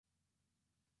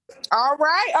All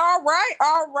right, all right,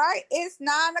 all right. It's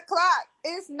 9 o'clock.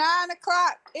 It's 9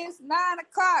 o'clock. It's 9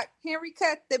 o'clock. Henry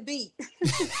cut the beat.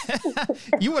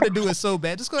 You want to do it so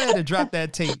bad. Just go ahead and drop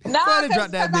that tape. Go Nah, ahead and cause,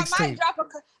 drop cause that I might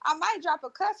mixtape. drop a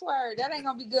cuss word. That ain't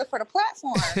gonna be good for the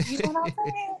platform. You know what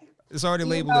I'm saying? It's already You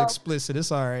labeled know. explicit.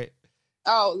 It's all right.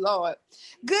 Oh Lord.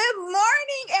 Good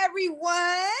morning,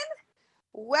 everyone.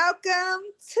 Welcome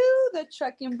to the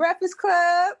Trucking Breakfast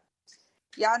Club.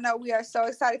 Y'all know we are so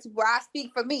excited to. Well, I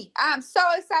speak for me. I'm so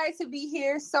excited to be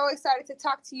here. So excited to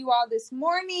talk to you all this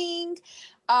morning.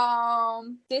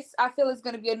 This I feel is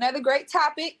going to be another great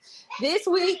topic. This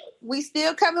week we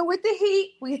still coming with the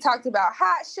heat. We talked about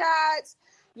hot shots.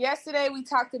 Yesterday we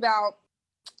talked about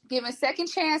giving second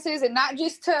chances, and not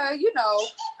just to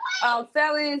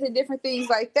felons and different things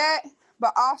like that,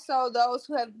 but also those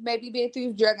who have maybe been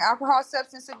through drug and alcohol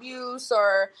substance abuse,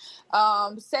 or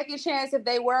second chance if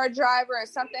they were a driver and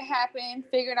something happened,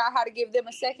 figuring out how to give them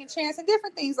a second chance and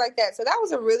different things like that. So that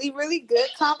was a really, really good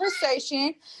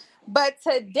conversation. But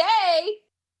today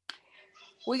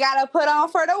we got to put on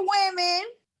for the women.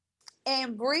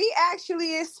 And Bree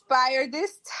actually inspired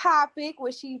this topic,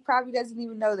 which she probably doesn't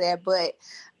even know that, but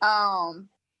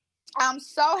I'm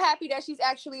so happy that she's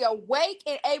actually awake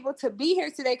and able to be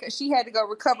here today because she had to go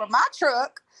recover my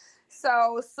truck.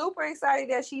 So super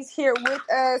excited that she's here with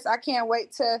us. I can't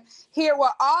wait to hear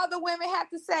what all the women have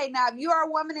to say. Now, if you are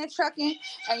a woman in trucking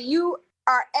and you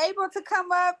are able to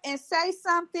come up and say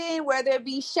something, whether it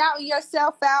be shouting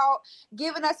yourself out,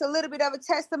 giving us a little bit of a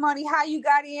testimony, how you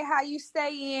got in, how you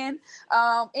stay in,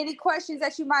 any questions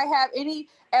that you might have, any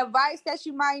advice that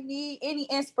you might need, any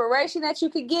inspiration that you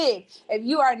could give. If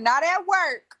you are not at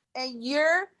work and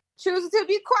you're choosing to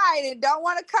be quiet and don't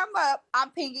want to come up, I'm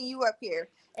pinging you up here.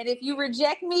 And if you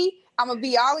reject me, I'm going to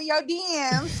be all in your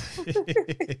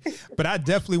DMs. But I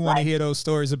definitely want to hear those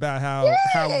stories about how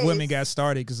women got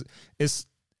started, because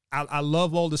I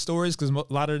love all the stories, because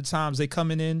a lot of the times they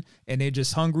coming in and they're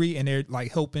just hungry and they're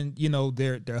like helping,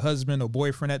 their husband or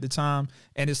boyfriend at the time.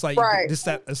 And it's like, it's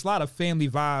a lot of family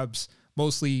vibes,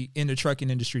 mostly in the trucking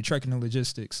industry, trucking and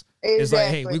logistics. Exactly. It's like,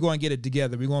 hey, we're going to get it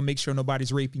together. We're going to make sure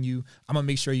nobody's raping you. I'm going to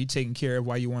make sure you're taken care of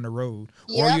while you're on the road.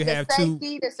 Yep, or you have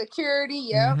safety, the security.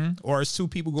 Yep. Mm-hmm. Or it's two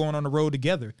people going on the road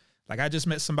together. Like, I just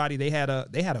met somebody, they had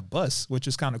a bus, which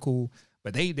is kind of cool.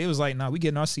 But they was like, nah, we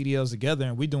getting our CDLs together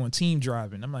and we doing team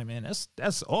driving. I'm like, man,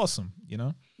 that's awesome,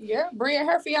 Yeah, Bria and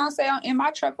her fiance in my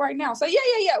truck right now. So yeah.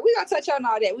 We're gonna touch on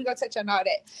all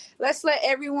that. Let's let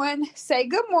everyone say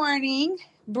good morning.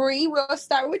 Bree, we'll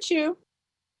start with you.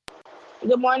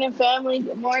 Good morning, family.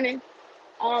 Good morning.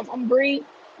 I'm Bree,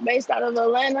 based out of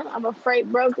Atlanta. I'm a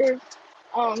freight broker,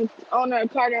 owner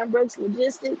of Carter and Brooks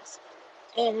Logistics,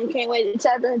 and can't wait to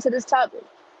tap into this topic.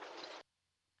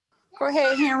 Go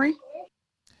ahead, Henry.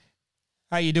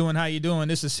 How you doing?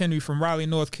 This is Henry from Raleigh,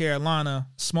 North Carolina,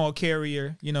 small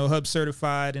carrier, hub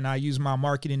certified, and I use my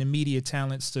marketing and media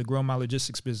talents to grow my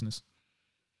logistics business.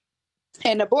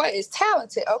 And the boy is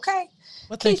talented, okay?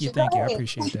 Well, thank you. I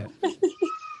appreciate that.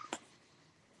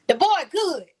 The boy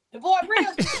good. The boy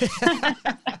real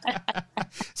good.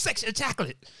 Sexy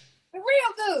chocolate.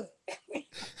 Real good.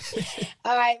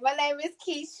 All right, my name is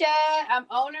Keisha. I'm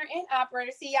owner and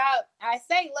operator. See, y'all, I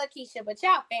say LaKeisha, but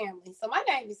y'all family. So my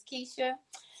name is Keisha.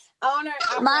 Owner.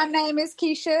 My name is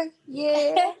Keisha.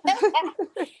 Yeah.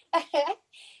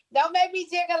 Don't make me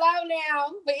jiggle out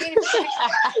now. But anyway,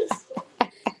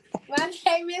 my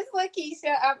name is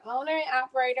LaKeisha. I'm owner and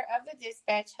operator of the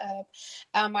Dispatch Hub.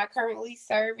 I currently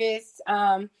service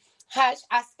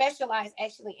I specialize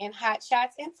actually in hot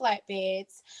shots and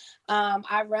flatbeds.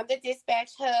 I run the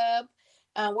Dispatch Hub.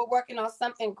 We're working on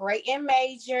something great and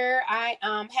major. I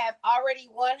have already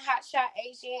one hot shot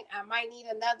agent. I might need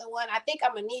another one. I think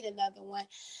I'm going to need another one.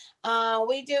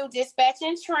 We do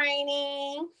dispatching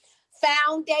training,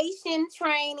 foundation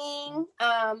training.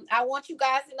 I want you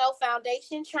guys to know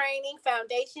foundation training.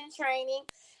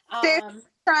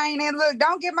 Training. Look,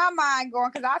 don't get my mind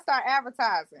going because I start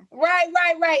advertising. Right.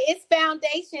 It's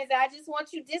foundations. I just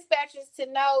want you dispatchers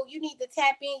to know you need to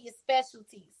tap in your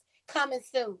specialties. Coming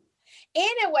soon.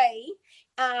 Anyway,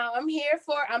 I'm here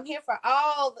for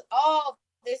all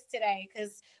this today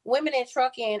because women in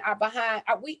trucking are behind.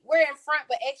 We're in front,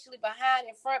 but actually behind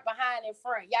in front.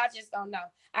 Y'all just don't know.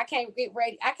 I can't get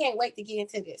ready. I can't wait to get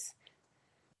into this.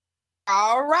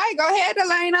 All right, go ahead,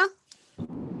 Delana.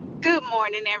 Good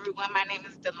morning, everyone. My name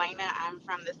is Delana. I'm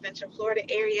from the Central Florida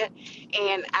area,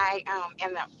 and I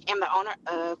am the owner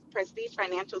of Prestige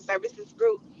Financial Services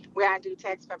Group, where I do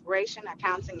tax preparation,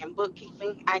 accounting, and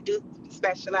bookkeeping. I do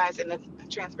specialize in the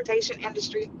transportation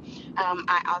industry.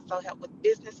 I also help with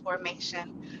business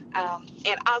formation.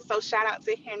 And also shout out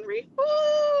to Henry.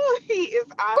 Woo, he is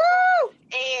awesome. Woo!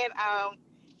 And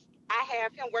I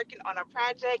have him working on a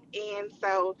project, and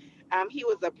so he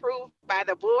was approved by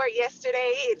the board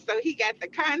yesterday, and so he got the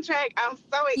contract. I'm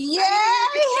so Yay,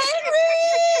 excited.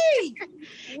 Henry!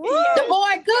 Woo! The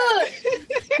boy good.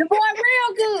 The boy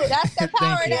real good. That's the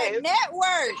power of Thank that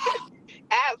network.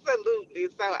 Absolutely.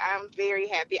 So I'm very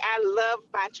happy. I love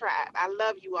my tribe. I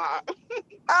love you all.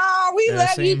 Oh, we Yeah,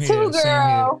 love you same too, here, same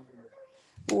girl.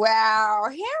 Wow,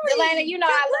 Henry. Delana, you know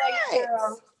I love you,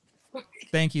 girl.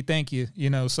 Thank you. You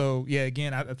know, so yeah,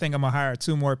 again, I think I'm gonna hire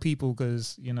 2 more people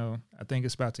because I think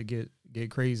it's about to get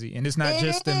crazy, and it's not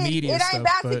just the media It ain't stuff.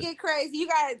 about But to get crazy. You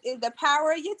got the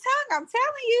power of your tongue. I'm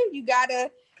telling you, you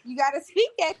gotta speak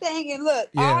that thing. And look,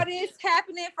 Yeah. all this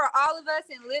happening for all of us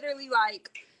in literally like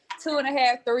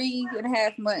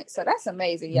 3.5 months. So that's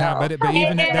amazing, y'all. nah, but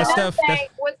even that another stuff. thing,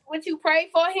 what you pray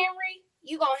for, Henry,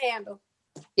 you gonna handle.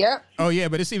 Yep. Oh yeah,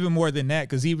 but it's even more than that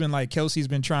because even like Kelsey's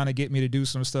been trying to get me to do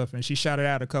some stuff, and she shot it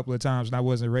out a couple of times, and I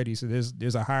wasn't ready. So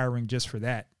there's a hiring just for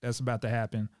that. That's about to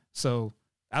happen. So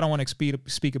I don't want to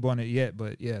speak up on it yet,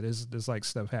 but yeah, there's like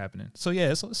stuff happening. So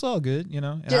yeah, it's all good,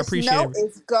 and Just I appreciate know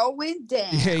it's going down.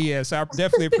 Yeah. So I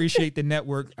definitely appreciate the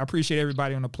network. I appreciate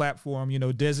everybody on the platform.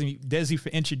 Desi for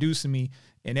introducing me,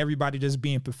 and everybody just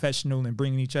being professional and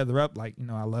bringing each other up. Like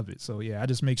I love it. So yeah, I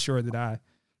just make sure that I,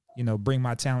 bring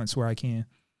my talents where I can.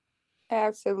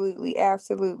 Absolutely.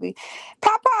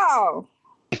 Papa,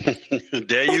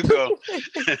 There you go.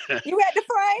 you at the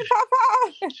frame,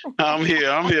 Papa? I'm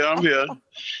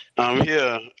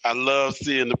here. I love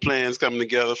seeing the plans coming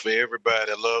together for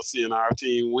everybody. I love seeing our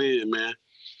team win,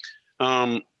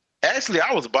 man. Actually,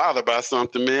 I was bothered by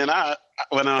something, man.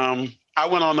 When I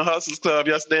went on the Hustlers Club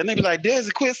yesterday, and they be like,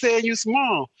 "Desi, quit saying you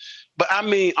small." But I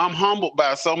mean, I'm humbled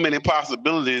by so many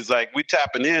possibilities. Like we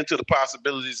tapping into the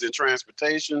possibilities in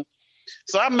transportation.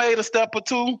 So I made a step or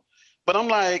 2, but I'm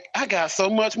like, I got so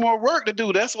much more work to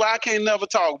do. That's why I can't never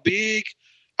talk big.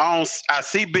 I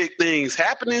see big things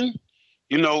happening,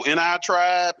 in our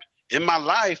tribe, in my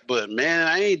life. But man,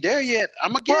 I ain't there yet.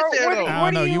 I'm gonna get there though.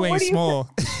 I don't know. You ain't small.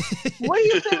 What do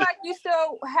you feel like you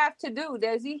still have to do,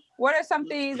 Desi? What are some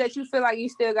things that you feel like you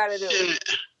still got to do?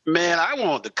 Man, I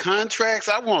want the contracts.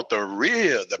 I want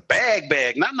the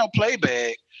bag, not no play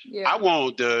bag. Yeah. I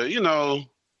want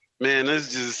man,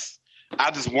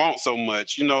 I just want so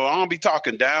much. I don't be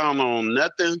talking down on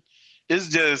nothing. It's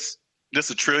just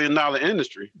 $1 trillion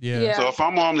industry. Yeah. So if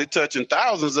I'm only touching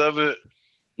thousands of it,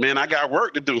 man, I got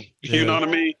work to do. Yeah. You know what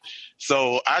I mean?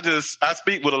 So I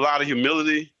speak with a lot of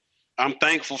humility. I'm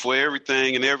thankful for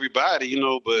everything and everybody,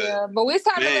 but it's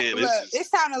time man, to level up. It's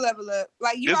time to level up.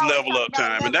 Like it's level up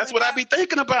time, and that's what I be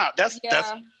thinking about.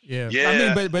 Yeah.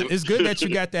 I mean, but it's good that you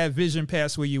got that vision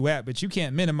past where you at, but you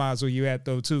can't minimize where you at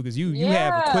though too, because you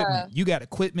have equipment. You got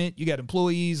equipment. You got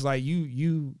employees. Like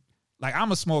you like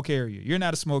I'm a small carrier. You're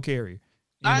not a small carrier.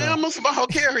 I am a small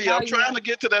carrier. I'm trying to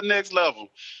get to that next level,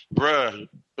 bruh.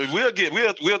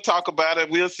 We'll talk about it.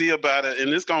 We'll see about it,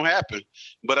 and it's gonna happen.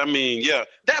 But I mean, yeah,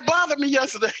 that bothered me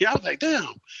yesterday. I was like,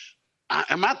 damn.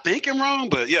 Am I thinking wrong?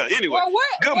 But yeah, anyway. Well,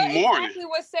 good morning. Exactly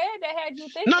was said that had you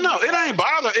thinking? No, it ain't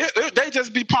bother. They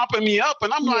just be pumping me up,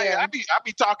 and I'm like, I be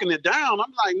talking it down.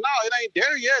 I'm like, no, it ain't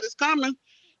there yet. It's coming.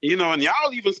 And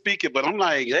y'all even speak it, but I'm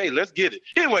like, hey, let's get it.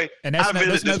 Anyway, and that's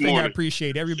another thing I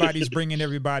appreciate. Everybody's bringing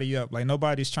everybody up. Like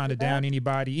nobody's trying to down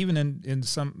anybody. Even in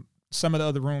some of the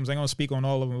other rooms, I'm gonna speak on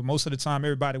all of them. But most of the time,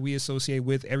 everybody we associate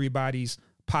with, everybody's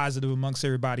positive amongst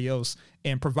everybody else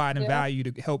and providing value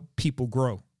to help people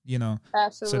grow.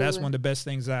 Absolutely. So that's one of the best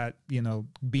things that,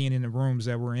 being in the rooms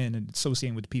that we're in and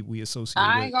associating with the people we associate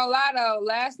with. I ain't gonna lie though.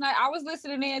 Last night I was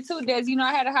listening in too, Des.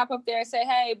 I had to hop up there and say,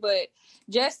 hey, but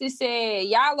Justice said,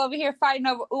 y'all over here fighting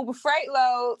over Uber freight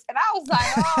loads. And I was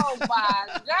like, oh my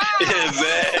God.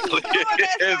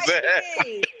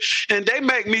 Exactly. And they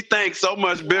make me think so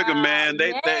much bigger, man.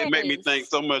 They make me think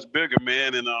so much bigger,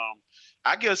 man. And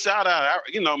I give a shout out,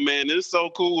 man, it's so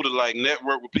cool to like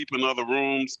network with people in other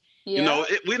rooms. Yeah.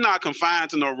 We're not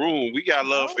confined to no room. We got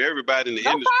love for everybody in the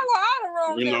industry. Follow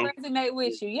all the rooms that resonate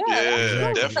with you.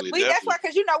 Yeah, definitely. That's why,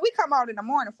 because we come out in the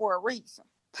morning for a reason.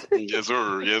 Yes,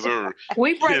 sir.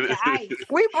 We break the ice.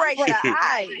 We break the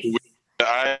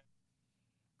ice.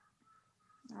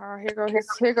 Oh,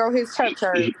 here go his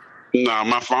church. Nah,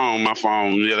 my phone.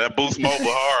 Yeah, that Boost Mobile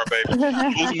hard, baby.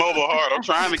 Boost Mobile hard. I'm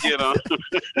trying to get on.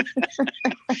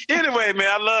 Anyway, man,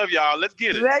 I love y'all. Let's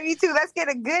get it. Love you too. Let's get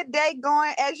a good day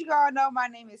going. As you all know, my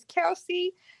name is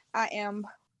Kelsey. I am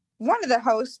one of the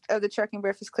hosts of the Trucking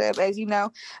Breakfast Club, as you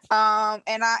know.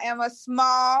 And I am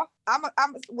well,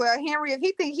 Henry, if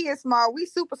he think he is small, we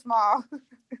super small.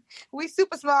 We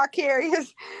super small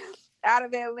carriers out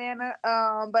of Atlanta.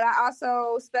 But I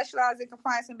also specialize in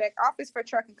compliance and back office for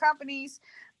trucking companies.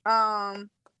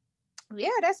 Yeah,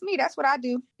 that's me. That's what I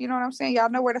do. You know what I'm saying? Y'all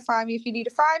know where to find me if you need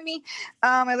to find me.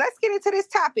 And let's get into this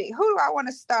topic. Who do I want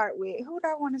to start with?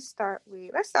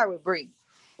 Let's start with Bree.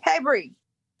 Hey, Bree.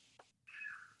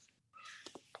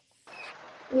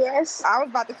 Yes. I was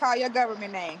about to call your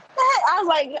government name. I was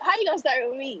like, how you gonna start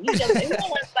with me? You don't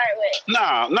want to start with.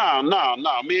 No.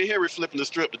 Me and Henry flipping the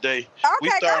script today. Okay, we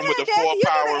starting with the Jackie, four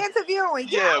power. Interviewing.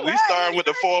 Yeah, we starting with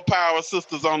the 4 power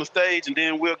sisters on the stage, and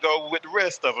then we'll go with the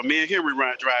rest of them. Me and Henry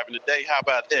driving today. How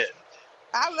about that?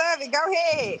 I love it. Go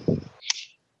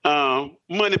ahead.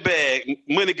 Money bag,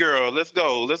 money girl. Let's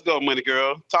go, money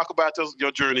girl. Talk about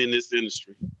your journey in this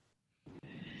industry.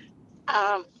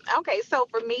 Okay, so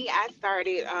for me, I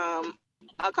started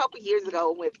a couple years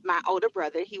ago with my older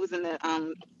brother. He was in the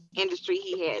industry.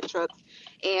 He had trucks,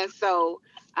 and so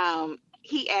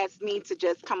he asked me to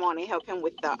just come on and help him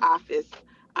with the office.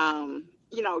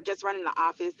 Just running the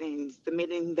office and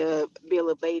submitting the bill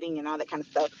of lading and all that kind of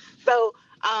stuff. So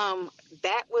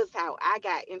that was how I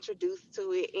got introduced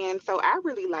to it, and so I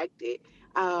really liked it.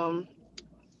 And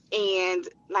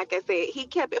like I said, he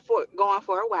kept it going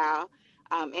for a while.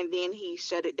 And then he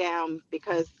shut it down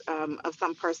because of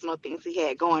some personal things he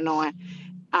had going on.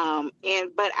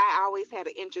 But I always had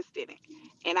an interest in it,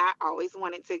 and I always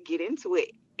wanted to get into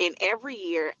it. And every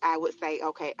year I would say,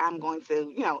 okay, I'm going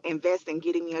to, invest in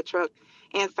getting me a truck,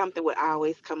 and something would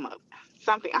always come up.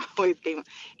 Something always came up.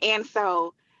 And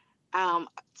so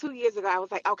 2 years ago, I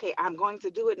was like, okay, I'm going to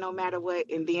do it no matter what.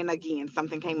 And then again,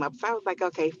 something came up. So I was like,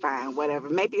 okay, fine, whatever.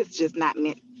 Maybe it's just not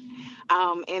meant.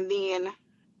 And then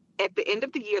at the end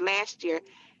of the year last year,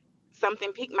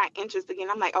 something piqued my interest again.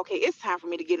 I'm like, okay, it's time for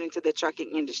me to get into the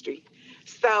trucking industry.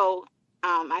 So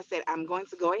I said, I'm going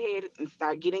to go ahead and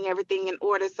start getting everything in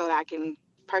order so that I can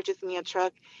purchase me a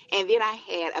truck. And then I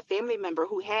had a family member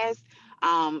who has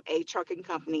a trucking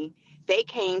company. They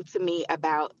came to me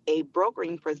about a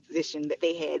brokering position that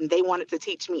they had, and they wanted to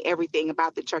teach me everything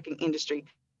about the trucking industry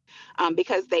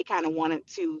because they kind of wanted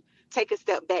to take a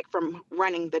step back from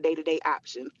running the day-to-day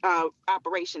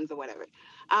operations or whatever.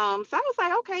 So I was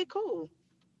like, okay, cool.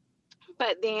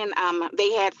 But then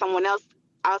they had someone else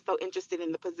also interested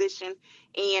in the position.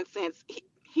 And since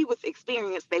he was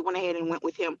experienced, they went ahead and went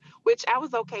with him, which I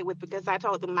was okay with because I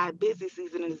told them my busy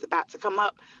season is about to come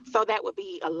up. So that would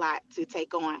be a lot to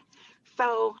take on.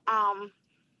 So, and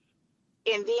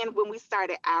then when we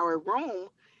started our room,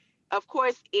 of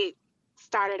course, it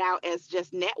started out as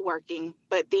just networking,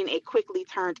 but then it quickly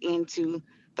turned into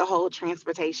the whole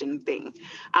transportation thing.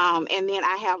 And then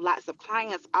I have lots of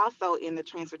clients also in the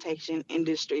transportation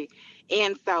industry.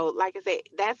 And so, like I said,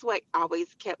 that's what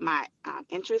always kept my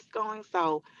interest going.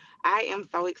 So I am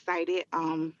so excited.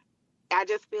 I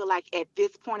just feel like at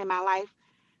this point in my life,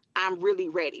 I'm really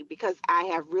ready because I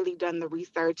have really done the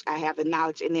research. I have the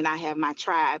knowledge, and then I have my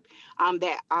tribe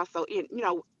that also,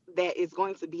 that is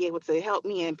going to be able to help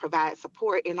me and provide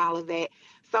support and all of that.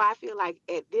 So I feel like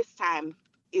at this time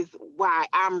is why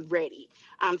I'm ready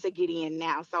to get in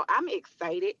now. So I'm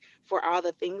excited for all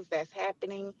the things that's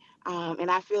happening. And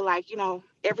I feel like,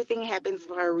 everything happens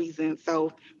for a reason.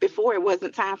 So before it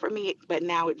wasn't time for me, but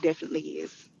now it definitely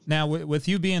is. Now, with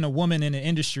you being a woman in the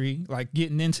industry, like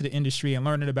getting into the industry and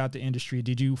learning about the industry,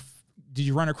 did you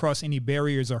run across any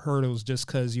barriers or hurdles just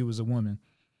because you was a woman?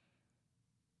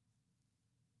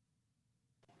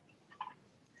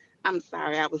 I'm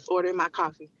sorry, I was ordering my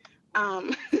coffee.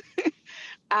 As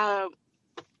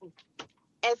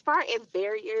far as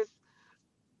barriers,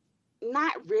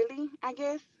 not really, I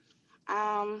guess.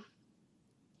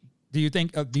 Do you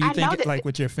think like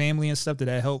with your family and stuff, did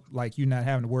that help, like you not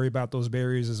having to worry about those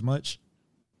barriers as much?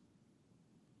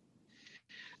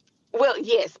 Well,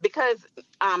 yes, because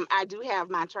I do have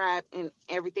my tribe and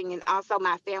everything, and also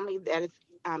my family that is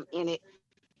in it.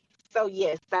 So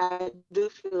yes, I do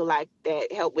feel like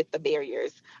that helped with the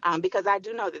barriers because I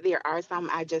do know that there are some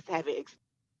I just haven't.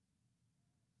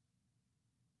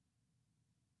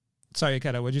 Sorry,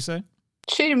 Kata, what'd you say?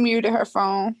 She muted her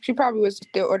phone. She probably was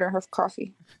still ordering her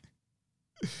coffee.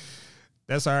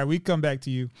 That's all right. We come back to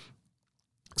you.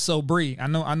 So Bree, I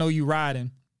know you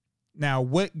riding. Now,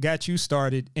 what got you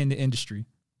started in the industry?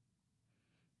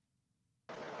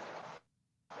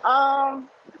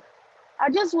 I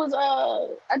just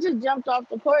jumped off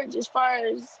the porch as far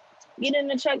as getting in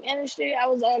the truck industry. I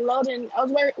was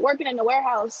working in the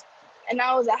warehouse, and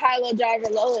I was a high-low driver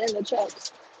loading in the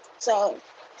trucks. So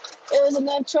it was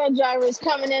enough truck drivers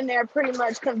coming in there pretty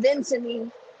much convincing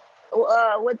me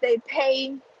what they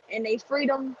pay and they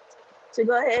freedom to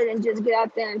go ahead and just get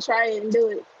out there and try it and do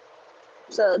it.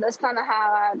 So that's kind of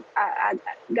how I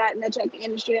got in the trucking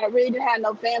industry. I really didn't have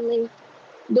no family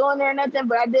doing there or nothing,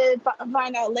 but I did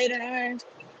find out later on.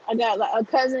 I got like a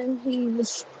cousin, he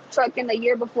was trucking a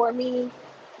year before me.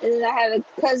 And then I had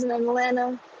a cousin in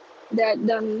Atlanta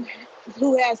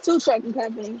who has 2 trucking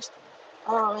companies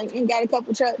and got a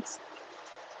couple trucks.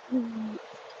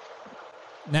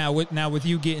 Now with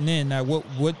you getting in,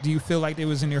 what do you feel like there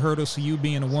was any hurdles to you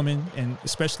being a woman and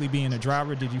especially being a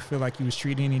driver? Did you feel like you was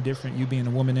treated any different, you being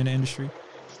a woman in the industry?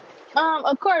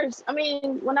 Of course. I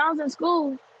mean, when I was in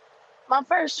school, my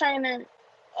first trainer,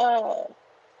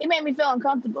 he made me feel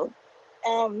uncomfortable.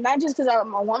 Not just because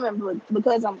I'm a woman, but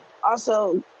because I'm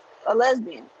also a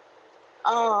lesbian.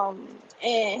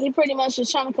 And he pretty much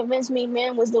was trying to convince me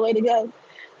men was the way to go.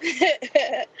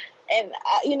 And,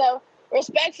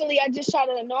 respectfully, I just tried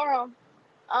to ignore him.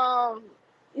 I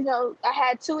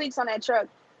had 2 weeks on that truck,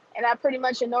 and I pretty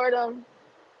much ignored him.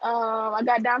 I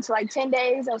got down to like 10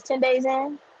 days. I was 10 days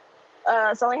in. So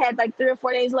I only had like 3 or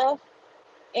 4 days left.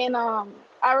 And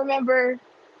I remember,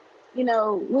 we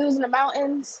was in the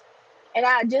mountains, and I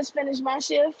had just finished my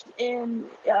shift, and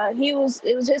it was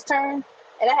his turn,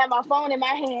 and I had my phone in my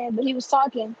hand, but he was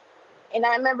talking, and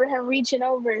I remember him reaching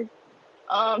over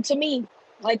to me,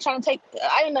 like trying to take.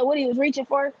 I didn't know what he was reaching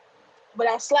for, but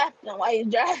I slapped him while he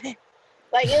was driving.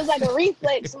 Like it was like a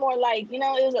reflex, more like it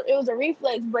was a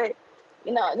reflex, but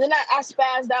then I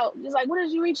spazzed out, just like, what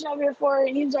is you reaching over here for?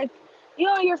 And he was like, you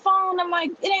on your phone? I'm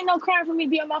like, it ain't no crime for me to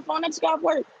be on my phone. I just got off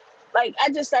work. Like I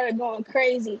just started going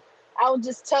crazy. I would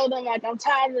just tell them like I'm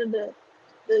tired of the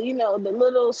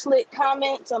little slick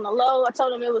comments on the low. I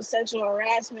told them it was sexual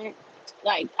harassment.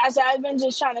 Like I said, I've been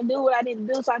just trying to do what I need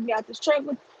to do so I can get out this truck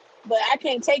with, but I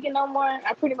can't take it no more.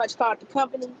 I pretty much called the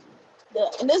company.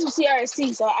 And this was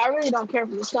CRST, so I really don't care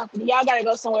for this company. Y'all gotta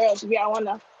go somewhere else if y'all want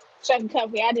to trucking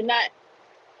company. I do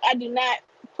not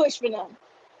push for them.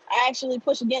 I actually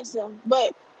push against them.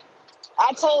 But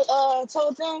I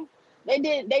told them,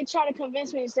 they tried to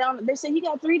convince me to stay on. They said, you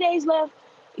got 3 days left.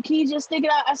 Can you just stick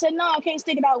it out? I said, no, I can't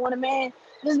stick it out when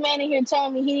this man in here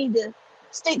telling me he need to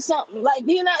stick something. Like,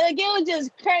 it was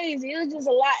just crazy. It was just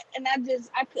a lot. And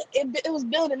it was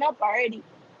building up already.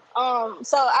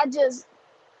 So I just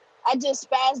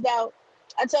spazzed out.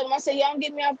 I told him, I said, y'all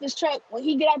get me off this truck. When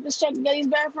he get out this truck to get his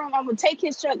bathroom, I'm going to take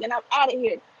his truck and I'm out of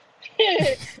here.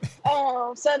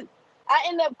 So I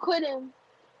ended up quitting.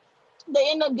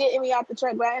 They ended up getting me out the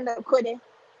truck, but I ended up quitting.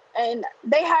 And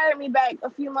they hired me back a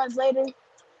few months later,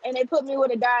 and they put me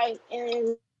with a guy,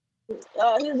 and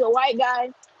he was a white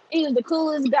guy. He was the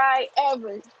coolest guy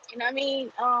ever. You know what I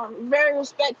mean? Very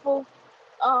respectful.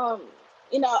 I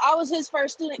was his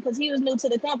first student because he was new to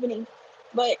the company.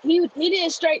 But he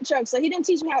did straight truck, so he didn't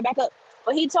teach me how to back up.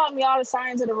 But he taught me all the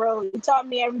signs of the road. He taught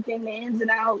me everything, the ins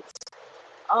and outs.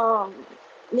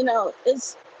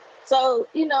 It's so,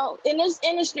 in this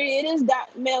industry, it is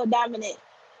male dominant,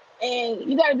 and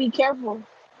you got to be careful.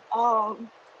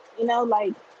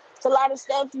 It's a lot of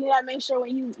stuff. You got to make sure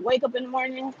when you wake up in the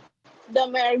morning,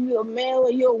 doesn't matter if you're a male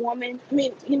or you're a woman. I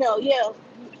mean,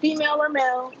 female or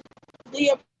male, do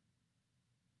your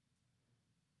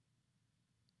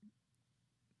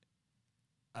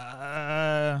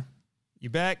you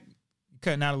back? You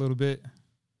cutting out a little bit.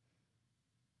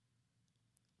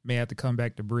 May have to come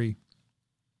back to Bree.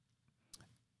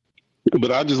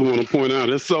 But I just want to point out,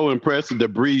 it's so impressive that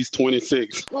Bree's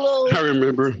 26. Hello. I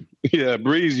remember. Yeah,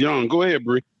 Bree's young. Go ahead,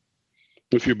 Bree,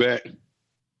 if you're back.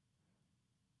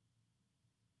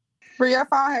 Bree, your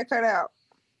phone had cut out.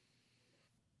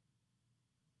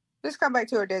 Just come back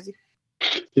to her, Desi.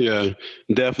 Yeah,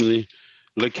 definitely.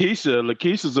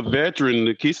 Lakeisha's a veteran.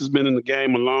 Lakeisha's been in the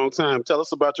game a long time. Tell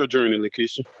us about your journey,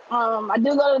 Lakeisha. I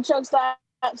do go to the truck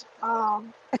stops. I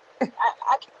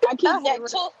keep that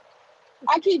tool.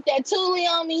 I keep that toolie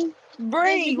on me.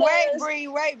 Bree,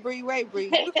 wait, Bree.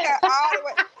 You cut all the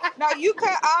way. No, you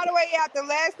cut all the way out. The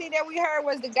last thing that we heard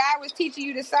was the guy was teaching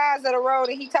you the signs of the road,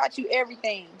 and he taught you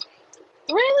everything.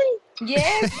 Really?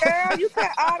 Yes, girl. You cut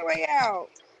all the way out.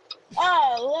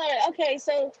 Oh, Lord. Okay,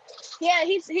 so yeah,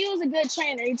 he was a good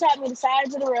trainer. He taught me the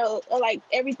sides of the road, like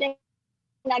everything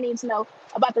I need to know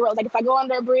about the road. Like if I go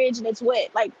under a bridge and it's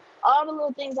wet, like all the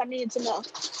little things I needed to know.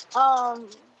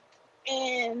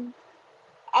 And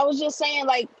I was just saying,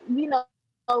 like, being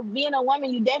a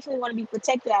woman, you definitely want to be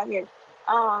protected out here.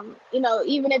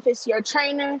 Even if it's your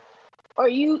trainer or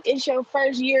it's your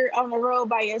first year on the road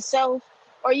by yourself,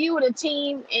 or you with a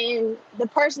team and the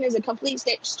person is a complete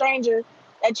stranger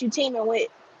that you teaming with.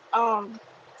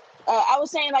 I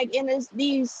was saying like in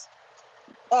these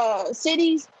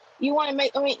cities, you want to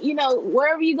make. I mean,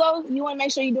 wherever you go, you want to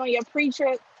make sure you're doing your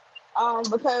pre-trip,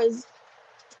 because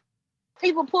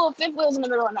people pull fifth wheels in the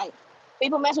middle of the night.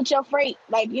 People mess with your freight,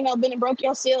 like been and broke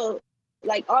your seal,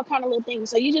 like all kind of little things.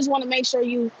 So you just want to make sure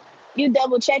you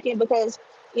double checking, because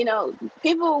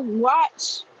people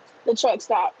watch the truck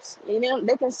stops. They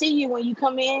can see you when you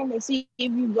come in. They see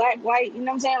if you black, white. You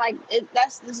know what I'm saying? Like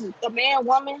this is a man,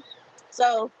 woman.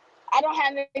 So I don't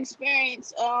have an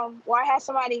experience where I had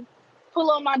somebody pull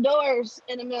on my doors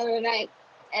in the middle of the night,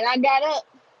 and I got up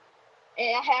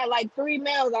and I had like 3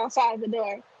 males outside the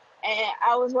door, and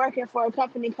I was working for a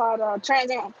company called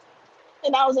Trans Am,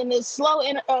 and I was in this slow.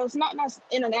 It's not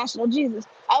international. Jesus,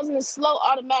 I was in this slow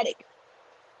automatic,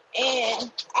 and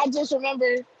I just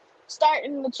remember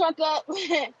starting the truck up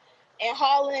and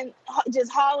hauling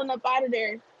up out of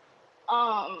there,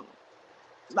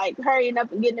 like hurrying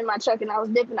up and getting in my truck, and I was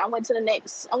dipping. I went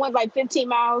like 15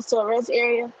 miles to a rest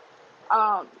area.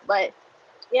 But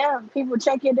yeah, people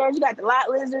check your doors. You got the lot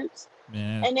lizards.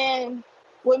 Man. And then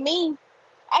with me,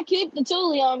 I keep the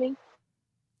Thule on me.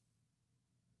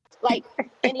 Like,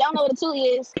 and y'all know what a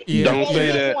Thule is. Yeah. Don't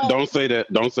say that. Don't say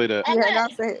that. Don't say that.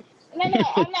 Don't say it. No,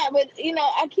 I'm not. But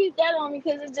I keep that on me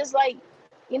because it's just like,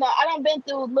 I done been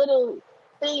through little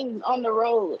things on the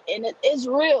road, and it's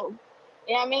real.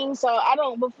 You know what I mean? So I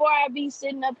don't. Before I be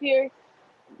sitting up here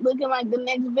looking like the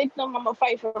next victim, I'm gonna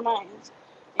fight for mine.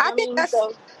 I think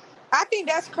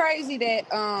that's crazy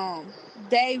that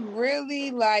they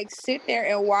really like sit there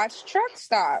and watch truck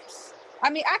stops. I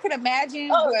mean, I could imagine,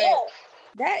 but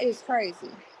that is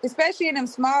crazy, especially in them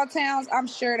small towns. I'm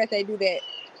sure that they do that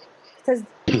because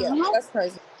that's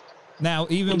crazy. Now,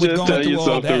 even with going through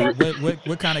all that,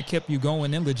 what kind of kept you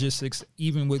going in logistics?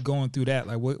 Even with going through that,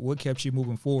 like what kept you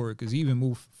moving forward? Because you even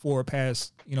moved forward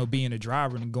past being a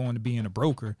driver and going to being a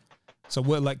broker. So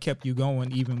what kept you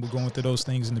going, even with going through those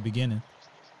things in the beginning?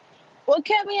 What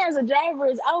kept me as a driver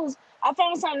is I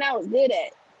found something I was good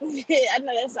at. I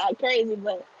know that sounds crazy,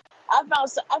 but I found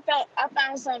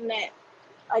something that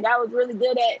like I was really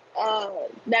good at.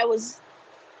 That was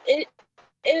it.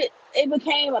 It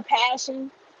became a passion.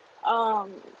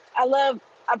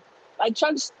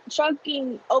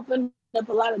 Trucking opened up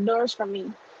a lot of doors for me.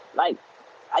 Like,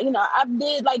 I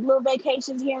did like little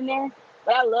vacations here and there,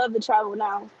 but I love to travel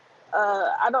now.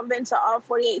 I done been to all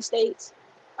 48 states.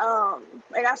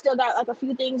 And I still got like a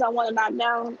few things I want to knock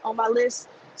down on my list.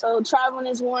 So traveling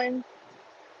is one.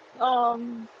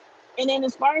 And then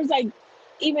as far as like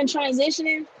even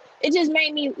transitioning, it just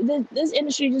made me, this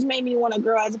industry just made me want to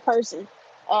grow as a person.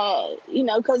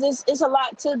 Because it's a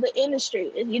lot to the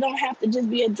industry. You don't have to just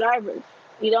be a driver.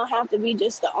 You don't have to be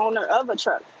just the owner of a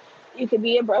truck. You could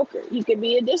be a broker. You could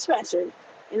be a dispatcher.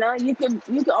 You could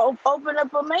open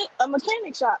up a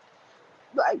mechanic shop.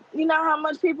 Like, how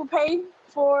much people pay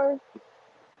for,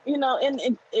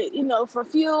 for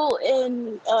fuel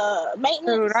and maintenance.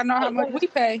 Dude, I know how much we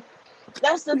pay.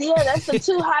 That's the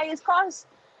 2 highest costs.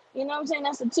 You know what I'm saying?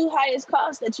 That's the 2 highest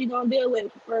costs that you're gonna deal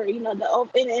with for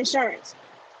the insurance.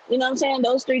 You know what I'm saying?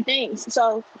 Those 3 things.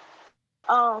 So,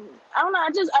 I don't know.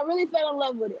 I really fell in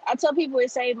love with it. I tell people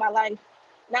it saved my life.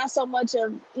 Not so much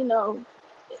of,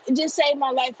 it just saved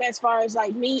my life as far as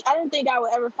like me. I didn't think I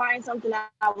would ever find something I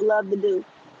would love to do.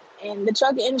 And the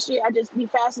trucking industry, I just be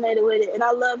fascinated with it. And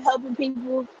I love helping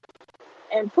people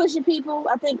and pushing people.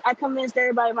 I think I convinced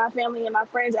everybody in my family and my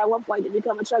friends at one point to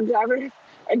become a truck driver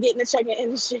and get in the trucking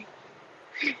industry.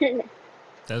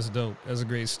 That's dope. That's a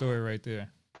great story right there.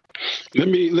 Let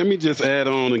me just add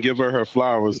on and give her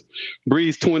flowers.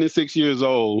 Bree's 26 years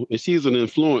old, and she's an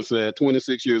influencer at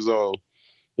 26 years old.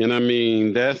 And I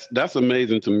mean, that's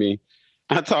amazing to me.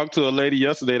 I talked to a lady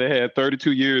yesterday that had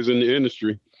 32 years in the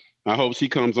industry. I hope she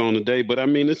comes on today. But I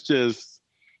mean, it's just,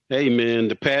 hey, man,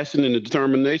 the passion and the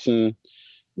determination,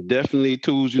 definitely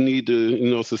tools you need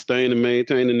to, sustain and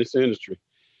maintain in this industry.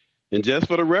 And just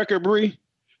for the record, Bree,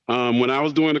 when I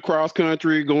was doing the cross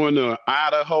country, going to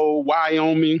Idaho,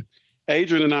 Wyoming,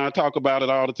 Adrian and I talk about it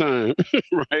all the time,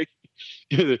 right?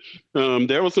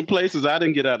 There were some places I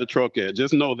didn't get out of the truck at.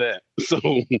 Just know that. So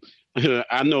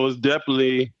I know it's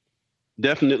definitely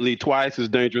twice as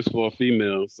dangerous for a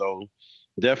female. So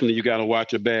definitely you got to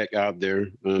watch your back out there.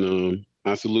 And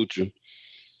I salute you.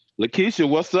 Lakeisha,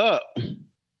 what's up?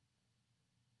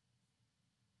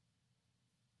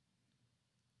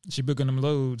 She booking them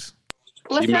loads.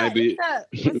 What's up?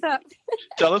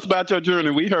 Tell us about your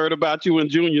journey. We heard about you in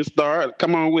Junior Star.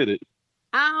 Come on with it.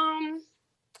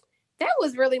 That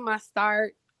was really my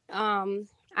start.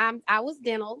 I was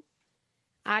dental.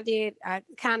 I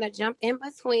kind of jumped in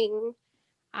between.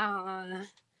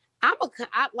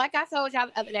 like I told y'all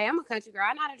the other day, I'm a country girl.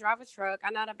 I know how to drive a truck.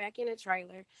 I know how to back in a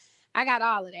trailer. I got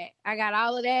all of that. I got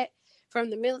all of that from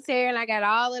the military, and I got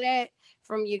all of that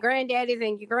from your granddaddies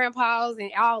and your grandpas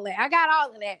and all that. I got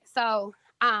all of that. So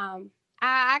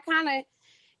I kind of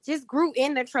just grew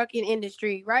in the trucking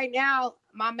industry. Right now,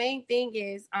 my main thing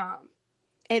is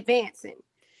advancing.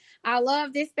 I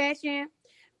love dispatching,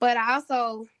 but I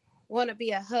also want to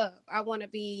be a hub. I want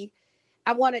to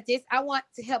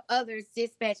help others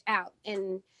dispatch out.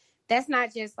 And that's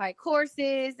not just like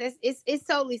courses. It's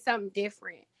totally something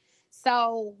different.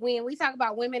 So when we talk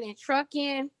about women in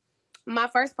trucking, my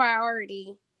first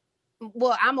priority,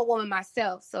 well, I'm a woman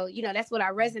myself. So, that's what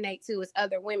I resonate to is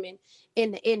other women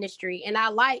in the industry. And I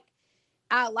like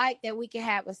that we can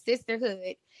have a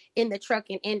sisterhood in the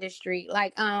trucking industry.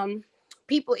 Like,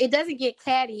 people, it doesn't get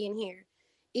catty in here.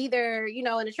 Either, in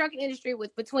the trucking industry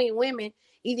between women,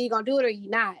 either you're going to do it or you're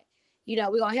not.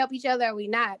 We're going to help each other or we're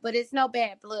not. But it's no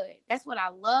bad blood. That's what I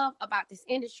love about this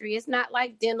industry. It's not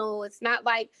like dental. It's not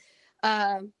like,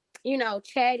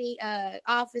 chatty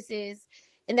offices.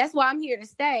 And that's why I'm here to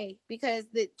stay, because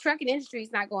the trucking industry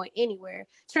is not going anywhere.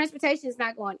 Transportation is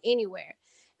not going anywhere.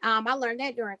 I learned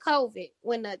that during COVID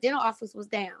when the dental office was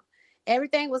down.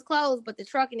 Everything was closed but the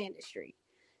trucking industry.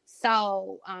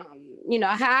 So, how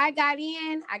I got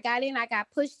in, I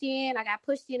got pushed in, and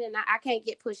I can't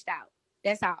get pushed out.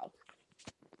 That's all.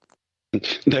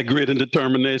 That grit and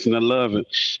determination, I love it.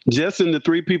 Just in the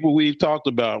three people we've talked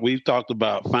about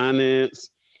finance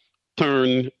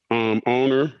turn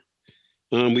owner.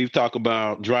 We've talked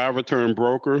about driver turn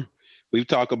broker. We've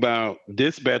talked about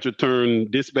dispatcher turn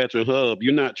dispatcher hub.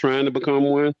 You're not trying to become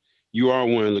one. You are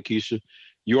one, Lakeisha.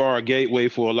 You are a gateway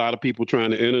for a lot of people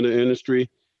trying to enter the industry.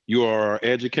 You are an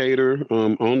educator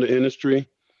on the industry,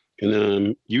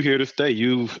 and you're here to stay.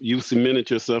 You've cemented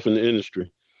yourself in the industry.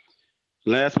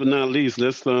 Last but not least,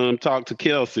 let's talk to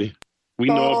Kelsey. We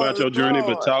know about your journey,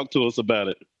 but talk to us about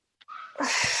it.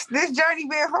 This journey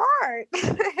been hard.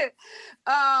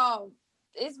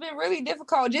 It's been really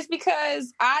difficult just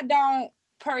because I don't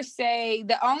per se,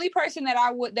 the only person that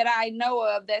I know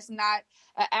of that's not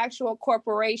an actual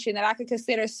corporation that I could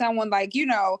consider someone like,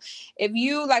 if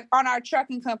you like on our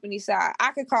trucking company side,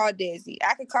 I could call Desi,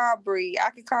 I could call Bree,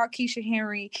 I could call Keisha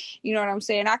Henry, you know what I'm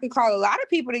saying? I could call a lot of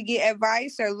people to get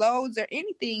advice or loads or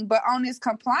anything, but on this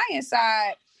compliance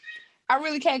side, I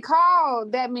really can't call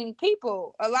that many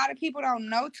people. A lot of people don't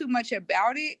know too much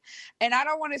about it. And I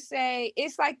don't want to say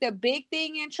it's like the big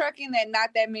thing in trucking that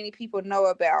not that many people know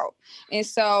about. And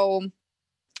so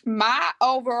my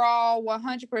overall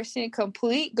 100%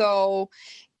 complete goal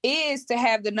is to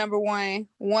have the number one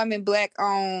woman Black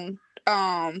owned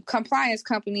compliance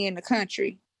company in the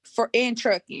country in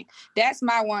trucking. That's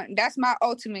my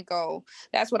ultimate goal.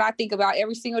 That's what I think about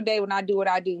every single day when I do what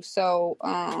I do. So,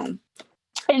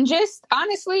 and just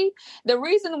honestly, the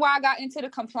reason why I got into the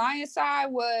compliance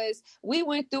side was we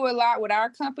went through a lot with our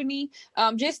company,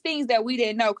 just things that we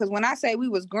didn't know. Because when I say we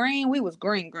was green. We was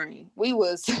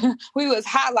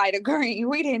highlighter green.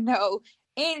 We didn't know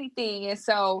anything. And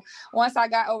so once I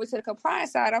got over to the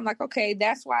compliance side, I'm like, okay,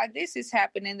 that's why this is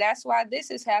happening. That's why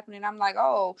this is happening. I'm like,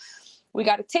 oh, we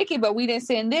got a ticket, but we didn't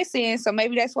send this in. So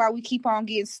maybe that's why we keep on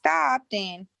getting stopped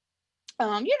and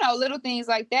little things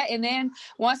like that. And then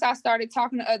once I started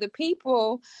talking to other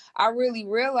people, I really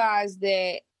realized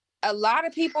that a lot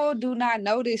of people do not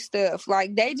know this stuff.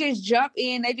 Like they just jump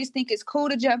in. They just think it's cool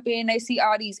to jump in. They see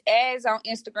all these ads on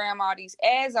Instagram, all these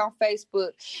ads on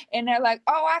Facebook. And they're like,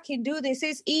 oh, I can do this.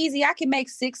 It's easy. I can make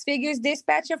 6 figures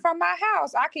dispatching from my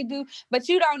house. But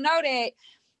you don't know that,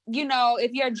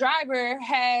 if your driver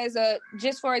has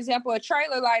just for example, a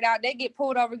trailer light out, they get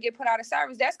pulled over, get put out of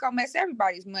service, that's going to mess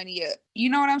everybody's money up. You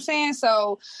know what I'm saying?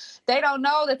 So they don't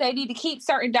know that they need to keep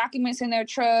certain documents in their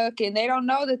truck, and they don't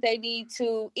know that they need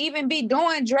to even be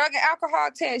doing drug and alcohol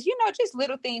tests, just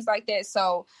little things like that.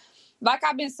 So like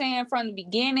I've been saying from the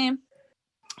beginning,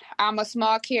 I'm a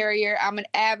small carrier. I'm an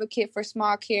advocate for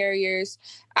small carriers.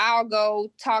 I'll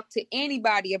go talk to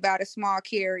anybody about a small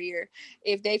carrier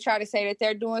if they try to say that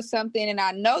they're doing something and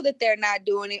I know that they're not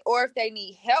doing it, or if they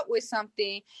need help with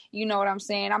something, you know what I'm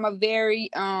saying? I'm a very,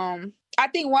 I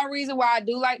think one reason why I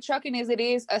do like trucking is it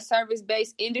is a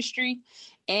service-based industry,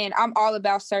 and I'm all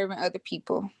about serving other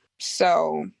people.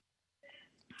 So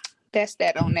that's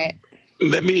that on that.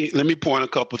 Let me point a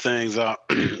couple things out,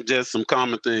 just some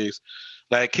common things.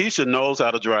 Like Keisha knows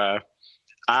how to drive.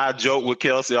 I joke with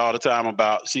Kelsey all the time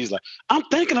about, she's like, I'm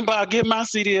thinking about getting my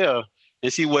CDL.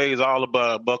 And she weighs all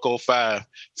about $105.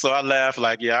 So I laugh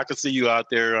like, yeah, I can see you out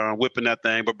there whipping that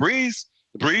thing. But Breeze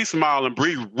Bree smile and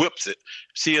Bree whips it.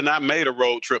 She and I made a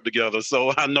road trip together,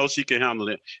 so I know she can handle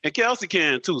it. And Kelsey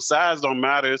can too. Size don't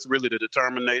matter. It's really the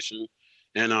determination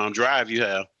and drive you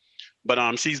have.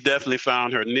 But she's definitely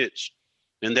found her niche.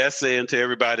 And that's saying to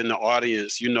everybody in the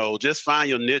audience, just find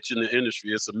your niche in the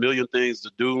industry. It's a million things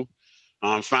to do.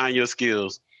 Find your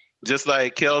skills. Just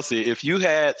like Kelsey, if you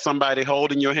had somebody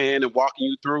holding your hand and walking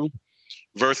you through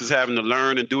versus having to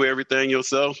learn and do everything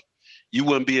yourself, you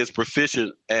wouldn't be as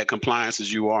proficient at compliance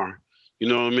as you are. You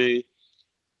know what I mean?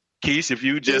 Keish, if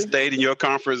you just stayed in your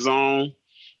comfort zone,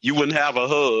 you wouldn't have a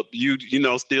hub. You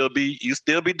still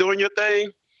be doing your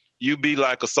thing. You'd be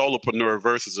like a solopreneur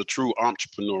versus a true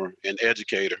entrepreneur and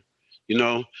educator.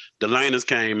 Delanas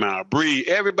came out. Bree,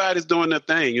 everybody's doing their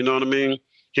thing. You know what I mean?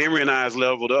 Henry and I has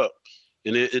leveled up.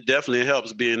 And it definitely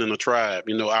helps being in a tribe,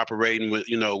 operating with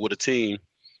a team.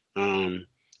 And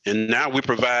now we're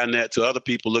providing that to other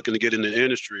people looking to get in the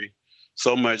industry,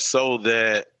 so much so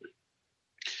that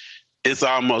it's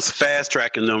almost fast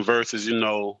tracking them versus,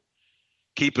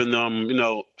 keeping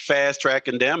them, fast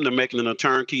tracking them to making it a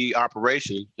turnkey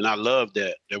operation. And I love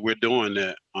that we're doing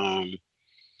that. I'm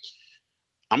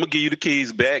going to give you the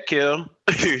keys back, Kel.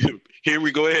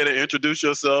 Henry, go ahead and introduce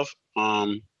yourself.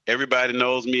 Everybody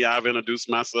knows me. I've introduced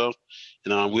myself.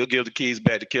 And we'll give the keys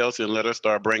back to Kelsey and let her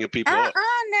start bringing people up.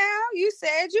 Now. You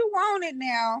said you want it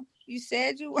now. You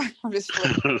said you want it.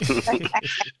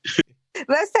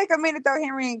 Let's take a minute, though,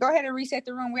 Henry, and go ahead and reset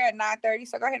the room. We're at 9:30,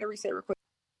 so go ahead and reset real quick.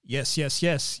 Yes.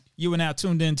 You are now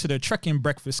tuned into the Trucking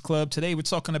Breakfast Club. Today, we're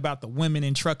talking about the women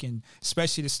in trucking,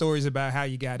 especially the stories about how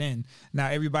you got in. Now,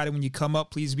 everybody, when you come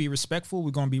up, please be respectful.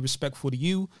 We're going to be respectful to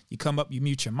you. You come up, you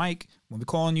mute your mic. When we're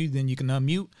calling you, then you can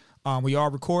unmute. We are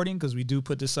recording because we do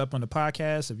put this up on the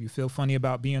podcast. If you feel funny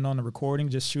about being on the recording,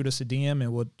 just shoot us a DM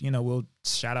and we'll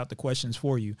shout out the questions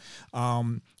for you.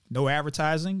 No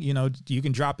advertising. You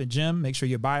can drop a gem. Make sure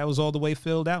your bio is all the way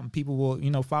filled out and people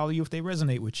will, follow you if they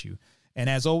resonate with you. And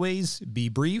as always, be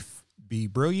brief, be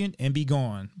brilliant, and be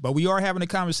gone. But we are having a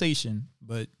conversation,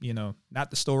 but,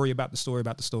 not the story about the story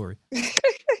about the story.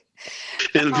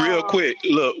 And real quick,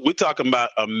 look, we're talking about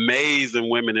amazing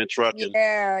women in trucking.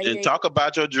 Talk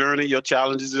about your journey, your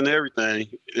challenges, and everything.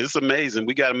 It's amazing.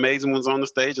 We got amazing ones on the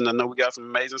stage, and I know we got some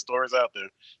amazing stories out there.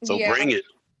 So bring it.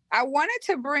 I wanted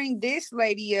to bring this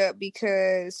lady up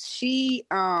because she,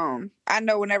 I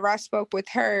know whenever I spoke with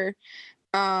her,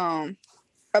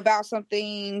 about some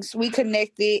things, we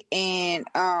connected, and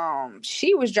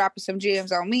she was dropping some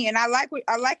gems on me, and I like it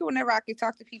whenever I can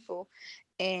talk to people,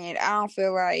 and I don't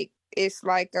feel like it's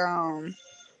like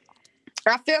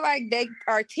I feel like they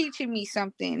are teaching me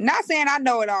something. Not saying I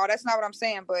know it all. That's not what I'm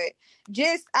saying, but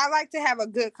just I like to have a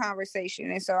good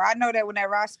conversation, and so I know that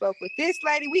whenever I spoke with this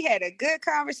lady, we had a good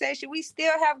conversation. We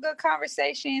still have good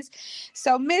conversations.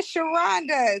 So, Miss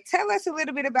Sharonda, tell us a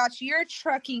little bit about your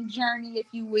trucking journey, if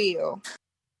you will.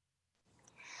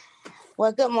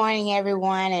 Well, good morning,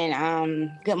 everyone,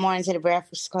 and good morning to the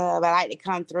Breakfast Club. I like to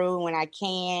come through when I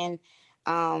can.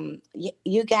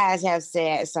 You guys have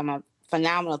said some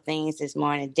phenomenal things this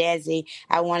morning. Desi,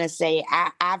 I want to say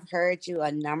I've heard you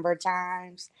a number of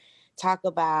times talk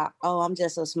about, I'm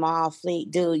just a small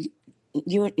fleet. Dude,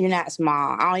 you're not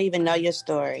small. I don't even know your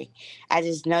story. I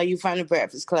just know you from the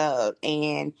Breakfast Club.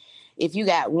 And if you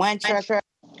got one truck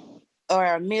or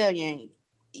a million,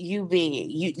 you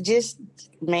big. You just,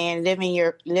 man, live in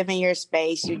your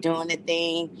space. You're doing the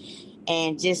thing.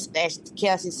 And just as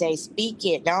Kelsey say, speak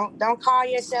it. Don't call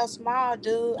yourself small,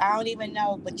 dude. I don't even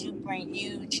know, but you bring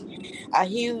a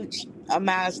huge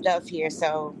amount of stuff here.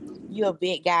 So you're a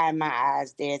big guy in my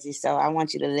eyes, Desi. So I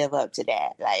want you to live up to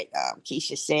that. Like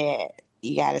Keisha said,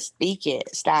 you got to speak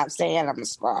it. Stop saying I'm a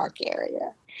small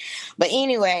carrier. But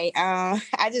anyway,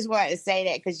 I just wanted to say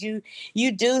that because you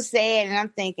do say it, and I'm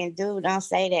thinking, dude, don't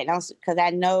say that, because I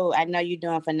know you're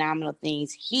doing phenomenal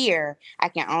things here. I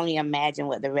can only imagine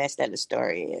what the rest of the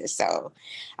story is. So,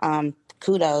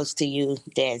 kudos to you,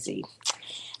 Desi.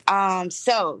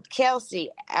 So Kelsey,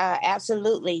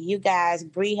 absolutely, you guys,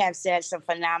 Bree have said some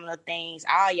phenomenal things.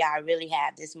 All y'all really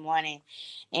have this morning,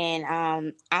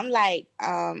 and I'm like,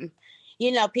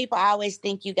 people always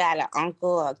think you got an uncle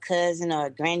or a cousin or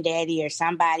a granddaddy or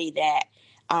somebody that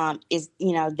is,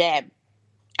 that,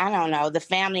 I don't know, the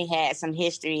family had some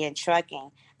history in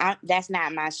trucking. That's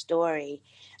not my story.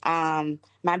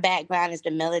 My background is the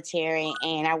military,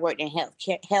 and I worked in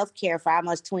healthcare for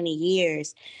almost 20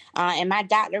 years. And my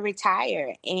doctor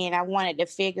retired, and I wanted to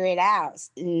figure it out,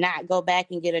 not go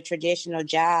back and get a traditional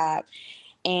job.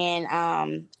 And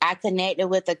I connected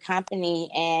with a company,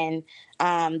 and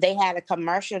they had a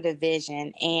commercial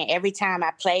division. And every time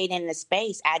I played in the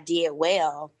space, I did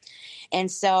well. And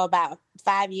so about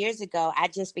 5 years ago, I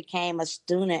just became a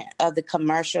student of the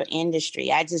commercial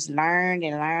industry. I just learned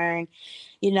and learned,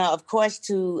 of course,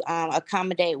 to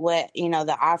accommodate what,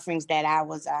 the offerings that I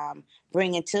was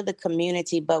bringing to the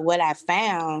community. But what I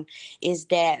found is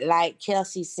that, like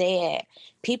Kelsey said,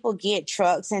 people get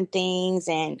trucks and things,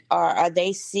 or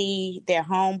they see their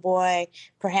homeboy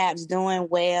perhaps doing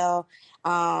well.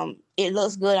 It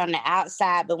looks good on the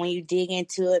outside, but when you dig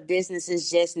into it, business is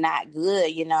just not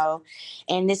good,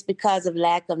 and it's because of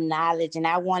lack of knowledge. And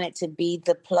I wanted to be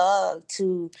the plug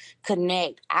to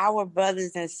connect our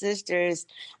brothers and sisters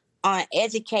on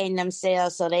educating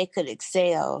themselves so they could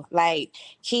excel. Like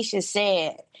Keisha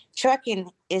said,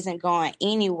 trucking isn't going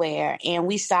anywhere. And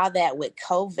we saw that with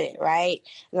COVID, right?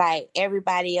 Like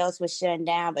everybody else was shutting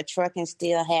down, but trucking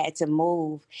still had to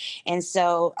move. And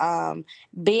so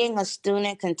being a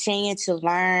student, continue to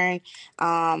learn.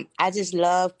 I just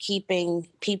love keeping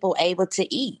people able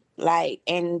to eat.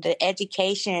 And the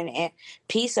education and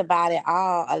piece about it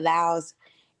all allows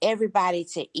everybody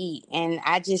to eat. And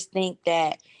I just think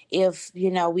that if,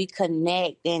 we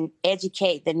connect and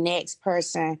educate the next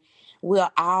person, we'll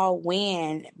all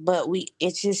win. But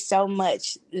it's just so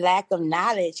much lack of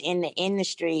knowledge in the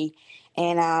industry.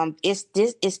 And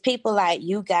it's people like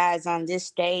you guys on this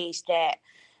stage that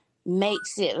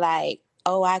makes it like,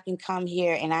 oh, I can come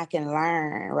here and I can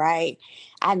learn, right?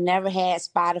 I never had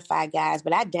Spotify, guys,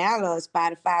 but I downloaded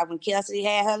Spotify when Kelsey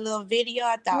had her little video.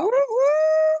 I thought,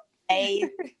 hey,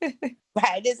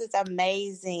 right, this is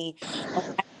amazing.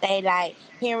 When I say, like,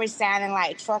 hearing sounding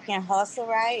like Truck and Hustle,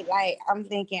 right? Like, I'm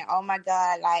thinking, oh my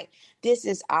God, like, this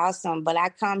is awesome. But I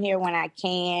come here when I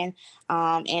can.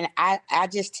 And I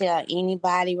just tell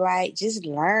anybody, right, just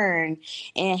learn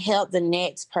and help the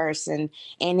next person.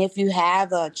 And if you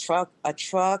have a truck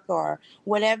or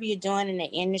whatever you're doing in the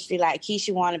industry, like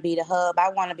Keisha want to be the hub, I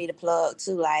want to be the plug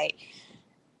too, like,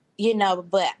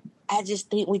 but I just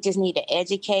think we just need to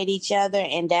educate each other.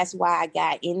 And that's why I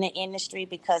got in the industry,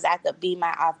 because I could be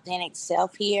my authentic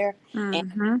self here.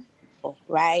 And,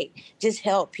 right? Just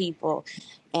help people.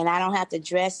 And I don't have to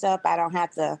dress up. I don't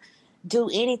have to do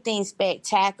anything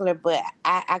spectacular. But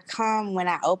I come, when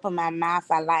I open my mouth,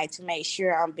 I like to make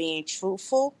sure I'm being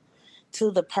truthful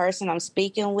to the person I'm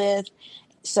speaking with.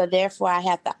 So therefore, I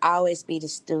have to always be the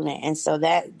student. And so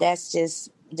that's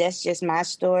just my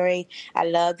story. I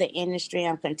love the industry.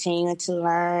 I'm continuing to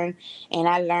learn, and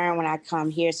I learn when I come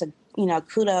here. So,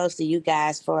 kudos to you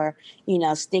guys for,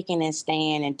 sticking and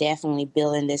staying and definitely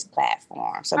building this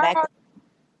platform. So back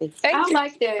I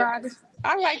like that.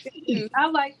 I like that too. I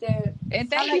like that. And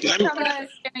thank you for coming up.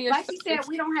 Like she said,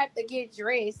 we don't have to get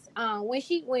dressed. When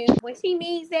she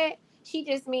means that, she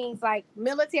just means like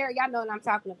military. Y'all know what I'm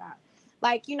talking about.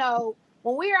 Like,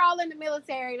 when we're all in the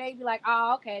military, they be like,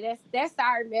 "Oh, okay, that's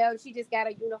Sergeant Mel. She just got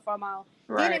a uniform on."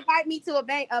 Right. Then invite me to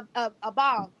a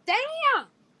ball. Damn,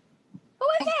 who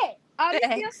is that? Oh,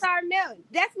 this is Sergeant Mel.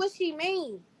 That's what she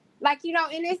means. Like,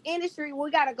 in this industry,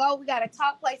 we gotta go. We gotta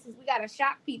talk places. We gotta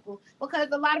shock people, because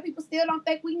a lot of people still don't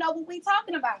think we know what we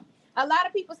talking about. A lot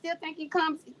of people still think it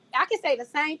comes. I can say the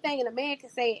same thing, and a man can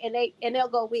say it, and they'll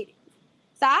go with it.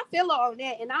 So I feel her on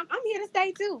that, and I'm here to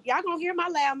stay too. Y'all gonna hear my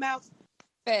loud mouth.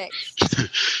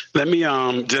 Facts. Let me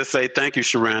just say thank you,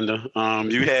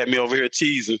 Sharanda. You had me over here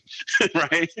cheesing,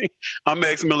 right? I'm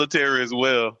ex-military as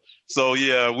well. So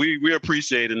yeah, we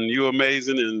appreciate it, and you're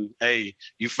amazing, and hey,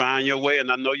 you find your way,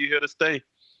 and I know you're here to stay.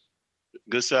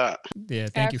 Good shot. Yeah,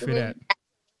 thank you for that.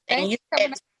 And you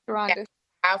said Sharanda.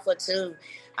 Powerful too.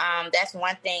 That's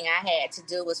one thing I had to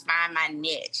do, was find my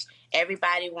niche.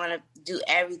 Everybody want to do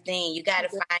everything. You got to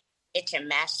find niche and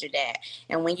master that.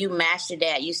 And when you master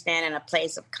that, you stand in a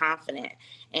place of confidence,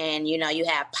 and you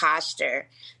have posture.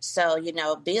 So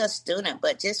be a student,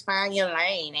 but just find your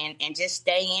lane and just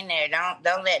stay in there.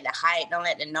 Don't let the hype, don't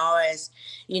let the noise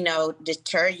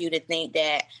deter you to think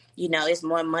that it's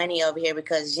more money over here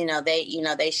because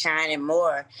they shining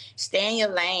more. Stay in your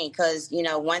lane, because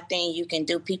one thing you can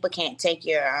do, people can't take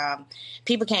your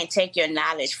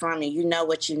knowledge from you. You know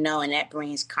what you know, and that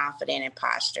brings confidence and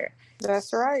posture.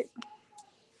 That's right.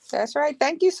 That's right.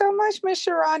 Thank you so much, Miss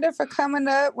Sharanda, for coming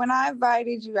up when I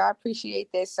invited you. I appreciate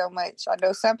that so much. I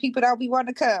know some people don't be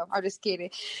wanting to come. I'm just kidding.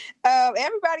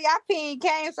 Everybody I pinged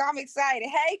came, so I'm excited.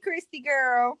 Hey, Christy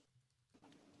girl.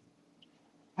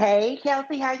 Hey,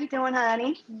 Kelsey, how you doing,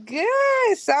 honey?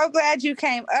 Good. So glad you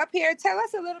came up here. Tell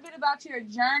us a little bit about your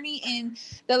journey in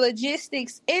the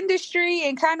logistics industry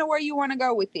and kind of where you want to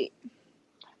go with it.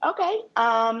 Okay.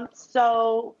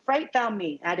 So Freight found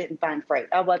me. I didn't find Freight.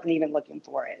 I wasn't even looking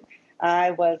for it.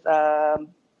 I was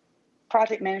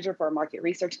project manager for a market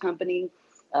research company.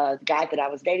 The guy that I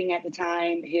was dating at the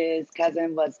time, his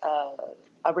cousin was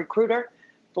a recruiter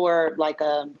for like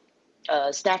a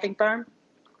staffing firm.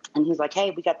 And he's like,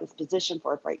 hey, we got this position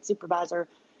for a freight supervisor.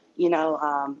 You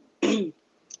know,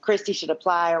 Christy should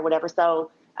apply or whatever.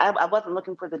 So I wasn't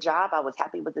looking for the job. I was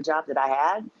happy with the job that I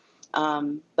had.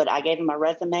 But I gave them my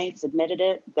resume, submitted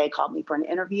it. They called me for an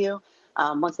interview.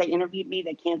 Once they interviewed me,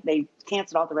 they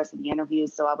canceled all the rest of the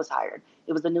interviews, so I was hired.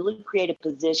 It was a newly created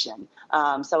position.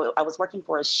 So I was working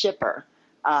for a shipper.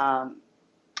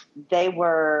 They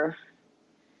were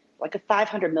like a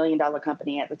 $500 million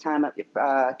company at the time,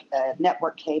 a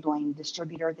network cabling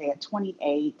distributor. They had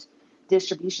 28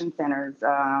 distribution centers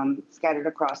scattered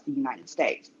across the United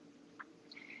States.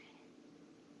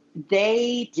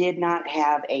 They did not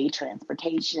have a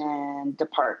transportation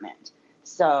department.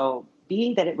 So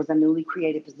being that it was a newly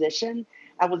created position,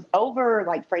 I was over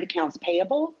like freight accounts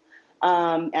payable.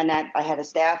 And I had a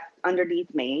staff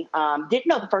underneath me. Didn't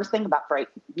know the first thing about freight,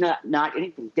 not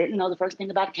anything. Didn't know the first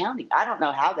thing about accounting. I don't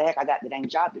know how the heck I got the dang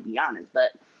job, to be honest,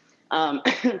 but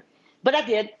but I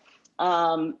did.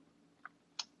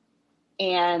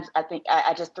 And I think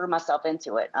I just threw myself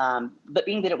into it. But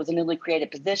being that it was a newly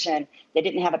created position, they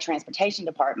didn't have a transportation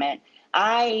department.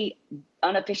 I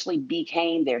unofficially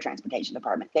became their transportation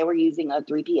department. They were using a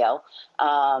 3PL.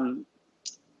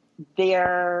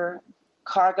 Their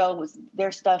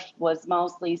their stuff was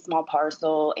mostly small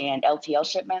parcel and LTL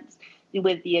shipments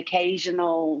with the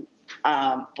occasional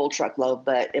full truckload,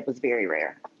 but it was very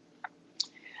rare.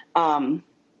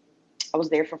 I was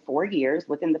there for 4 years.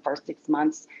 Within the first 6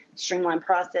 months, streamlined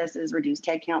processes, reduced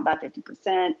headcount by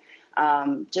 50%.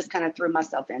 Just kind of threw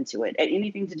myself into it.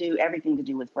 Everything to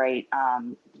do with freight,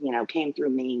 came through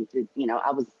me.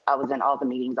 I was in all the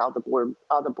meetings, all the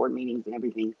board meetings and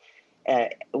everything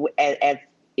as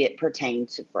it pertained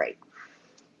to freight.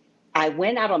 I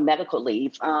went out on medical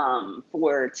leave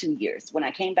for 2 years. When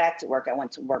I came back to work, I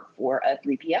went to work for a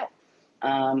 3PL.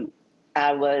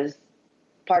 I was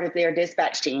part of their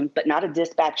dispatch team, but not a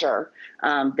dispatcher.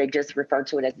 They just referred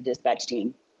to it as the dispatch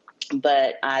team.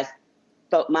 But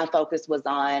my focus was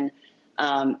on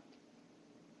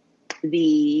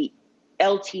the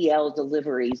LTL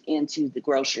deliveries into the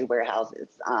grocery warehouses,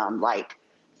 like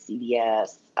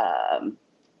CVS,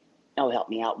 help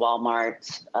me out,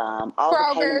 Walmart, all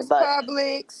the pain in the butt.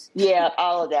 Publix. Yeah,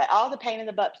 all of that. All the pain in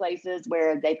the butt places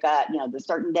where they've got, the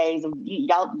certain days of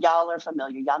y'all are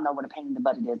familiar. Y'all know what a pain in the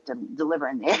butt it is to deliver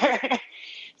in there.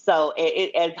 So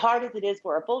as hard as it is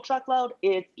for a full truckload,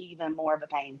 it's even more of a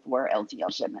pain for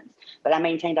LTL shipments. But I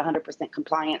maintained 100%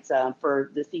 compliance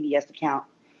for the CVS account.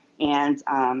 And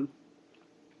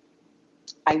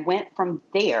I went from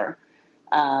there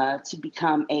to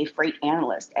become a freight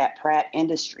analyst at Pratt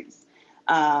Industries,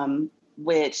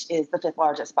 which is the 5th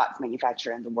largest box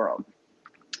manufacturer in the world.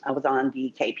 I was on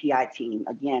the KPI team,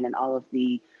 again, in all of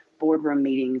the boardroom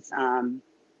meetings.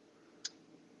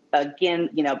 Again,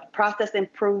 process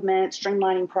improvement,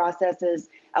 streamlining processes.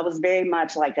 I was very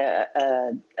much like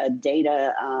a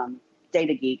data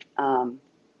geek, and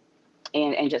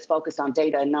just focused on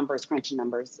data and numbers, crunching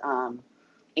numbers,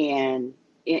 and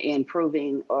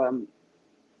improving,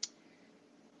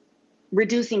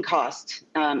 reducing cost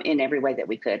in every way that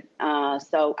we could.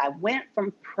 So I went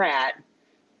from Pratt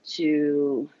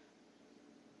to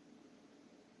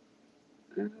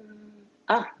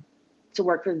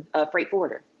work for a freight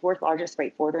forwarder, 4th largest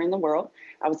freight forwarder in the world.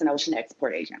 I was an ocean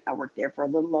export agent. I worked there for a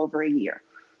little over a year.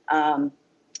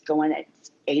 Going at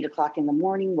 8 o'clock in the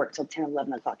morning, worked till 10,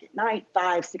 11 o'clock at night,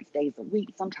 5-6 days a week,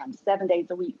 sometimes 7 days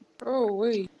a week. Oh,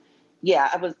 wait. Yeah,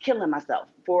 I was killing myself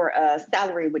for a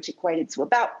salary which equated to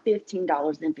about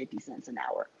 $15.50 an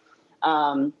hour.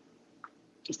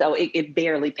 So it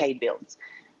barely paid bills.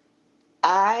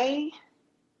 I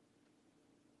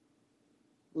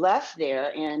left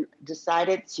there and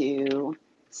decided to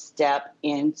step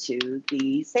into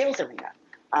the sales arena.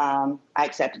 I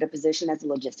accepted a position as a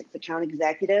logistics account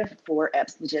executive for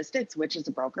Epps Logistics, which is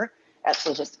a broker, Epps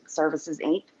Logistics Services,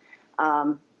 Inc.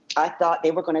 I thought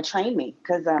they were going to train me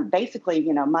because basically,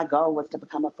 my goal was to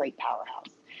become a freight powerhouse.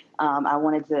 I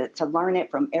wanted to learn it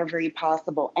from every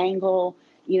possible angle,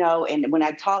 and when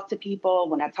I talk to people,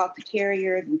 when I talk to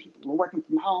carriers and people who are working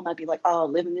from home, I'd be like, oh,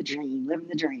 living the dream.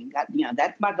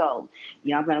 That's my goal.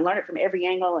 I'm going to learn it from every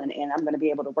angle and I'm going to be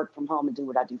able to work from home and do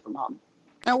what I do from home.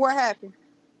 And what happened?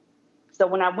 So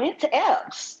when I went to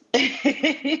Epps,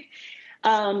 I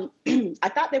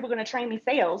thought they were going to train me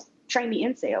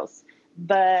in sales.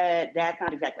 but that's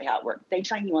not exactly how it works. They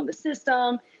train you on the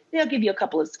system. They'll give you a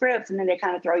couple of scripts, and then they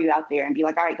kind of throw you out there and be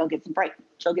like, all right, go get some freight,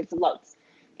 go get some loads.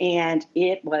 And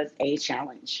it was a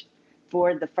challenge.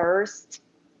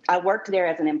 I worked there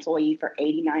as an employee for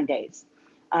 89 days.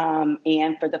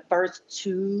 And for the first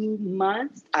 2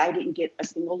 months, I didn't get a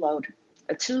single load.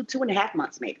 2.5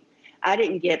 months maybe. I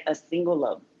didn't get a single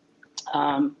load.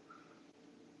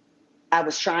 I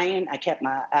was trying. I kept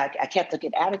a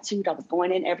good attitude. I was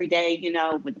going in every day,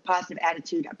 with a positive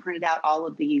attitude. I printed out all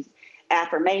of these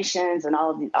affirmations and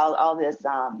all this, all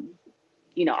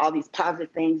these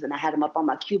positive things, and I had them up on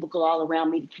my cubicle all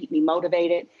around me to keep me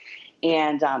motivated,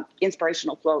 and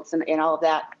inspirational quotes and all of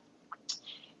that.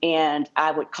 And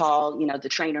I would call, the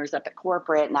trainers up at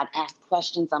corporate, and I'd ask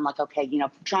questions. I'm like, okay,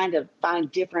 trying to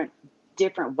find different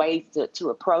ways to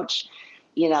approach.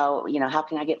 How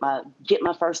can I get my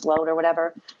first load or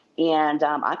whatever? And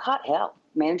I caught hell.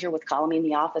 Manager was calling me in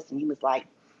the office, and he was like,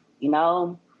 you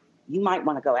might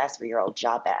want to go ask for your old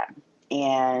job back.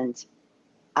 And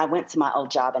I went to my old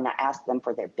job and I asked them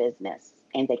for their business,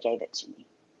 and they gave it to me.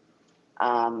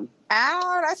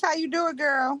 That's how you do it,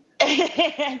 girl.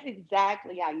 That's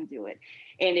exactly how you do it.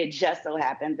 And it just so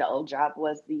happened the old job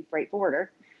was the freight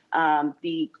forwarder.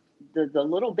 The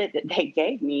little bit that they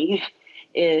gave me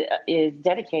is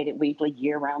dedicated weekly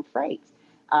year-round freight.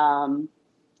 And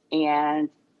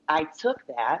I took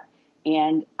that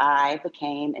and I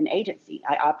became an agency.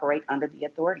 I operate under the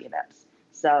authority of EPS.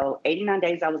 So 89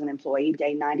 days I was an employee.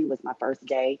 Day 90 was my first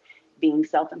day being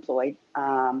self-employed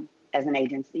as an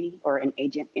agency or an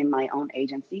agent in my own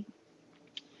agency,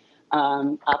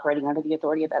 operating under the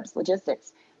authority of EPS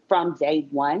Logistics. From day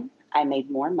one, I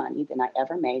made more money than I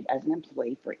ever made as an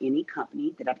employee for any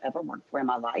company that I've ever worked for in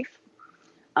my life.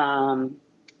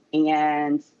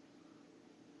 And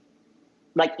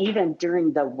like even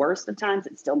during the worst of times,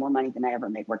 it's still more money than I ever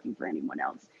made working for anyone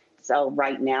else. So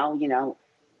right now,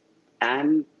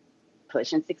 I'm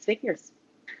pushing 6 figures.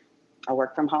 I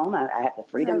work from home. I have the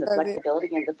freedom, the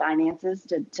flexibility, and the finances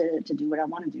to do what I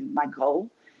want to do. My goal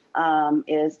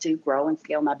is to grow and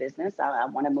scale my business. I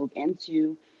want to move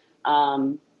into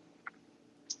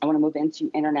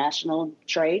international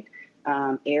trade,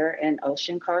 air and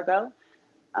ocean cargo.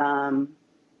 And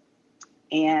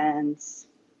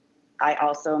I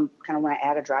also kind of want to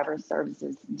add a driver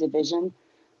services division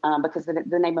because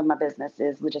the name of my business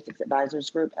is Logistics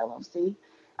Advisors Group, LLC.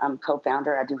 I'm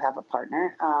co-founder. I do have a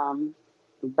partner,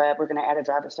 but we're going to add a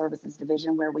driver services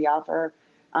division where we offer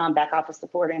back office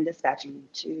support and dispatching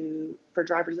for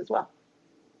drivers as well.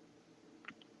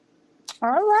 All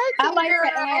right. I like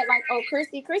to add,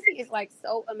 Christy is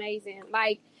so amazing.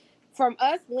 From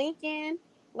us linking,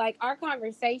 our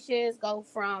conversations go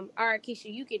from, all right,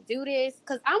 Keisha, you can do this,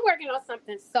 because I'm working on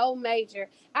something so major.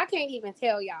 I can't even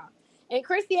tell y'all. And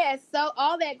Christy has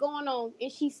all that going on,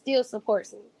 and she still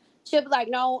supports me. She'll be like,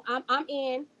 no, I'm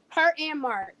in. Her and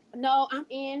Mark, no, I'm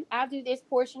in. I'll do this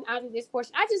portion. I just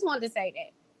wanted to say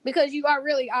that because you are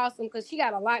really awesome because she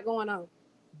got a lot going on.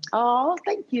 Oh,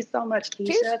 thank you so much,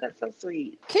 Keisha. That's so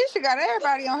sweet. Keisha got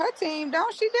everybody on her team,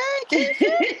 don't she, Dad?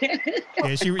 Keisha?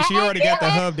 Yeah, she already got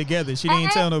the hub together. She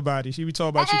didn't tell nobody. She be talking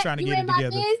about she trying to get it together.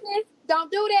 Business?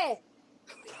 Don't do that.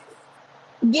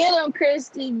 Get them,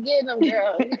 Christy. Get them,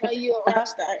 girl. You a rock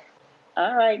star.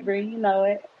 All right, Bree, you know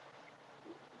it.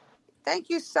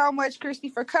 Thank you so much, Christy,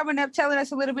 for coming up, telling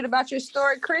us a little bit about your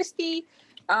story. Christy,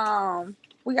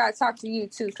 we got to talk to you,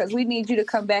 too, because we need you to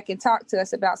come back and talk to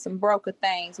us about some broker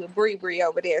things with Bree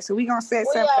over there. So we're going to set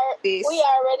something like this. We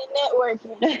already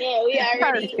networking. Yeah, we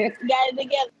already got it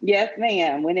together. Yes,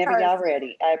 ma'am. Whenever y'all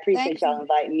ready. I appreciate y'all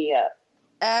inviting me up.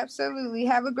 Absolutely.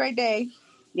 Have a great day.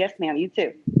 Yes, ma'am. You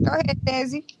too. Go ahead,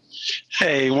 Desi.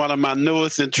 Hey, one of my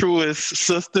newest and truest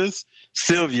sisters,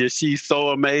 Sylvia. She's so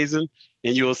amazing.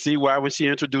 And you'll see why when she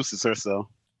introduces herself.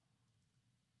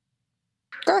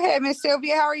 Go ahead, Miss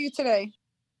Sylvia. How are you today?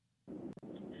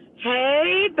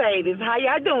 Hey, babies. How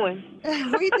y'all doing?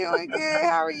 We doing good.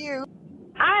 How are you?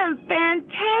 I am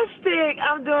fantastic.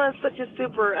 I'm doing such a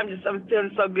super. I'm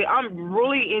feeling so good. I'm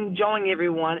really enjoying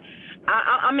everyone.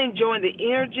 I'm enjoying the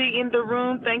energy in the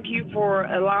room. Thank you for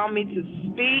allowing me to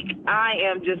speak. I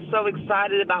am just so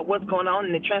excited about what's going on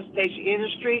in the transportation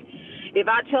industry. If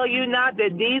I tell you not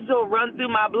that diesel run through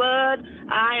my blood,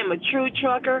 I am a true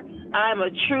trucker. I am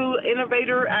a true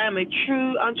innovator. I am a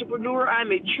true entrepreneur. I am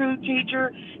a true teacher,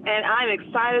 and I'm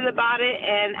excited about it,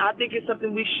 and I think it's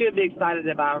something we should be excited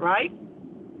about, right?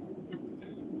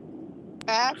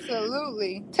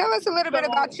 Absolutely. Tell us a little bit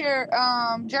about your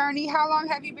journey. How long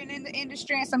have you been in the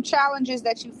industry and some challenges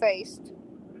that you faced?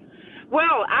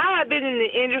 Well, I have been in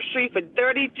the industry for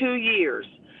 32 years.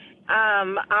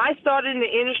 I started in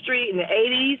the industry in the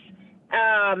 80s.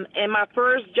 And my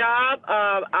first job,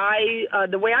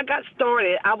 the way I got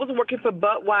started, I was working for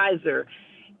Budweiser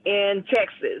in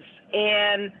Texas,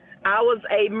 and I was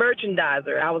a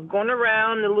merchandiser. I was going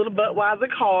around in a little Budweiser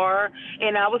car,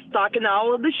 and I was stocking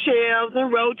all of the shelves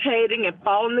and rotating and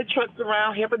following the trucks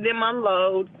around, helping them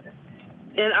unload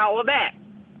and all of that.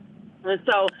 And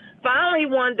so finally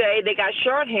one day they got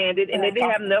shorthanded, and they didn't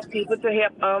have enough people to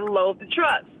help unload the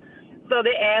trucks. So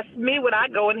they asked me would I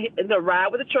go and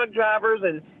ride with the truck drivers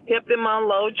and help them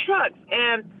unload trucks.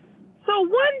 And so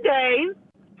one day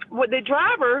with the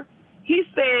driver, he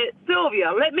said,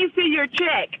 Sylvia, let me see your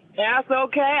check. And I said,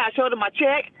 okay. I showed him my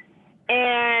check.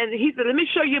 And he said, let me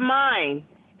show you mine.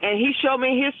 And he showed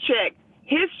me his check.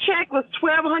 His check was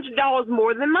 $1,200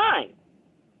 more than mine.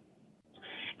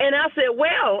 And I said,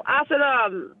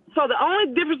 so the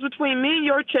only difference between me and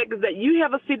your check is that you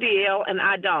have a CDL and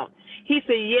I don't. He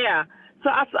said, yeah. So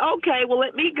I said, okay, well,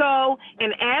 let me go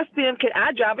and ask them, can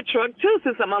I drive a truck too?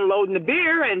 Since I'm unloading the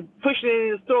beer and pushing it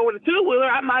in the store with a two-wheeler,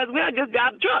 I might as well just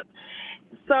drive the truck.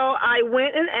 So I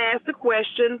went and asked the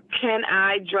question, can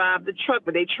I drive the truck?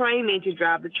 But they trained me to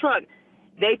drive the truck.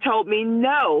 They told me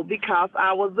no because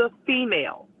I was a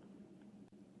female.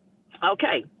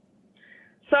 Okay.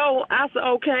 So I said,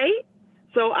 okay.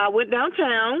 So I went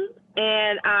downtown.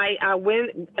 And I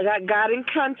got in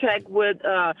contact with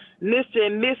Mr.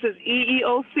 and Mrs.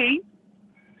 EEOC,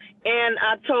 and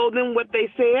I told them what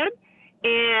they said,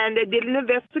 and they did an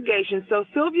investigation. So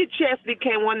Sylvia Chess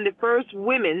became one of the first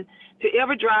women to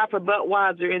ever drive for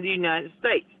Budweiser in the United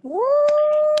States. Woo!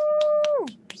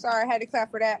 Sorry, I had to clap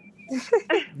for that.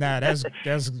 Nah, that's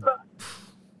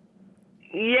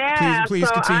yeah. Please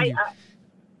so continue.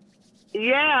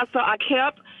 So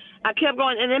I kept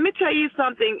going, and let me tell you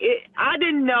something. I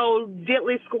didn't know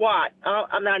diddly squat.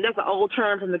 I mean, that's an old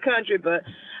term from the country, but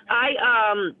I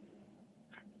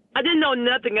didn't know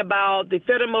nothing about the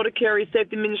Federal Motor Carrier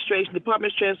Safety Administration,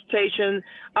 Department of Transportation,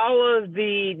 all of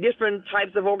the different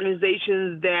types of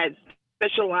organizations that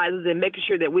specializes in making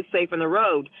sure that we're safe on the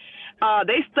road.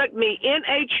 They stuck me in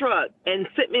a truck and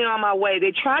sent me on my way.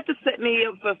 They tried to set me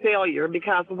up for failure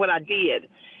because of what I did.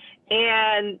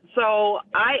 And so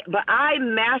I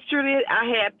mastered it. I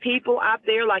had people out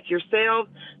there like yourselves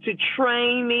to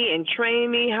train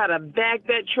me how to back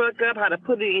that truck up, how to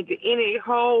put it into any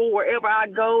hole wherever I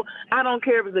go. I don't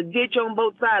care if it's a ditch on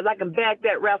both sides. I can back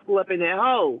that rascal up in that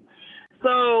hole.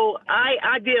 So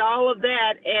I did all of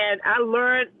that, and I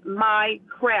learned my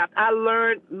craft.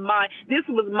 This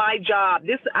was my job.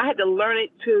 I had to learn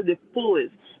it to the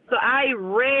fullest. So I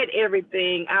read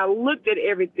everything, I looked at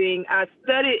everything, I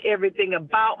studied everything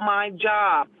about my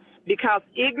job, because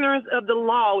ignorance of the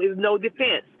law is no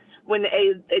defense. When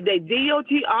a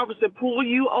DOT officer pulls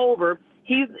you over,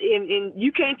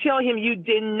 you can't tell him you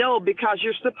didn't know because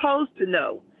you're supposed to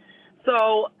know.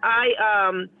 So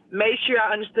I made sure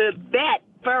I understood that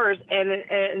first, and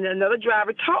another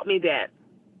driver taught me that.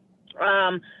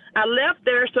 I left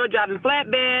there, started driving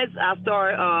flatbeds. I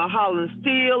started hauling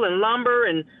steel and lumber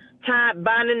and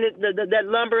binding that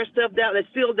lumber and stuff down, that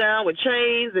steel down with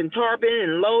chains and tarping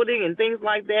and loading and things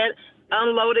like that.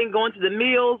 Unloading, going to the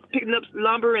mills, picking up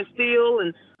lumber and steel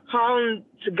and hauling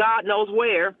to God knows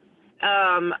where.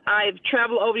 I've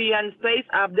traveled over the United States.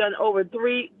 I've done over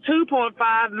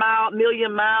 2.5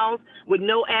 million miles with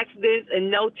no accidents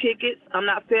and no tickets. I'm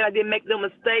not saying I didn't make no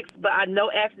mistakes, but I no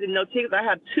accidents, no tickets. I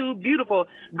have 2 beautiful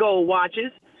gold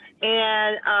watches.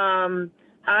 And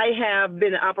I have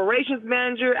been an operations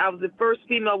manager. I was the first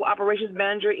female operations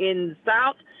manager in the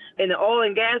South. In the oil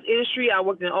and gas industry, I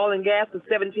worked in oil and gas for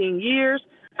 17 years.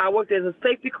 I worked as a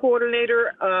safety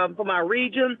coordinator for my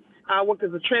region. I worked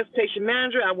as a transportation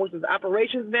manager. I worked as an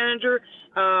operations manager.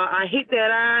 I hit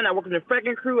that iron. I worked in the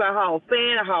fracking crew. I hauled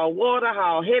sand. I hauled water. I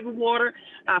hauled heavy water.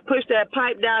 I pushed that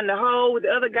pipe down the hole with the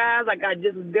other guys. I got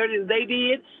just as dirty as they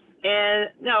did.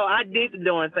 And, no, I did the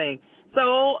darn thing.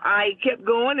 So I kept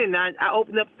going, and I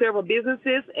opened up several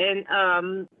businesses, and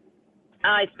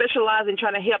I specialize in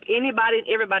trying to help anybody and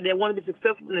everybody that want to be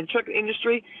successful in the trucking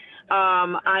industry.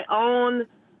 I own,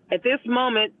 at this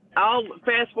moment, I'll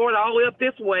fast forward all the way up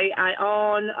this way, I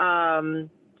own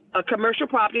a commercial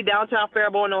property downtown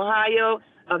Fairborn, Ohio,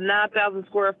 of 9,000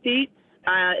 square feet.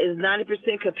 Is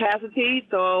 90% capacity,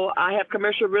 so I have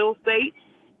commercial real estate,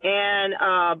 and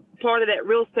part of that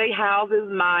real estate houses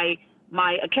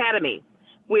my academy,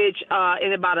 which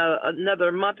in about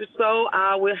another month or so,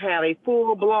 I will have a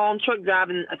full-blown truck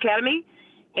driving academy,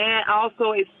 and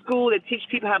also a school that teaches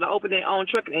people how to open their own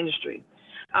trucking industry.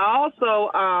 I also,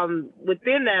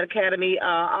 within that academy,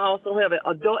 I also have an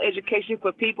adult education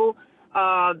for people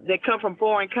that come from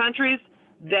foreign countries,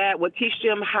 that will teach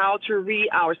them how to read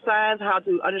our signs, how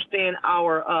to understand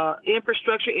our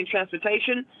infrastructure in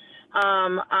transportation.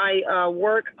 I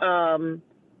work. I'm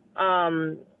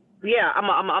a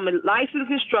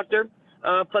licensed instructor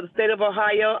for the state of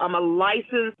Ohio. I'm a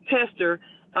licensed tester,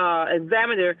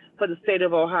 examiner for the state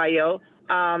of Ohio.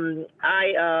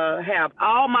 I have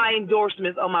all my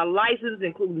endorsements on my license,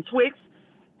 including Twix,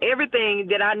 everything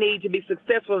that I need to be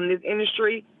successful in this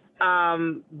industry.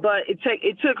 But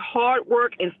it took hard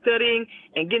work and studying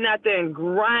and getting out there and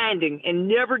grinding and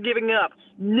never giving up.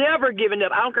 Never giving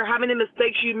up. I don't care how many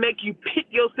mistakes you make, you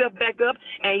pick yourself back up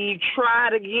and you try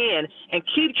it again and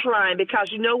keep trying,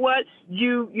 because you know what?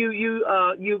 You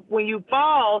when you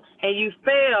fall and you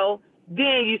fail,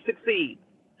 then you succeed.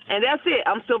 And that's it.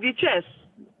 I'm Sylvia Chess.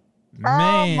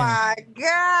 Man. Oh my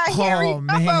God! Here we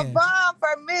go, a bomb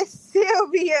for Miss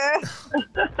Sylvia.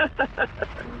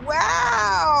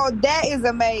 Wow, that is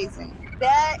amazing.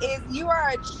 You are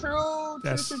a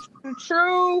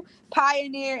true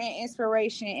pioneer and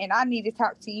inspiration. And I need to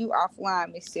talk to you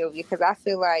offline, Miss Sylvia, because I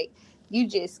feel like you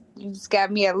just got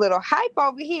me a little hype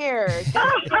over here.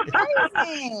 That's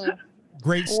amazing.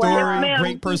 Great story, Wow.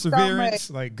 great perseverance.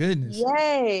 Like, goodness.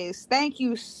 Yes. Thank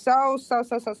you so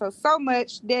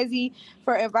much, Desi,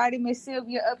 for inviting Miss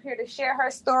Sylvia up here to share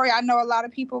her story. I know a lot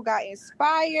of people got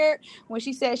inspired when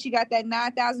she said she got that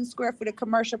 9,000 square foot of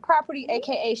commercial property,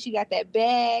 aka she got that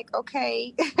bag,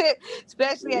 okay?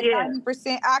 Especially at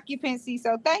 90% occupancy.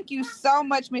 So thank you so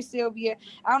much, Miss Sylvia.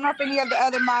 I don't know if any of the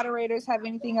other moderators have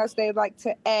anything else they'd like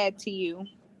to add to you.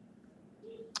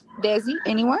 Desi,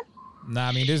 anyone? Nah,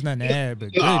 I mean, there's nothing to add, but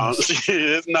no,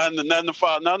 there's nothing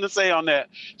to say on that.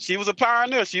 She was a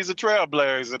pioneer. She's a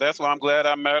trailblazer. That's why I'm glad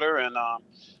I met her. And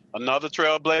another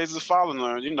trailblazer is following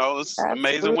her. You know, it's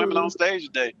amazing women on stage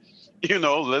today. You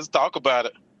know, let's talk about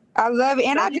it. I love it.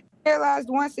 And I just realized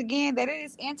once again that it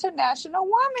is International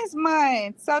Women's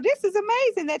Month. So this is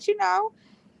amazing that, you know,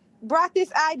 brought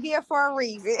this idea for a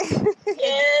reason.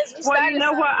 Yes. Well, you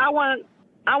know what? I want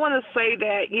to say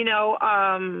that, you know,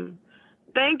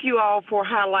 thank you all for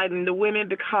highlighting the women,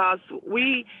 because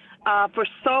we, for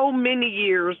so many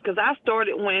years, because I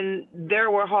started when there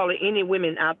were hardly any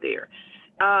women out there.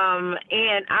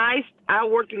 And I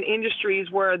worked in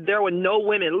industries where there were no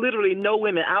women, literally no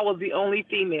women. I was the only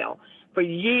female for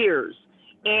years.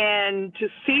 And to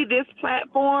see this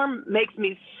platform makes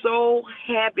me so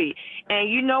happy. And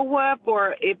you know what?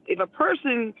 If a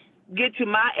person get to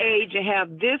my age and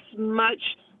have this much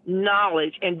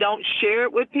knowledge and don't share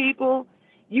it with people,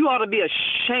 you ought to be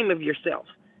ashamed of yourself,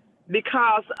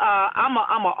 because I'm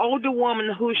an older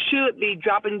woman who should be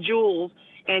dropping jewels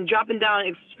and dropping down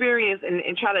experience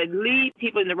and try to lead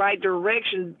people in the right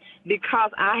direction,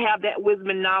 because I have that wisdom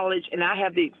and knowledge and I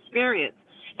have the experience.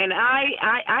 And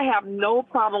I have no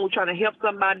problem with trying to help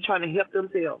somebody trying to help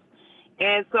themselves.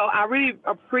 And so I really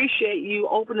appreciate you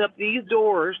opening up these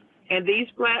doors and these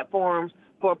platforms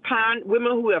for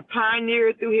women who have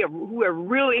pioneered through here, who have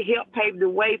really helped pave the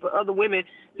way for other women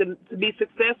to be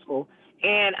successful.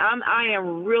 And I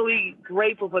am really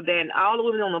grateful for that. And all the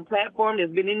women on the platform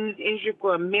that's been in this industry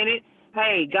for a minute,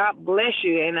 hey, God bless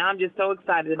you. And I'm just so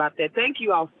excited about that. Thank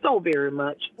you all so very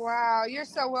much. Wow, you're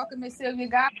so welcome, Miss Sylvia.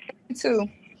 God bless you too.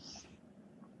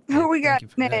 Who we got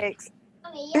next?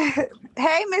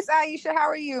 Hey, Miss Aisha, how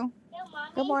are you?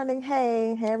 Good morning.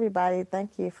 Hey, everybody.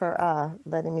 Thank you for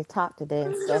letting me talk today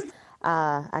and stuff.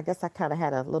 I guess I kind of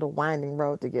had a little winding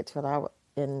road to get to it.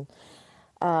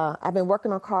 I've been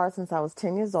working on cars since I was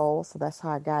 10 years old, so that's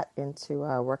how I got into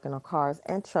working on cars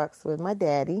and trucks with my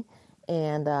daddy.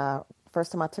 And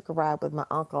first time I took a ride with my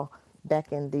uncle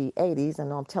back in the 80s, I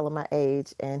know I'm telling my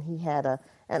age, and he had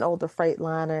an older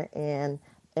Freightliner, and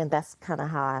that's kind of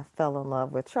how I fell in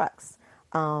love with trucks.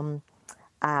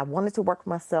 I wanted to work for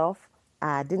myself.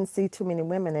 I didn't see too many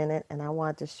women in it, and I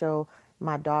wanted to show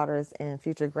my daughters and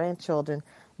future grandchildren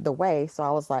the way. So I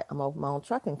was like, I'm opening my own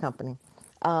trucking company.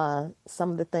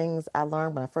 Some of the things I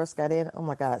learned when I first got in, oh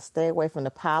my God, stay away from the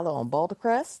pilot on Boulder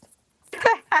Crest.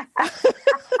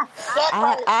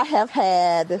 I have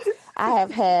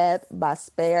had my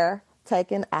spare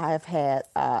taken. I have had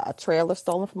a trailer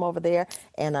stolen from over there,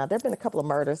 and there have been a couple of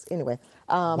murders. Anyway,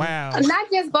 wow,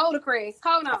 not just Boulder Crest.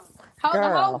 Hold on.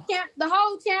 The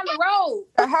whole Chandler Road.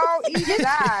 The whole east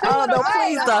side. Oh, no,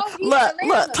 please don't.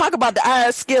 Look, talk about the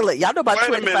iron skillet. Y'all know about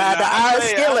 25, the iron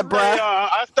skillet, bro.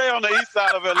 I stay on the east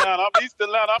side of Atlanta. I'm East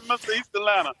Atlanta. I'm Mr. East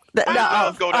Atlanta.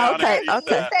 Go down okay.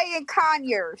 Stay in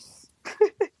Conyers.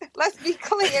 Let's be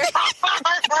clear.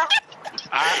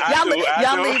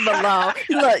 Y'all leave me alone.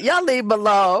 Look, y'all leave me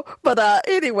alone. But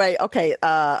anyway, okay.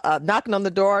 Knocking on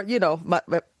the door. You know,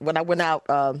 when I went out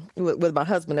with my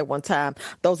husband at one time,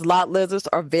 those lot lizards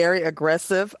are very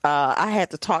aggressive. I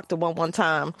had to talk to one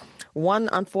time. One,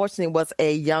 unfortunately, was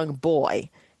a young boy.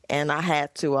 And I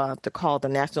had to call the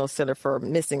National Center for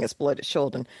Missing Exploited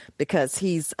Children because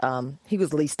he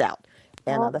was leased out,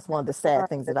 and that's one of the sad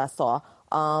things that I saw.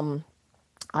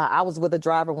 I was with a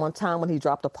driver one time when he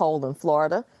dropped a pole in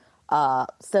Florida,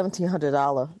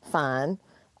 $1,700 fine,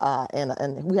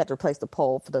 and we had to replace the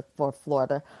pole for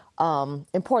Florida.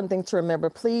 Important thing to remember: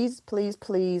 please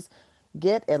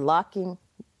get a locking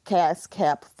gas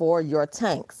cap for your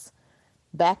tanks.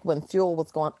 Back when fuel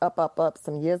was going up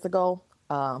some years ago.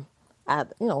 I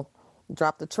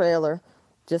dropped the trailer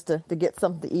just to get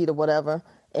something to eat or whatever,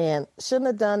 and shouldn't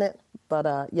have done it.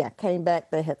 But came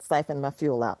back. They had siphoned my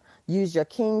fuel out. Use your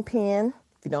kingpin.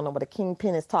 If you don't know what a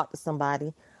kingpin is, talk to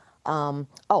somebody.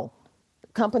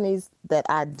 Companies that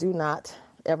I do not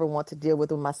ever want to deal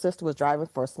with. When my sister was driving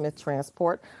for Smith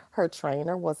Transport, her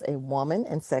trainer was a woman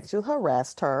and sexually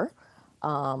harassed her.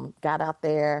 Got out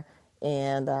there,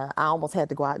 and I almost had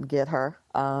to go out and get her.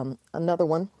 Another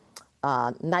one.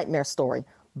 Nightmare story.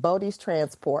 Bodie's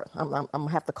Transport. I'm going to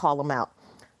have to call them out.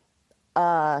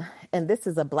 And this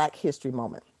is a Black History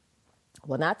moment.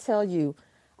 When I tell you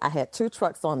I had 2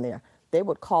 trucks on there, they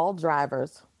would call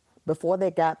drivers before they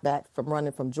got back from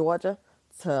running from Georgia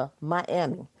to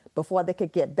Miami. Before they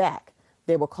could get back,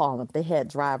 they would call them. They had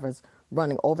drivers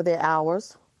running over their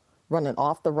hours, running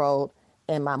off the road.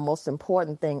 And my most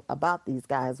important thing about these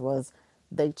guys was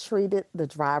they treated the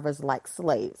drivers like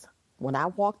slaves. When I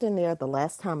walked in there the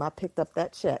last time I picked up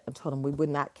that check and told them we would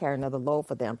not carry another load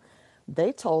for them,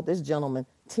 they told this gentleman,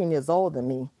 10 years older than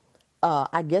me,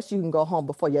 I guess you can go home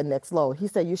before your next load. He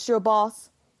said, "You sure, boss?"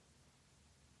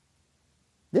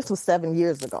 This was 7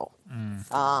 years ago.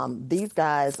 These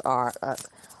guys are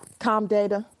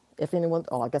Comdata. If anyone,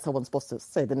 I guess I wasn't supposed to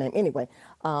say the name. Anyway,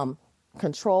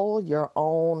 control your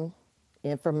own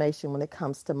information when it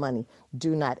comes to money.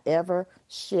 Do not ever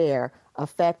share a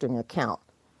factoring account.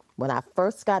 When I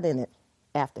first got in it,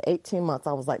 after 18 months,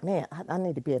 I was like, man, I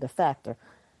need to be at a factor.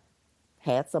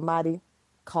 Had somebody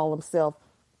call himself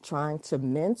trying to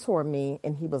mentor me,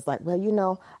 and he was like,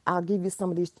 well, I'll give you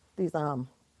some of these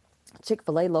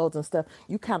Chick-fil-A loads and stuff.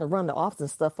 You kind of run the office and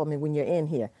stuff for me when you're in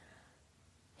here.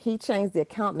 He changed the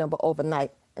account number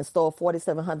overnight and stole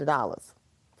 $4,700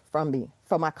 from me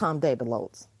for my Comdata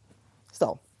loads.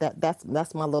 So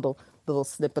that's my little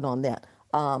snippet on that.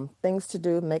 Things to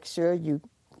do: make sure you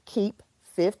keep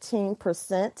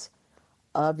 15%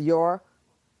 of your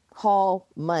haul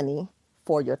money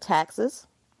for your taxes.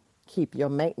 Keep your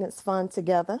maintenance fund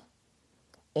together.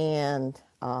 And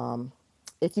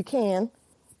if you can,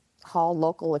 haul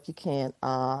local if you can.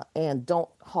 And don't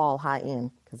haul high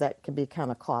end because that can be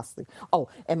kind of costly. Oh,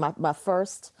 and my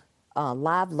first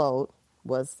live load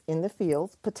was in the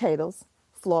fields, potatoes,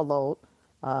 floor load.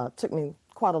 Took me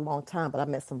quite a long time, but I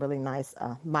met some really nice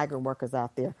migrant workers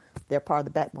out there. They're part of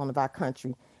the backbone of our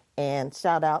country. And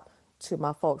shout out to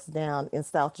my folks down in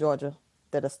South Georgia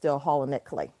that are still hauling that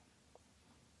clay.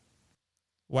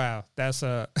 Wow, that's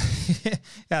got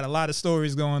a lot of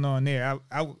stories going on there.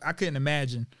 I couldn't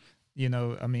imagine,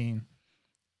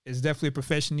 it's definitely a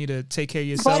profession you need to take care of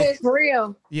yourself. But it's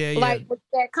real. Yeah. Like with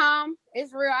that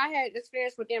it's real. I had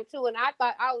experience with them too, and I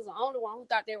thought I was the only one who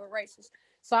thought they were racist.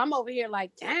 So I'm over here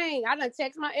like, dang, I done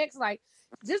text my ex like,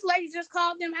 this lady just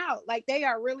called them out. Like they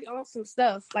are really on some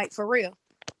stuff, like for real.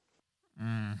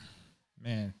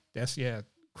 Man, that's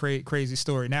crazy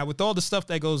story. Now with all the stuff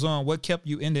that goes on, what kept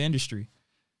you in the industry?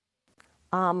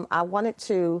 I wanted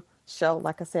to show,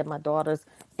 like I said, my daughters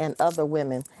and other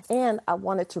women, and I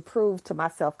wanted to prove to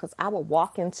myself because I would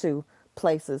walk into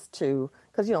places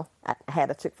because I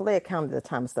had a Chick-fil-A account at the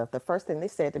time and stuff. The first thing they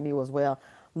said to me was, well,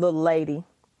 little lady,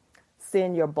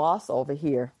 send your boss over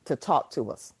here to talk to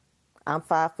us. I'm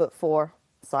 5'4",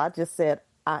 so I just said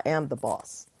I am the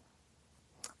boss.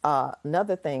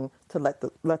 Another thing to let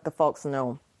the folks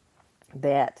know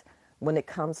that when it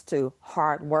comes to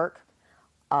hard work,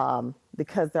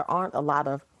 because there aren't a lot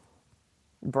of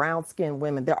brown-skinned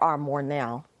women, there are more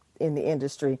now in the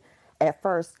industry. At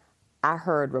first, I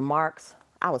heard remarks.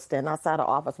 I was standing outside the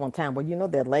office one time, well,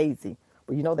 they're lazy.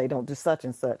 Well, they don't do such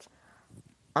and such.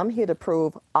 I'm here to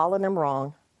prove all of them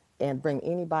wrong and bring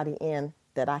anybody in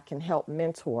that I can help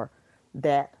mentor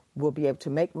that will be able to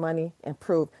make money and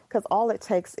prove. Because all it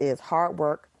takes is hard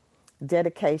work,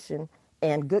 dedication,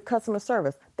 and good customer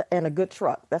service and a good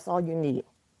truck. That's all you need.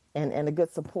 And a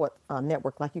good support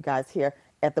network like you guys here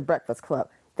at the Breakfast Club.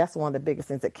 That's one of the biggest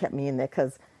things that kept me in there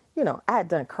because, I had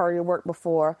done courier work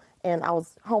before, and I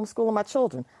was homeschooling my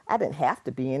children. I didn't have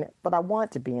to be in it, but I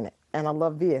wanted to be in it, and I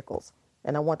love vehicles,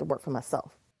 and I want to work for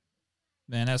myself.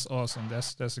 Man, that's awesome.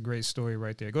 That's a great story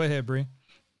right there. Go ahead, Bree.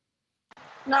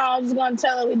 No, I was going to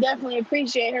tell her we definitely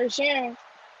appreciate her sharing.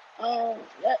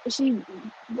 She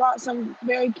brought some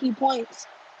very key points.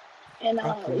 And,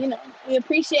 we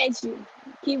appreciate you.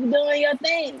 Keep doing your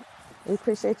thing. We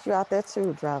appreciate you out there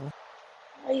too, driver.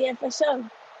 Oh, yeah, for sure.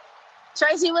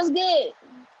 Tracy, what's good?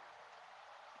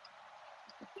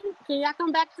 Can y'all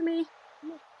come back to me?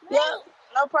 Yeah,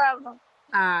 no problem.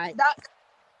 All right.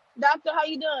 Doctor, how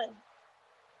you doing?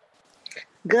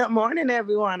 Good morning,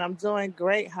 everyone. I'm doing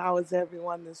great. How is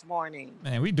everyone this morning?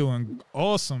 Man, we doing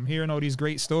awesome. Hearing all these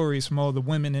great stories from all the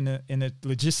women in the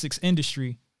logistics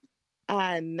industry.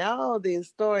 I know these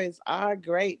stories are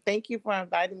great. Thank you for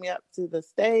inviting me up to the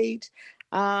stage.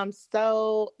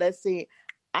 So let's see.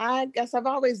 I guess I've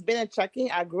always been in trucking.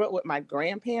 I grew up with my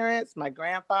grandparents. My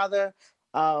grandfather,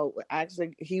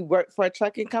 actually, he worked for a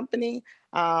trucking company.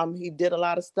 He did a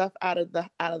lot of stuff out of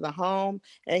the home,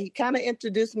 and he kind of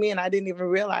introduced me, and I didn't even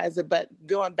realize it, but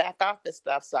doing back office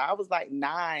stuff. So I was like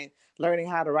 9, learning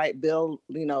how to write bill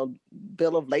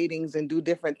of ladings and do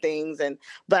different things.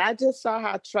 But I just saw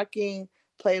how trucking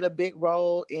played a big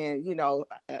role in,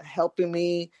 helping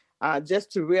me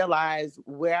just to realize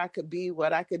where I could be,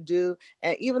 what I could do,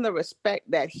 and even the respect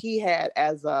that he had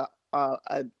as a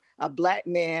Black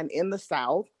man in the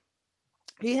South.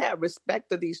 He had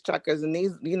respect of these truckers and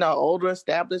these, older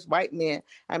established white men.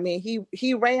 I mean,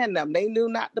 he ran them. They knew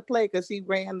not to play because he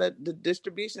ran the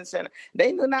distribution center.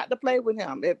 They knew not to play with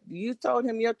him. If you told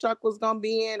him your truck was going to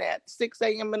be in at 6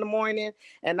 a.m. in the morning,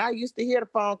 and I used to hear the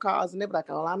phone calls, and they were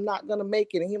like, oh, I'm not going to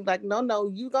make it. And he was like,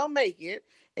 no, you going to make it.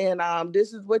 And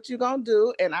this is what you're going to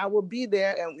do, and I will be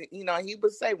there. And, he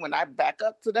would say, when I back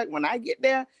up to that, when I get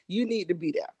there, you need to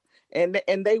be there.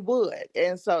 And they would.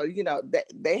 And so,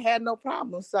 they had no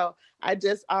problem. So I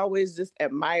just always just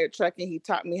admired trucking. He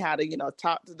taught me how to,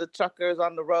 talk to the truckers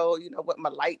on the road, with my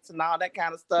lights and all that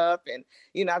kind of stuff.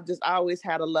 And, I've just always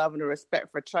had a love and a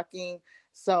respect for trucking.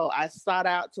 So I sought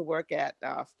out to work at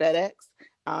FedEx.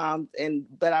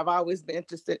 But I've always been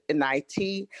interested in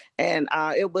IT. And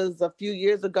it was a few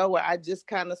years ago where I just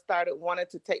kind of started wanting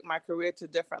to take my career to a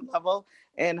different level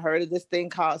and heard of this thing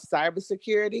called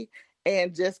cybersecurity.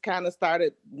 And just kind of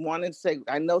started wanting to say,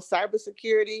 I know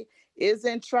cybersecurity is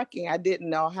in trucking. I didn't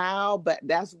know how, but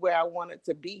that's where I wanted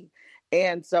to be.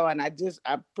 And so,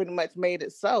 I pretty much made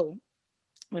it so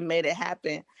and made it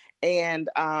happen. And,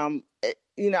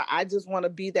 I just want to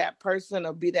be that person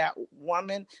or be that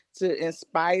woman to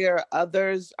inspire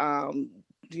others,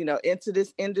 into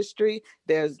this industry.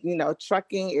 There's,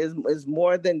 trucking is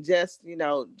more than just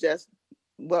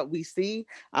what we see.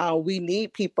 We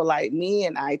need people like me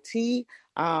in IT.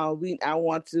 I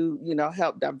want to,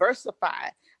 help diversify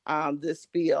this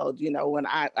field. When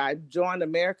I joined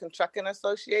American Trucking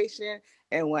Association,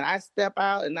 and when I step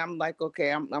out and I'm like,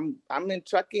 okay, I'm in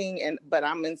trucking but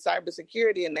I'm in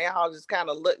cybersecurity, and they all just kind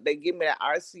of look, they give me that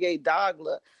RCA dog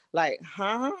look, like,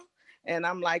 huh? And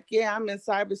I'm like, yeah, I'm in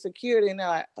cybersecurity, and they're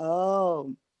like,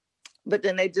 oh. But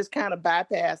then they just kind of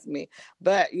bypass me.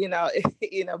 But,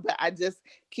 but I just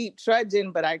keep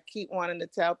trudging, but I keep wanting to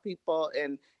tell people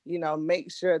and,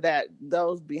 make sure that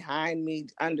those behind me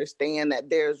understand that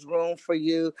there's room for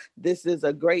you. This is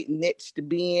a great niche to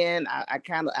be in.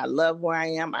 I love where I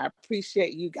am. I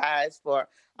appreciate you guys for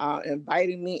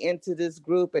inviting me into this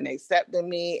group and accepting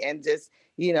me and just,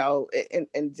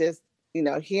 and just,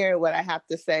 hearing what I have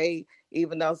to say,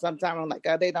 even though sometimes I'm like,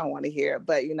 oh, they don't want to hear it.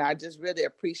 But, I just really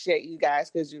appreciate you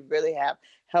guys because you really have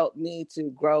helped me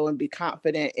to grow and be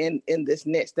confident in this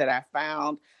niche that I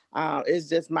found. It's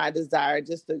just my desire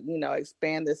just to,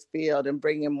 expand this field and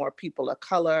bring in more people of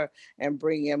color and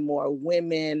bring in more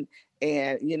women.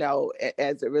 And,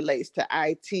 as it relates to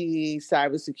IT,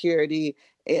 cybersecurity,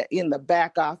 in the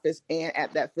back office and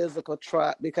at that physical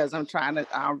truck, because I'm trying to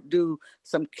do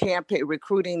some campaign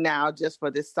recruiting now just for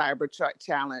this cyber truck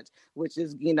challenge, which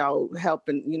is,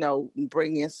 helping,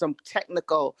 bring in some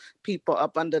technical people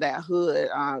up under that hood,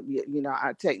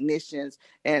 our technicians,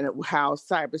 and how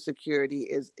cybersecurity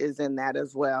is in that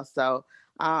as well. So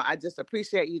I just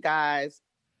appreciate you guys.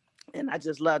 And I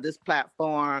just love this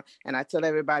platform. And I tell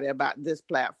everybody about this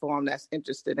platform that's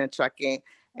interested in trucking.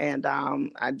 And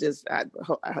I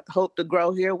hope to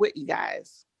grow here with you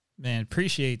guys. Man,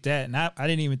 appreciate that. And I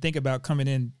didn't even think about coming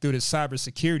in through the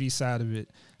cybersecurity side of it.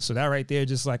 So that right there,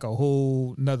 just like a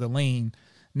whole nother lane.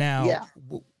 Now, yeah.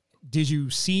 Did you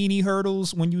see any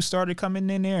hurdles when you started coming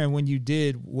in there? And when you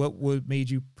did, what made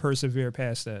you persevere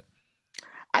past that?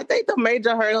 I think the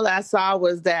major hurdle I saw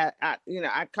was that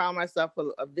I call myself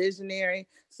a visionary.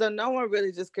 So no one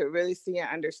really just could really see and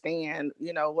understand,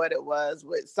 what it was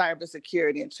with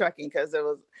cybersecurity and trucking, because it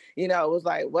was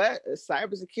like, what is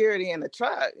cybersecurity in the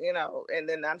truck, and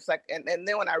then I'm like, and then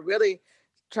when I really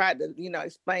tried to,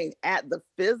 explain at the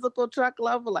physical truck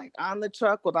level, like on the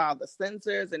truck with all the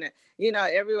sensors and,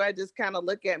 everybody just kind of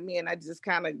look at me and I just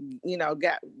kind of,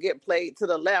 get played to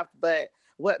the left. But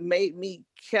what made me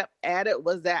kept at it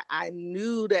was that I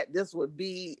knew that this would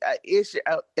be an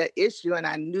issue, and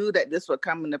I knew that this would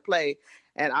come into play.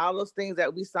 And all those things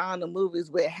that we saw in the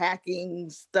movies with hacking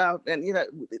stuff, and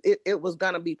it was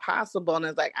going to be possible. And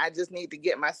it's like, I just need to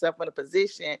get myself in a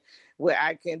position where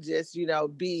I can just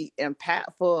be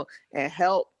impactful and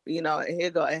help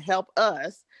and help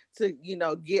us to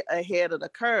get ahead of the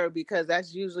curve, because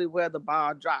that's usually where the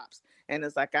ball drops. And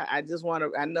it's like, I just want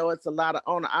to, I know it's a lot of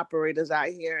owner operators out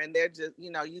here, and they're just,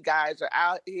 you guys are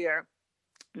out here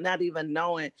not even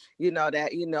knowing,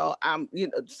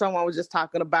 someone was just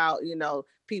talking about,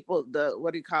 people,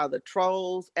 the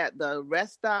trolls at the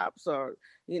rest stops, or,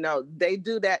 they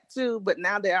do that too, but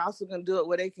now they're also going to do it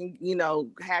where they can,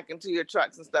 hack into your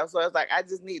trucks and stuff. So it's like, I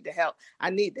just need to help. I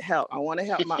need to help. I want to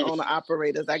help my owner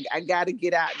operators. I got to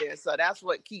get out there. So that's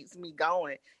what keeps me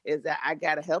going, is that I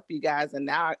got to help you guys. And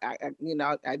now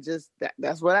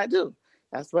that's what I do.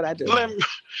 That's what I do.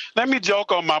 Let me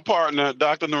joke on my partner,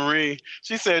 Dr. Noreen.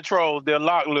 She said trolls, they're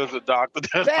lock lizard, doctor.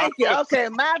 Thank you. Okay,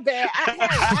 my bad.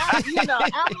 I'm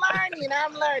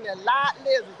learning. Lot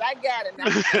lizards. I got it now.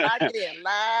 Lock it in.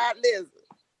 Lot lizards.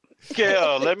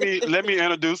 Kel, let me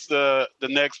introduce the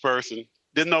next person.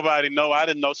 Didn't nobody know? I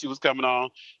didn't know she was coming on.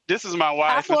 This is my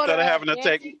wife. Instead of having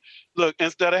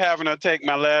her take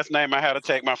my last name, I had to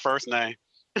take my first name.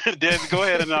 Desi, go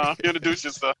ahead and introduce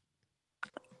yourself.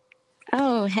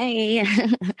 Oh, hey.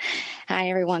 Hi,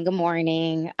 everyone. Good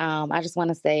morning. I just want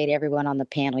to say to everyone on the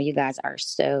panel, you guys are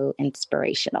so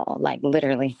inspirational. Like,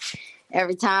 literally,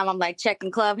 every time I'm like checking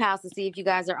Clubhouse to see if you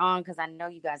guys are on, because I know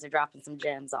you guys are dropping some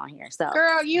gems on here. So,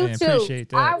 girl, you too. Appreciate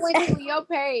that. I went to your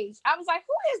page. I was like,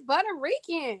 who is Butter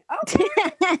Rican?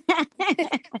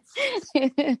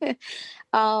 Okay.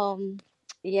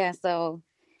 Yeah. So,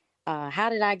 how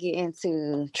did I get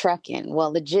into trucking?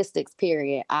 Well, logistics,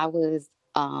 period. I was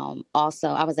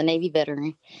a Navy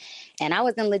veteran, and I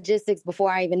was in logistics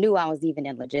before I even knew I was even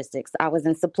in logistics. I was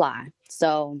in supply.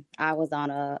 So I was on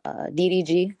a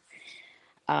DDG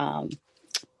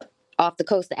off the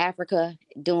coast of Africa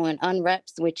doing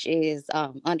unreps, which is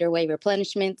underway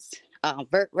replenishments,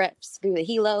 vert reps through the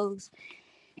helos.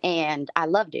 And I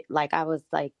loved it. Like, I was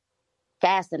like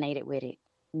fascinated with it,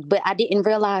 but I didn't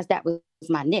realize that was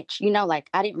my niche. Like,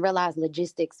 I didn't realize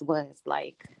logistics was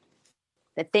like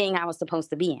the thing I was supposed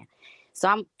to be in. So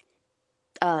I'm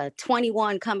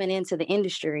 21 coming into the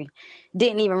industry,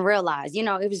 didn't even realize,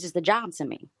 it was just a job to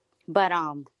me. But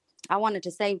I wanted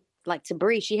to say, like, to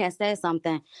Bree, she had said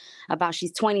something about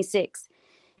she's 26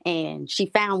 and she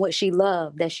found what she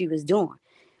loved that she was doing.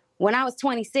 When I was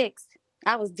 26,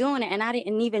 I was doing it and I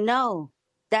didn't even know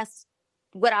that's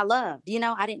what I loved.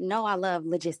 I didn't know I loved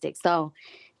logistics. So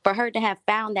for her to have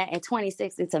found that at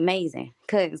 26, it's amazing,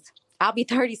 because I'll be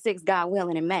 36, God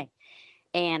willing, in May.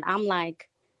 And I'm like,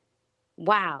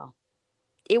 wow.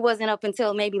 It wasn't up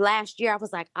until maybe last year I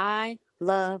was like, I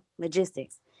love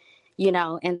logistics,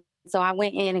 And so I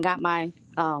went in and got my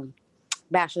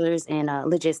bachelor's in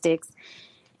logistics.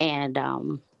 And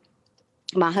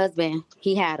my husband,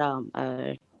 he had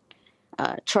a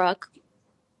truck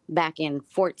back in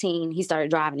 14. He started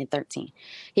driving in 13.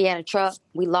 He had a truck.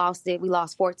 We lost it. We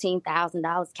lost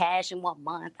 $14,000 cash in 1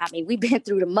 month. I mean, we've been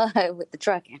through the mud with the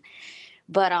trucking.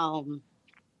 But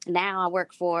now I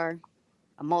work for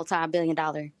a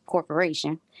multi-billion-dollar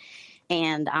corporation,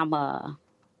 and I'm a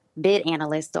bid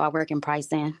analyst. So I work in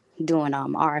pricing, doing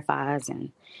RFIs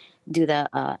and do the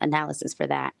analysis for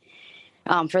that,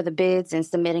 for the bids and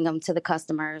submitting them to the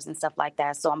customers and stuff like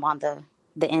that. So I'm on the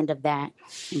end of that.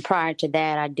 And prior to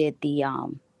that, I did the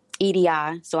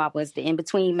EDI. So I was the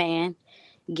in-between man,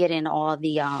 getting all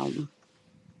the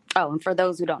and for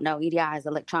those who don't know, EDI is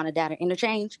electronic data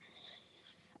interchange.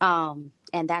 And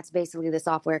that's basically the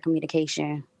software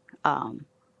communication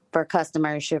for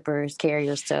customers, shippers,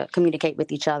 carriers to communicate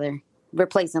with each other,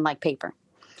 replacing like paper.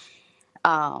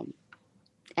 And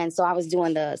so I was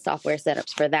doing the software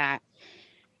setups for that.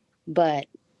 But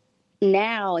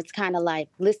now it's kind of like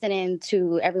listening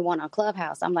to everyone on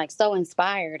Clubhouse. I'm like so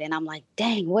inspired, and I'm like,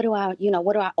 dang, what do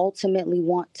I ultimately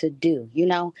want to do?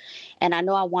 And I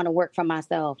know I want to work for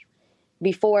myself.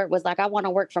 Before it was like, I want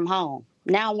to work from home.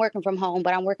 Now I'm working from home,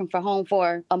 but I'm working from home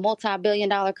for a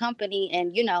multi-billion-dollar company.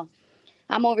 And,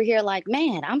 I'm over here like,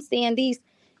 man, I'm seeing these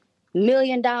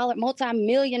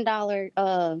multi-million dollar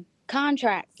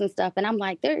contracts and stuff. And I'm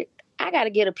like, I got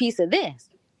to get a piece of this.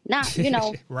 Not,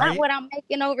 not Right? what I'm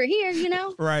making over here,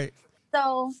 Right.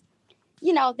 So,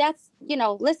 that's,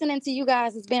 listening to you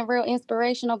guys has been real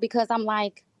inspirational because I'm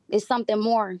like, it's something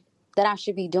more that I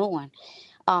should be doing.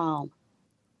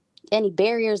 Any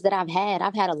barriers that I've had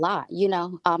a lot,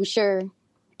 I'm sure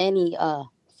any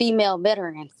female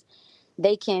veterans,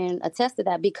 they can attest to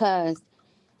that because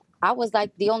I was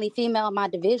like the only female in my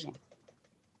division.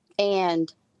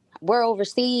 And we're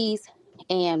overseas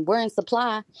and we're in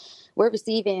supply. We're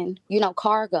receiving,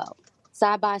 cargo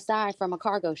side by side from a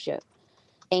cargo ship.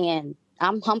 And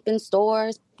I'm humping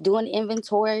stores, doing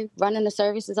inventory, running the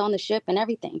services on the ship and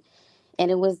everything. And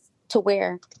it was to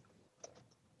where,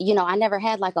 I never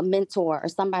had like a mentor or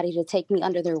somebody to take me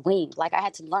under their wing. Like I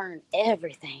had to learn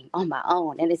everything on my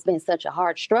own. And it's been such a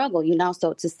hard struggle,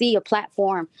 So to see a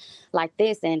platform like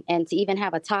this and to even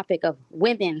have a topic of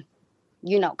women,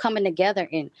 coming together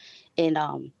and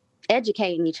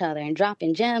educating each other and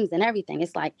dropping gems and everything.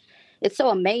 It's like, it's so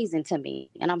amazing to me.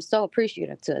 And I'm so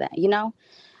appreciative to that,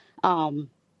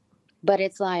 but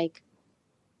it's like,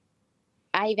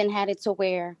 I even had it to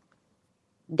where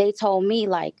they told me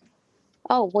like,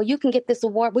 oh, well, you can get this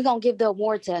award. We're going to give the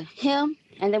award to him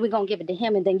and then we're going to give it to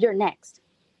him and then you're next.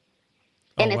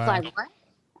 And it's like, what?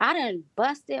 I done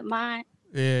busted my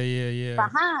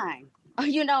behind,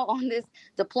 on this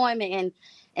deployment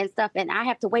and stuff. And I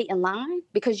have to wait in line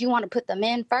because you want to put them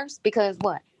in first because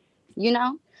what,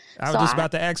 I was just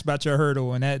about to ask about your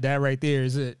hurdle and that right there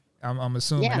is it. I'm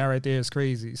assuming that right there is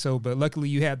crazy. So, but luckily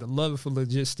you have the love for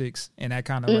logistics and that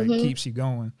kind of like keeps you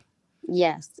going.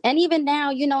 Yes. And even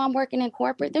now, I'm working in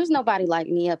corporate. There's nobody like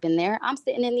me up in there. I'm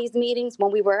sitting in these meetings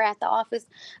when we were at the office.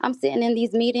 I'm sitting in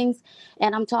these meetings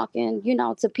and I'm talking,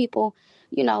 to people,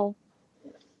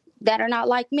 that are not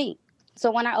like me.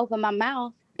 So when I open my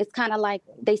mouth, it's kind of like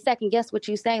they second guess what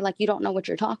you say, like you don't know what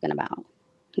you're talking about,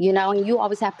 and you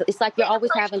always have to, it's like you're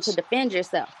always having to defend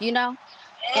yourself, and you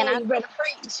better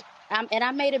preach. And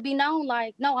I made it be known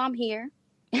like, no, I'm here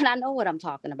and I know what I'm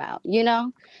talking about, in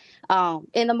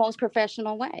the most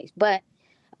professional way. But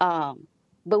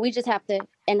we just have to,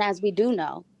 and as we do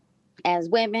know, as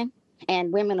women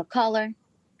and women of color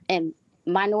and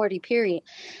minority period,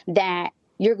 that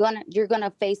you're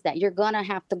gonna face that. You're gonna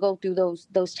have to go through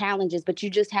those challenges, but you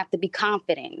just have to be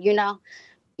confident,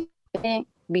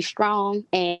 be strong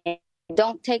and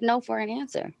don't take no for an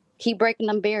answer. Keep breaking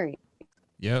them barriers.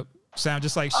 Yep. Sound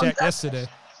just like Shaq yesterday.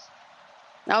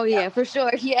 Oh yeah, for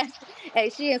sure. Yes. Hey,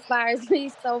 she inspires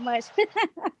me so much.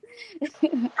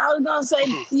 I was gonna say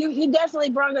you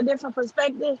definitely brought a different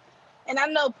perspective, and I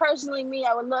know personally me,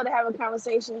 I would love to have a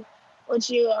conversation with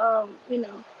you.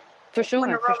 For sure. When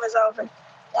the room is over,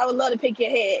 I would love to pick your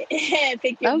head and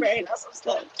pick your brain on some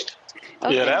stuff.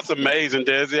 Okay. Yeah, that's amazing,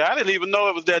 Desi. I didn't even know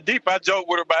it was that deep. I joked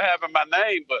with her about having my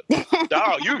name, but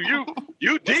dog,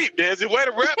 you deep, Desi. Way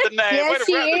to rep the name. Yes, Way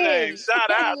to rep the name.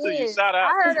 Shout out to you. Shout out.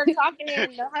 I heard her talking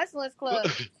in the Hustlers Club.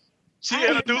 She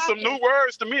introduced some new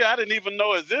words to me I didn't even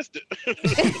know existed.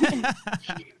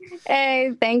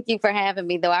 Hey, thank you for having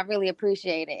me, though. I really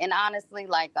appreciate it. And honestly,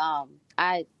 like,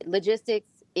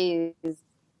 logistics is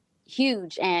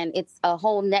huge and it's a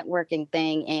whole networking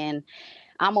thing. And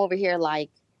I'm over here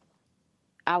like,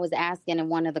 I was asking in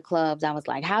one of the clubs, I was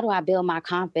like, how do I build my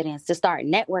confidence to start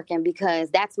networking? Because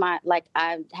that's I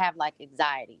have like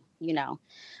anxiety,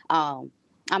 I'm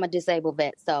a disabled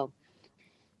vet. So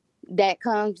that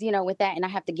comes, with that. And I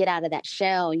have to get out of that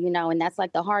shell, and that's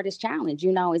like the hardest challenge,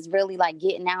 is really like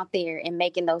getting out there and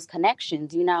making those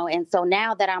connections, And so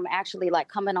now that I'm actually like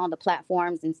coming on the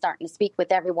platforms and starting to speak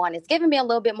with everyone, it's giving me a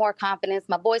little bit more confidence.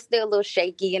 My voice still a little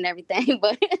shaky and everything,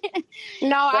 but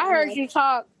I heard you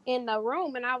talk in the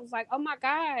room and I was like, oh my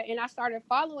God. And I started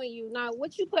following you. Now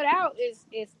what you put out is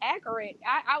accurate.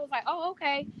 I was like, oh,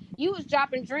 okay. You was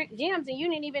dropping gems and you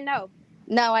didn't even know.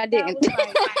 No, I didn't.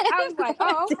 I was like,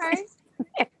 oh, okay.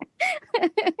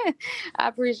 I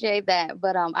appreciate that.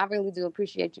 But I really do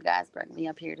appreciate you guys bringing me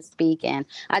up here to speak. And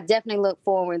I definitely look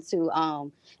forward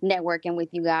to networking with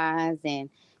you guys and,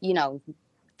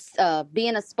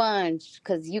 being a sponge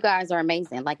because you guys are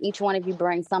amazing. Like each one of you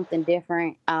brings something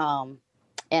different.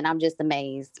 And I'm just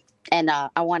amazed. And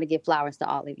I want to give flowers to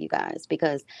all of you guys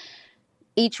because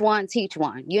each one teach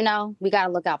one. We got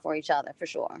to look out for each other for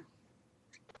sure.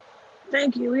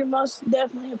 Thank you. We most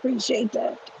definitely appreciate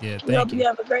that. Yeah, we hope you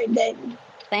have a great day.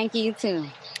 Thank you, too.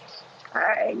 All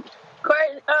right.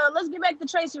 Courtney, let's get back to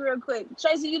Tracy real quick.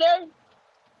 Tracy, you there?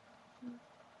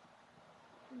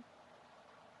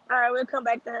 All right, we'll come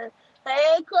back to her.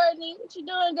 Hey, Courtney, what you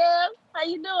doing, girl? How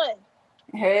you doing?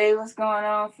 Hey, what's going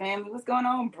on, family? What's going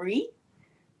on, Bree?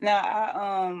 Now,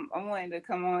 I wanted to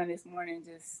come on this morning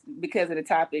just because of the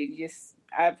topic. Just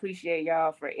I appreciate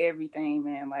y'all for everything,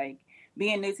 man. Like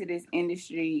being new to this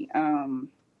industry,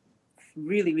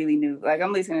 really, really new. Like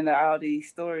I'm listening to all these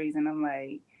stories, and I'm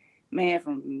like, man,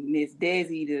 from Miss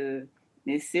Desi to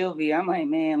Miss Sylvia, I'm like,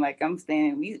 man, like I'm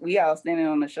standing. We all standing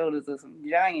on the shoulders of some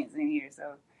giants in here.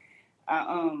 So,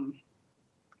 I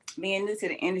being new to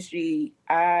the industry,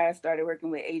 I started working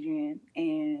with Adrian,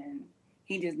 and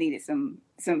he just needed some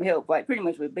help, like pretty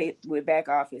much with back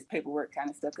office paperwork kind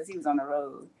of stuff, because he was on the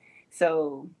road.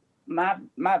 So my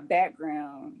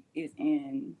background is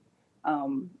in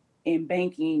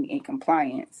banking and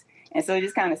compliance, and so it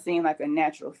just kind of seemed like a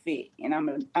natural fit. And I'm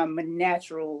a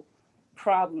natural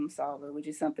problem solver, which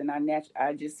is something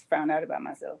I just found out about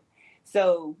myself.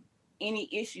 So any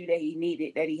issue that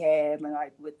he had,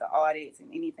 like with the audits and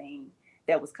anything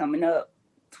that was coming up,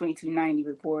 2290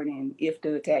 report and if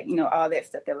the attack, all that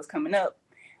stuff that was coming up,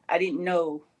 I didn't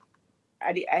know.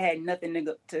 I had nothing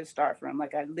to start from.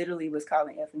 Like I literally was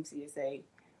calling FMCSA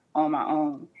on my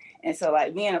own. And so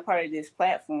like being a part of this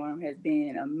platform has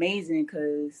been amazing,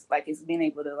 because like it's been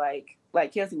able to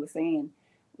like Kelsey was saying,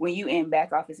 when you in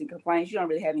back office and compliance, you don't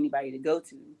really have anybody to go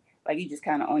to. Like you just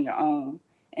kind of on your own.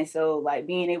 And so like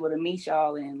being able to meet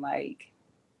y'all and like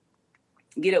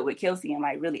get up with Kelsey and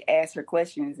like really ask her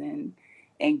questions and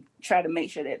try to make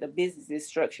sure that the business is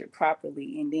structured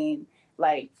properly. And then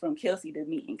like from Kelsey to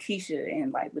meeting Keisha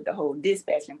and like with the whole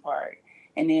dispatching part,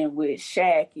 and then with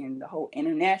Shaq and the whole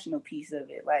international piece of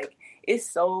it, like it's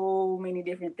so many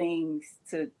different things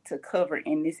to cover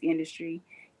in this industry.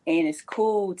 And it's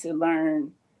cool to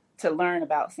learn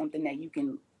about something that you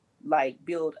can like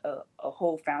build a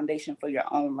whole foundation for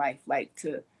your own life,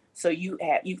 so you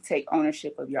take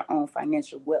ownership of your own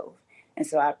financial wealth. And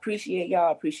so I appreciate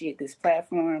y'all, appreciate this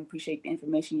platform, appreciate the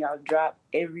information y'all drop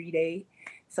every day.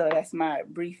 So that's my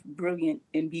brief, brilliant,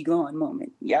 and be gone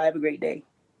moment. Y'all have a great day.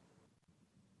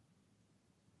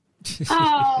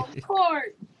 Oh,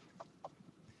 Court.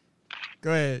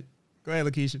 Go ahead,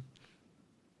 Lakeisha.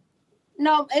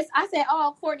 No, I said,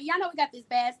 oh, Courtney, y'all know we got this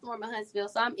bad storm in Huntsville,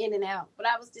 so I'm in and out. But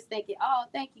I was just thinking, oh,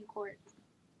 thank you, Court.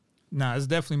 Nah, it's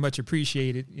definitely much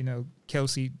appreciated.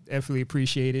 Kelsey definitely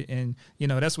appreciated. And,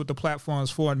 that's what the platform is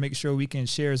for, and make sure we can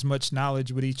share as much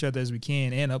knowledge with each other as we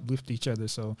can and uplift each other.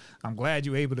 So I'm glad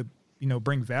you're able to,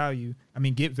 bring value. I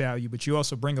mean, get value, but you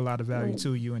also bring a lot of value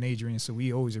to you and Adrian. So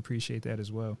we always appreciate that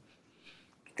as well.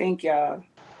 Thank y'all.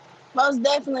 Most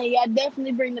definitely. Y'all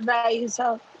definitely bring the value.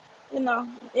 So, it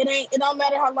don't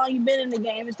matter how long you've been in the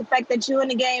game. It's the fact that you in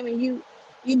the game and you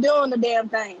doing the damn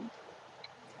thing.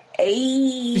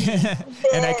 Hey.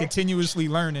 And that continuously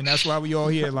learning. That's why we all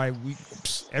here. Like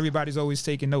everybody's always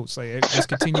taking notes. Like just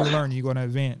continue learning. You're going to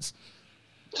advance.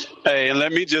 Hey, and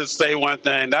let me just say one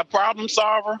thing. That problem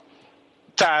solver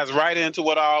ties right into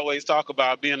what I always talk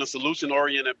about, being a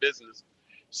solution-oriented business.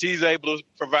 She's able to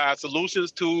provide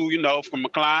solutions to, from a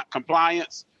client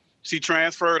compliance. She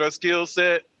transferred her skill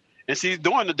set, and she's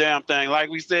doing the damn thing, like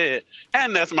we said.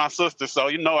 And that's my sister, so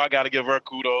I got to give her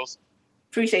kudos.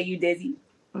 Appreciate you, Desi.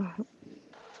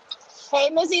 Hey,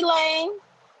 Miss Elaine.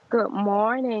 Good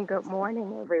morning,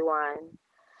 everyone.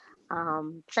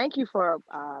 Thank you for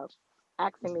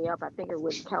asking me up. I think it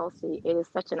was Kelsey. It is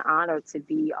such an honor to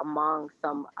be among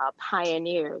some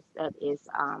pioneers. That is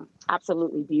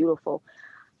absolutely beautiful.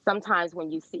 Sometimes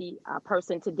when you see a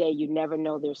person today, you never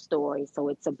know their story. So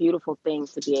it's a beautiful thing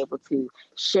to be able to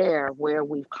share where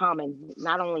we've come, and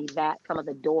not only that, some of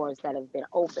the doors that have been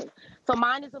opened. So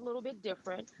mine is a little bit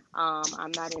different.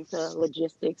 I'm not into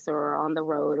logistics or on the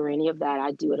road or any of that.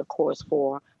 I do it, of course,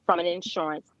 from an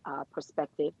insurance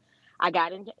perspective. I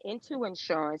got into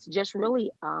insurance just really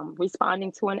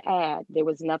responding to an ad. There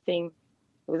was nothing.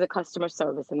 It was a customer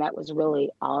service, and that was really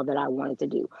all that I wanted to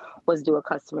do, was do a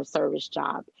customer service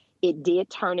job. It did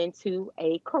turn into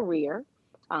a career.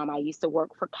 I used to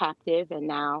work for Captive, and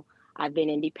now I've been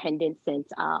independent since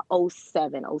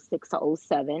 06 to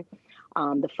 07.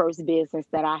 The first business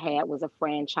that I had was a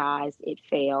franchise. It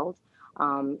failed.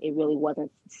 It really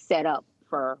wasn't set up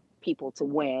for people to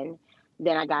win.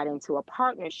 Then I got into a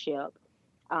partnership,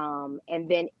 and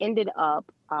then ended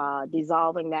up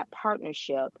dissolving that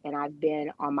partnership. And I've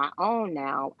been on my own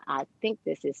now. I think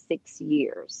this is 6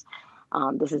 years.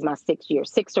 This is my 6th year,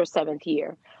 6th or 7th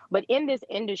year. But in this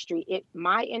industry,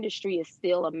 my industry is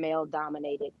still a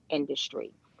male-dominated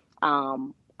industry.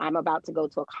 I'm about to go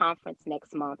to a conference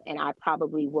next month, and I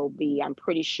probably will be, I'm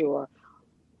pretty sure,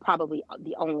 probably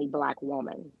the only Black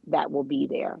woman that will be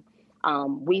there.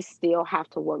 We still have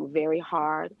to work very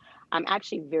hard. I'm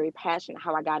actually very passionate.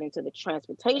 How I got into the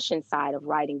transportation side of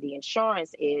writing the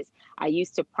insurance is I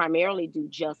used to primarily do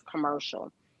just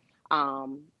commercial.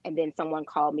 And then someone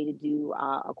called me to do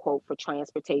a quote for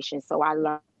transportation. So I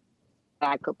learned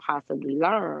I could possibly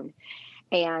learn.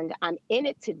 And I'm in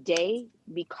it today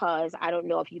because I don't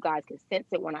know if you guys can sense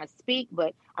it when I speak,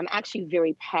 but I'm actually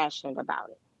very passionate about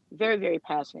it. Very, very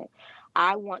passionate.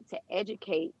 I want to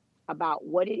educate about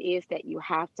what it is that you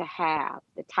have to have,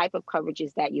 the type of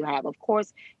coverages that you have. Of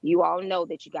course, you all know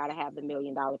that you got to have the $1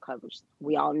 million coverage.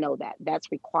 We all know that.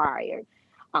 That's required.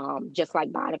 Just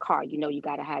like buying a car, you know, you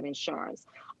got to have insurance.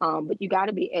 But you got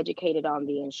to be educated on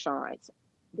the insurance,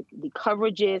 the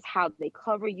coverages, how they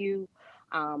cover you.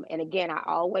 And again, I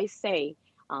always say,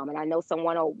 and I know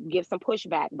someone will give some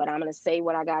pushback, but I'm going to say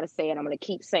what I got to say, and I'm going to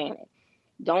keep saying it.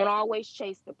 Don't always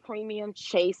chase the premium,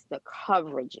 chase the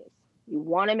coverages. You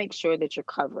want to make sure that you're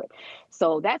covered.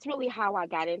 So that's really how I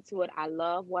got into it. I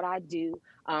love what I do.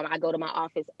 I go to my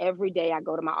office every day. I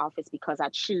go to my office because I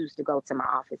choose to go to my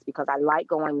office because I like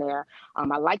going there.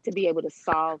 I like to be able to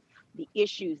solve the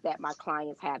issues that my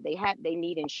clients have. They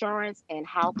need insurance, and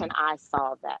how can I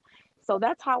solve that? So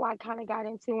that's how I kind of got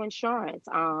into insurance.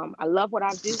 I love what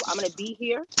I do. I'm going to be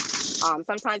here.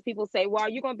 Sometimes people say, well, are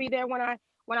you going to be there when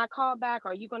I call back?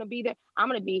 Are you going to be there? I'm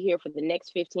going to be here for the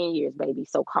next 15 years, baby.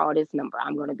 So call this number.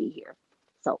 I'm going to be here.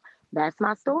 So that's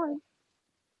my story.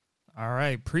 All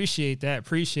right. Appreciate that.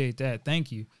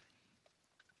 Thank you.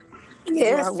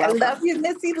 Yes, I love you,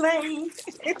 Miss Elaine.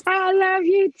 I love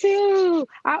you too.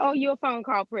 I owe you a phone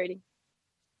call, pretty.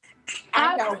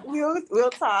 I know.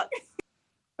 We'll talk.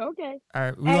 Okay. All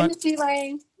right. Hey, Miss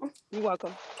Elaine. You're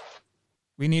welcome.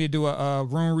 We need to do a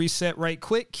room reset right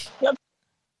quick. Yep.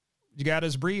 You got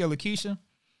us, Bree or Lakeisha?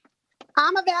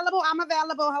 I'm available.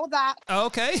 Hold on.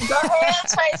 Okay. Go ahead,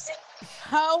 Tracy.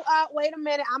 Hold up. Wait a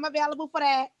minute. I'm available for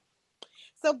that.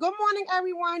 So good morning,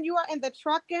 everyone. You are in the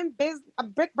Trucking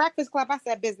Breakfast Club. I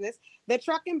said business. The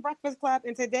Trucking Breakfast Club.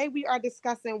 And today we are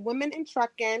discussing women in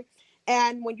trucking.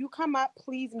 And when you come up,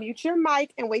 please mute your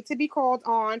mic and wait to be called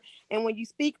on. And when you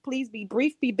speak, please be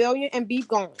brief, be brilliant, and be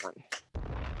gone.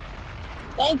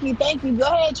 Thank you. Go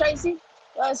ahead, Tracy.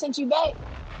 I sent you back.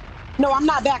 No, I'm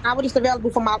not back. I was just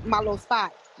available for my little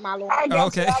spot. I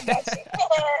got you.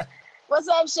 What's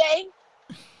up, Shay?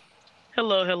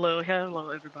 Hello,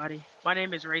 everybody. My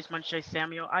name is Raceman Shay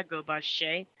Samuel. I go by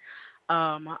Shay.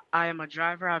 I am a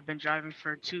driver. I've been driving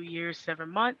for 2 years, 7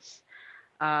 months.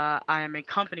 I am a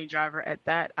company driver at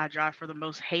that. I drive for the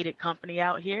most hated company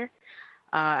out here.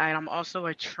 And I'm also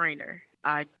a trainer.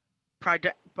 I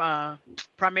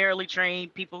primarily train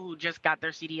people who just got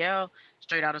their CDL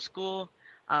straight out of school.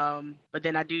 But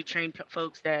then I do train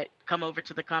folks that come over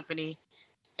to the company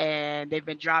and they've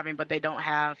been driving, but they don't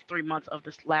have 3 months of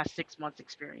this last 6 months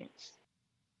experience.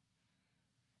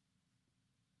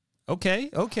 Okay.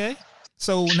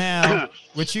 So now,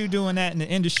 with you doing that in the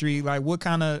industry, like what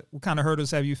kind of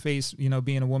hurdles have you faced? You know,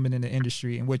 being a woman in the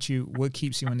industry, and what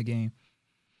keeps you in the game?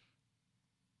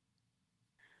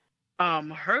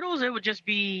 Hurdles, it would just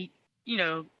be,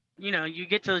 you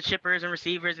get to the shippers and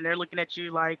receivers, and they're looking at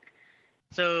you like,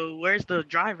 so where's the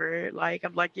driver? Like,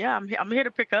 I'm like, yeah, I'm here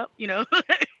to pick up,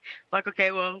 like,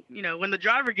 okay, well, when the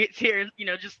driver gets here,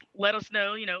 just let us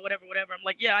know, whatever. I'm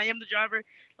like, yeah, I am the driver.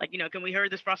 Like, can we hurry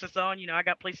this process on? I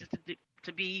got places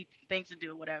to be, things to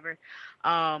do, whatever.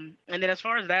 And then as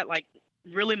far as that, like,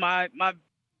 really my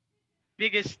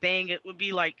biggest thing, it would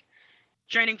be like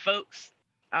training folks,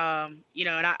 and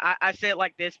I say it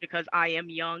like this because I am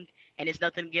young, and it's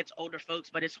nothing against older folks,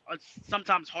 but it's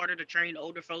sometimes harder to train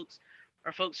older folks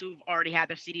or folks who've already had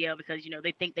their CDL because,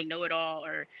 they think they know it all,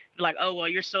 or like, oh, well,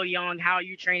 you're so young. How are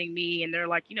you training me? And they're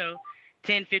like,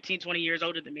 10, 15, 20 years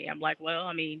older than me. I'm like, well,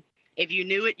 I mean, if you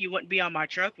knew it, you wouldn't be on my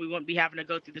truck. We wouldn't be having to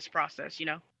go through this process,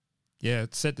 Yeah,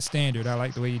 set the standard. I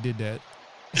like the way you did that.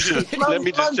 Let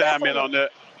me just chime in on that.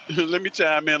 Let me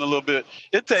chime in a little bit.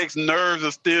 It takes nerves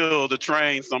of steel to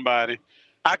train somebody.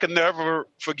 I can never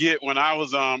forget when I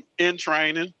was in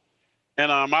training,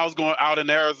 and I was going out in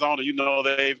Arizona.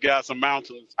 They've got some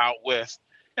mountains out west,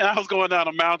 and I was going down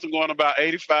a mountain going about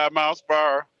 85 miles per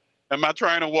hour, and my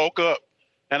trainer woke up,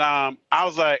 and I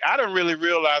was like, I didn't really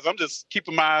realize I'm just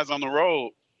keeping my eyes on the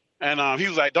road, and he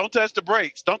was like, don't touch the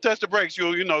brakes,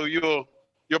 you'll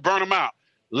burn them out.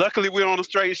 Luckily, we're on a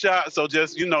straight shot, so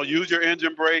just, use your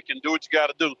engine brake and do what you got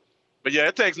to do. But yeah,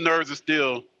 it takes nerves of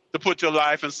steel to put your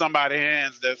life in somebody's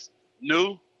hands that's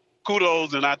new.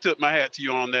 Kudos, and I tip my hat to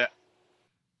you on that.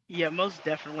 Yeah, most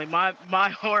definitely. My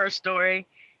horror story,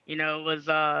 was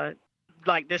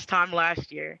like this time last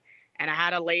year, And I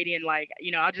had a lady, and like,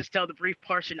 I'll just tell the brief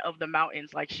portion of the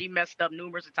mountains. Like, she messed up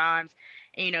numerous of times.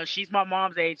 And, she's my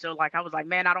mom's age. So like, I was like,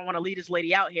 man, I don't want to leave this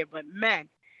lady out here, but man,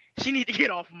 she need to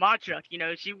get off my truck.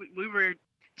 We were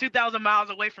 2,000 miles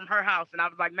away from her house. And I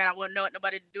was like, man, I wouldn't want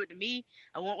nobody to do it to me.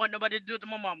 I wouldn't want nobody to do it to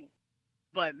my mama.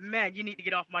 But man, you need to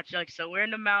get off my truck. So we're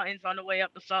in the mountains on the way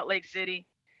up to Salt Lake City.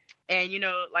 And,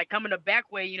 like coming the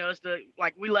back way, it's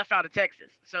we left out of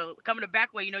Texas. So coming the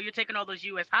back way, you're taking all those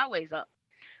U.S. highways up.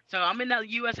 So I'm in the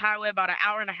U.S. highway about an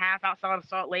hour and a half outside of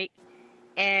Salt Lake.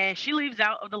 And she leaves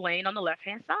out of the lane on the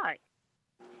left-hand side.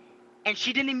 And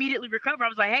she didn't immediately recover. I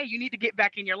was like, hey, you need to get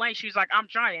back in your lane. She was like, I'm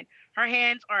trying. Her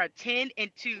hands are a 10 and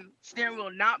 2, steering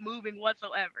wheel not moving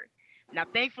whatsoever. Now,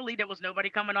 thankfully, there was nobody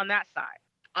coming on that side.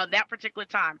 On that particular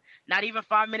time, not even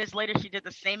 5 minutes later, she did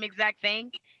the same exact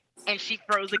thing. And she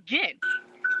froze again.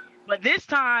 But this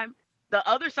time, the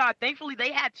other side, thankfully,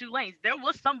 they had 2 lanes. There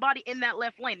was somebody in that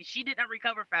left lane, and she didn't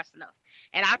recover fast enough.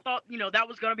 And I thought, that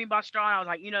was going to be my straw. And I was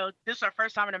like, this is her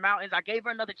first time in the mountains. I gave her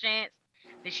another chance.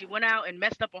 Then she went out and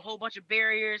messed up a whole bunch of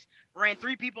barriers, ran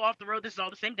 3 people off the road. This is all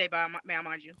the same day,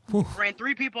 mind you. Ran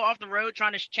 3 people off the road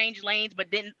trying to change lanes,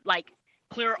 but didn't,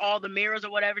 clear all the mirrors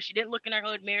or whatever. She didn't look in her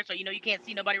hood mirror, so, you can't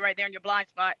see nobody right there in your blind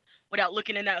spot without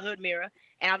looking in that hood mirror.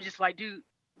 And I'm just like, dude,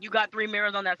 you got 3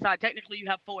 mirrors on that side. Technically, you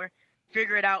have 4.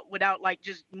 Figure it out without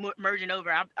just merging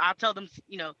over. I'll tell them,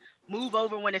 move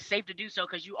over when it's safe to do so,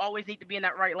 because you always need to be in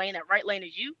that right lane. That right lane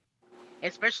is you,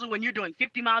 especially when you're doing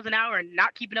 50 miles an hour and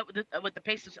not keeping up with the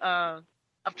pace of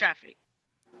traffic.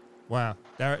 Wow,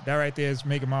 that right there is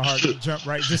making my heart jump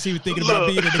right. Just even thinking about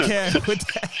being in the cab with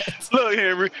that. Look,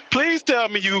 Henry, please tell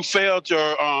me you failed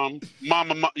your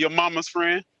mama's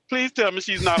friend. Please tell me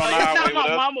she's not on the highway with us. Not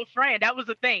my mama friend. That was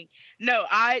the thing. No,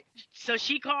 so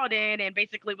she called in and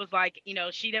basically was like,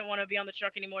 she didn't want to be on the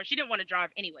truck anymore. She didn't want to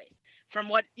drive anyway. From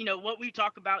what we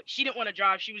talk about, she didn't want to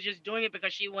drive. She was just doing it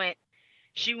because she went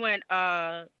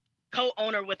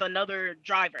co-owner with another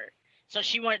driver. So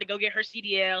she wanted to go get her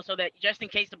CDL so that just in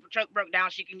case the truck broke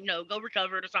down, she can, go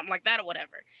recover it or something like that or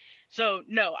whatever. So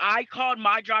no, I called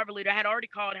my driver leader. I had already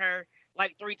called her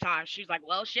 3 times. She's like,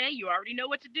 well, Shay, you already know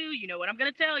what to do. You know what I'm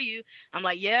going to tell you. I'm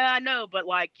like, yeah, I know. But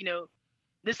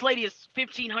this lady is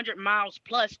 1,500 miles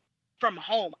plus from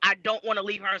home. I don't want to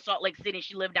leave her in Salt Lake City.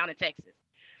 She lived down in Texas.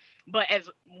 But as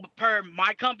per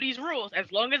my company's rules,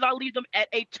 as long as I leave them at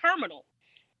a terminal,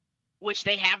 which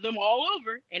they have them all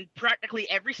over in practically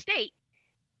every state,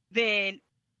 then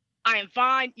I am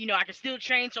fine. I can still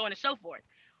train, so on and so forth.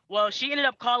 Well, she ended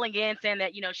up calling in saying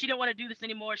that, she didn't want to do this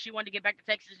anymore. She wanted to get back to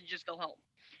Texas and just go home.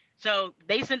 So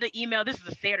they sent the email. This is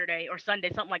a Saturday or Sunday,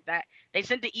 something like that. They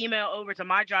sent the email over to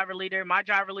my driver leader. My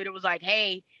driver leader was like,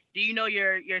 hey, do you know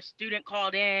your student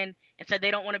called in and said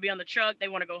they don't want to be on the truck? They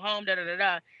want to go home,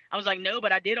 da-da-da-da. I was like, no,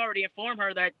 but I did already inform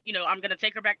her that, I'm going to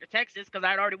take her back to Texas because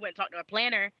I had already went and talked to a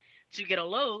planner to get a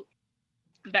load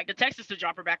back to Texas to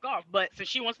drop her back off. But since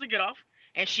she wants to get off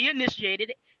and she initiated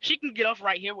it, she can get off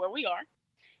right here where we are.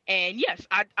 And yes,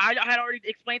 I had already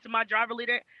explained to my driver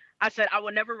leader, I said, I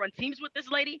will never run teams with this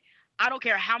lady. I don't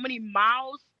care how many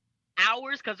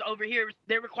hours, because over here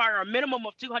they require a minimum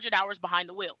of 200 hours behind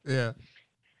the wheel. Yeah.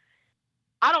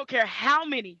 I don't care how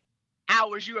many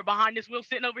hours you are behind this wheel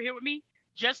sitting over here with me.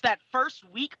 Just that first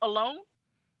week alone,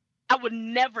 I would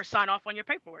never sign off on your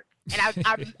paperwork.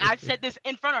 And I said this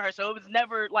in front of her, so it was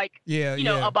never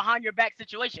a behind your back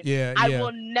situation. I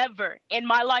will never in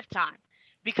my lifetime.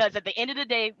 Because at the end of the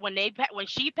day, when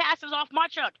she passes off my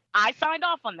truck, I signed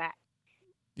off on that.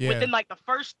 Yeah. Within the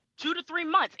first 2 to 3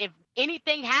 months, if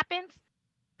anything happens,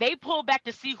 they pull back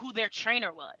to see who their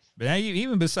trainer was. But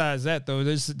even besides that, though,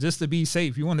 just to be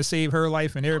safe, you want to save her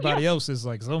life and everybody else's.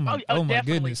 Oh my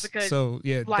goodness. So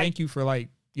thank you for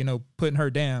putting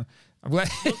her down. I'm glad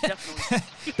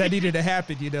that needed to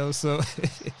happen, So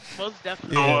most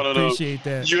definitely, appreciate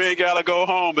that. You ain't gotta go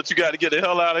home, but you got to get the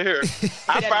hell out of here.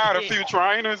 I fired a few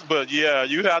trainers, but you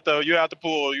have to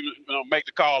pull, make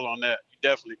the call on that.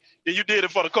 Definitely, and you did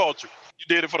it for the culture. You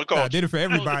did it for the culture. I did it for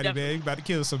everybody, man. You about to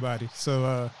kill somebody,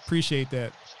 so appreciate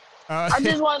that. I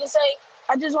just want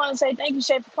to say thank you,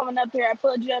 Shay, for coming up here. I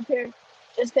pulled you up here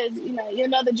just because you're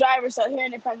another driver, so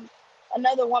hearing it from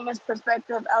another woman's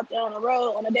perspective out there on the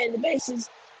road on a daily basis.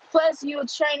 Plus, you're a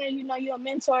trainer, you're a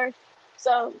mentor.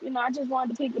 So, I just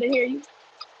wanted the people to hear you.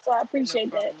 So I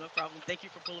appreciate that. No problem. Thank you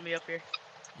for pulling me up here.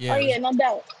 Yeah. Oh yeah, no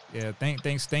doubt. Yeah,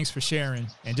 thanks for sharing.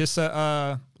 And just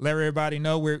to let everybody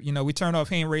know, we turn off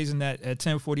hand raising at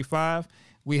 10:45.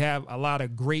 We have a lot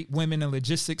of great women in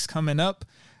logistics coming up,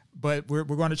 but we're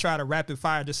going to try to rapid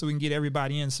fire just so we can get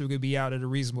everybody in so we can be out at a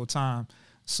reasonable time.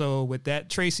 So with that,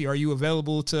 Tracy, are you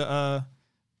available to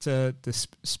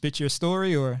spit your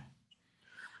story or?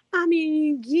 I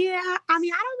mean, yeah. I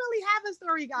mean, I don't really have a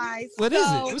story, guys. What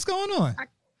is it? What's going on?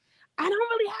 I don't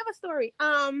really have a story.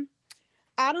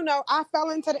 I don't know. I fell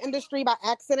into the industry by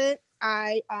accident.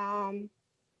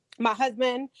 My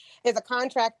husband is a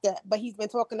contractor, but he's been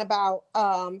talking about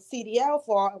CDL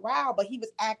for a while, but he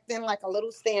was acting like a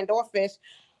little standoffish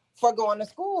for going to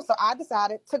school. So I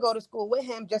decided to go to school with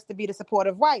him just to be the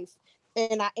supportive wife.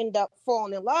 And I end up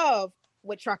falling in love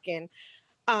with trucking.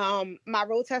 My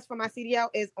road test for my CDL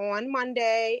is on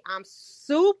Monday. I'm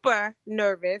super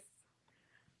nervous.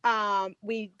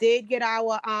 We did get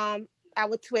our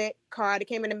TWIC card. It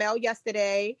came in the mail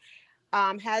yesterday.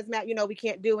 Hazmat, we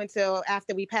can't do until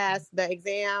after we pass the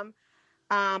exam.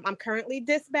 I'm currently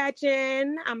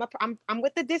dispatching. I'm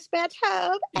with the dispatch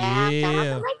hub.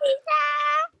 Yeah.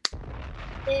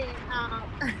 And,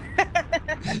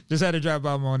 Just had to drop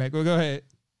by on that. Go ahead.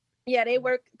 Yeah, they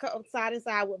work side and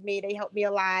side with me. They help me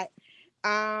a lot.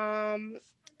 And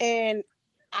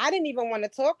I didn't even want to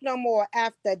talk no more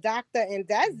after Dr. and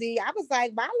Desi. I was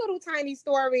like, my little tiny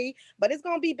story, but it's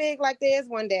going to be big like theirs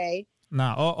one day.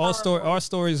 Nah, our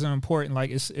stories are important.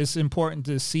 Like it's important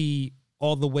to see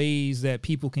all the ways that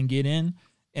people can get in,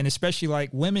 and especially like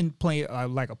women play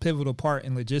like a pivotal part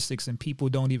in logistics, and people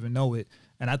don't even know it.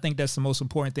 And I think that's the most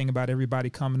important thing about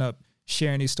everybody coming up,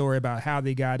 sharing their story about how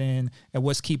they got in and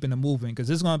what's keeping them moving. Because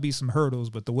there's gonna be some hurdles,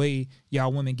 but the way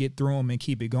y'all women get through them and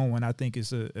keep it going, I think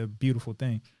is a beautiful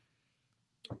thing.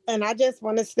 And I just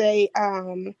want to say,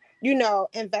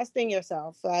 invest in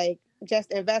yourself. Like,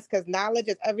 just invest, because knowledge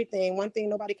is everything. One thing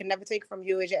nobody can never take from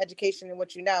you is your education and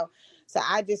what you know. So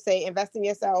I just say invest in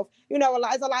yourself. There's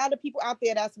a lot of people out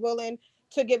there that's willing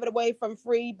to give it away from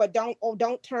free, but don't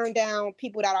turn down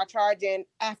people that are charging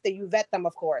after you vet them,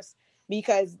 of course,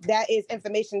 because that is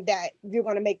information that you're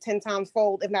going to make 10 times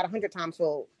fold, if not 100 times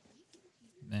fold.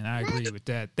 And I agree with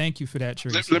that. Thank you for that,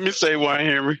 Tracy. Let me say one,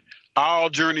 Henry. All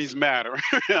journeys matter.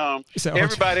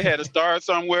 Everybody had to start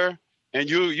somewhere, and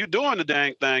you doing the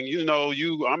dang thing.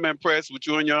 I'm impressed with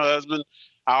you and your husband.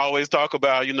 I always talk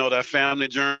about, that family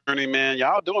journey, man.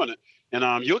 Y'all doing it.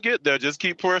 And you'll get there. Just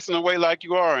keep pressing away like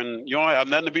you are, and you don't have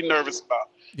nothing to be nervous about.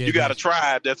 Yeah, you got a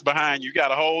tribe that's behind you. You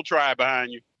got a whole tribe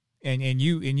behind you. And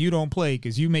you don't play,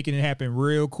 because you making it happen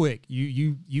real quick.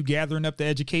 You gathering up the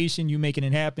education, you making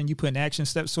it happen, you putting action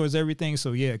steps towards everything.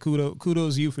 So yeah,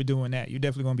 kudos you for doing that. You're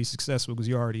definitely gonna be successful, because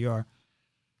you already are.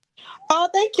 Oh,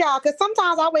 thank y'all. Because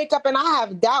sometimes I wake up and I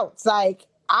have doubts. Like,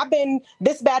 I've been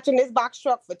dispatching this box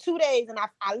truck for 2 days, and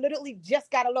I literally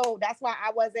just got a load. That's why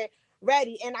I wasn't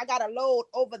ready, and I got a load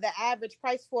over the average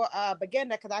price for a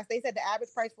beginner, because they said the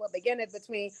average price for a beginner is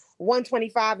between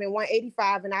 $125 and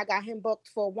 $185, and I got him booked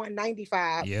for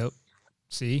 $195. Yep.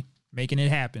 See, making it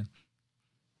happen.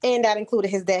 And that included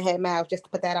his deadhead miles, just to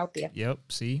put that out there. Yep.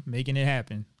 See, making it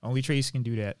happen. Only Tracy can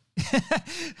do that.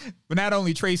 But not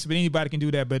only Tracy, but anybody can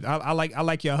do that. But I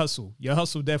like your hustle. Your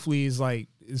hustle definitely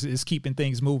is keeping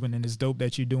things moving, and it's dope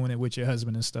that you're doing it with your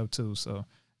husband and stuff too. So,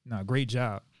 no, great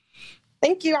job.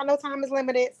 Thank you. I know time is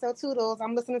limited, so toodles.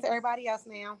 I'm listening to everybody else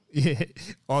now. Yeah,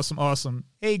 awesome.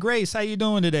 Hey, Grace, how you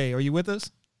doing today? Are you with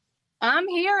us? I'm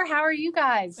here. How are you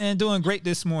guys? And doing great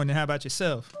this morning. How about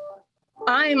yourself?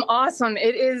 I'm awesome.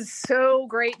 It is so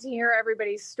great to hear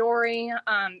everybody's story.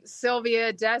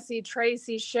 Sylvia, Desi,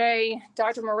 Tracy, Shay,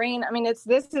 Dr. Marine. I mean,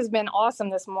 this has been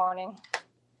awesome this morning.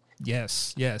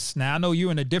 Yes. Now I know you're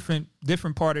in a different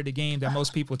part of the game that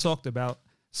most people talked about.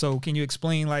 So can you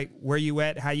explain like where you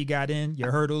at, how you got in,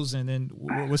 your hurdles, and then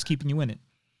what's keeping you in it?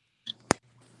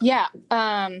 Yeah,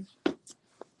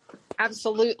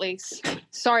 absolutely.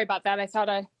 Sorry about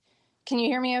that. Can you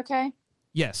hear me okay?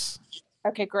 Yes.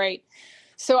 Okay, great.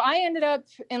 So I ended up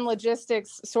in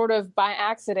logistics sort of by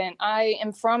accident. I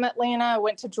am from Atlanta. I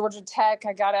went to Georgia Tech.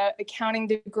 I got an accounting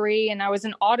degree, and I was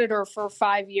an auditor for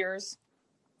 5 years.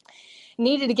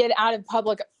 Needed to get out of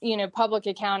public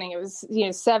accounting. It was,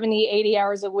 70, 80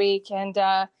 hours a week. And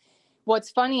what's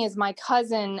funny is my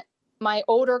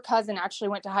older cousin actually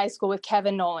went to high school with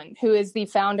Kevin Nolan, who is the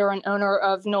founder and owner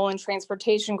of Nolan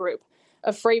Transportation Group,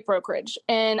 a freight brokerage.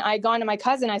 And I gone to my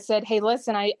cousin. I said, hey,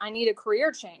 listen, I need a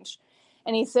career change.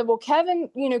 And he said, well, Kevin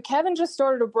just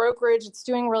started a brokerage. It's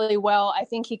doing really well. I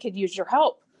think he could use your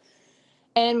help.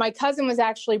 And my cousin was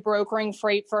actually brokering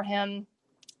freight for him.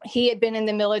 He had been in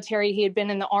the military. He had been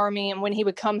in the Army. And when he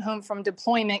would come home from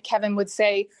deployment, Kevin would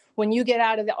say, when you get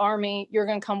out of the Army, you're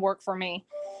going to come work for me.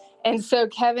 And so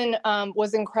Kevin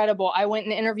was incredible. I went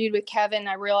and interviewed with Kevin.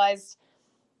 I realized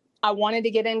I wanted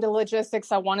to get into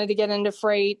logistics. I wanted to get into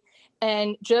freight.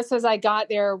 And just as I got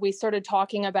there, we started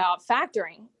talking about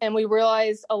factoring. And we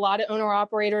realized a lot of owner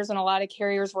operators and a lot of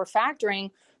carriers were factoring,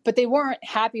 but they weren't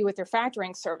happy with their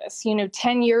factoring service.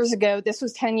 10 years ago, this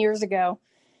was 10 years ago,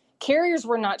 carriers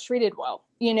were not treated well,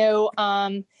 for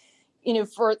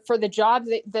the job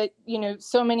that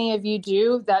so many of you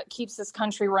do that keeps this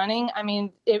country running. I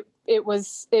mean, it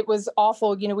was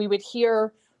awful. We would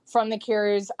hear from the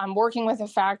carriers, I'm working with a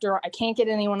factor. I can't get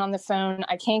anyone on the phone.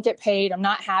 I can't get paid. I'm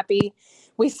not happy.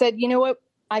 We said, you know what?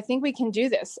 I think we can do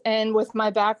this. And with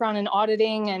my background in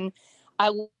auditing, and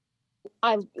I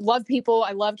love people,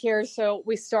 I love carriers. So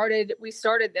we started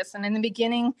this. And in the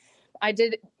beginning, I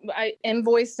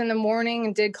invoiced in the morning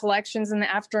and did collections in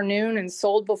the afternoon and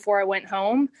sold before I went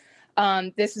home.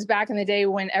 This is back in the day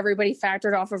when everybody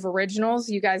factored off of originals.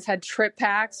 You guys had trip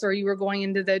packs, or you were going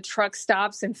into the truck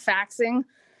stops and faxing,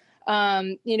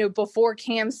 before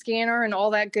CAM scanner and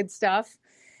all that good stuff.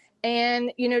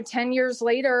 And, 10 years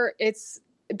later, it's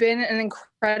been an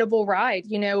incredible ride.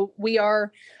 We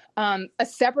are a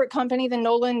separate company than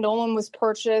Nolan. Nolan was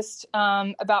purchased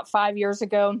about 5 years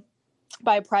ago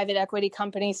by a private equity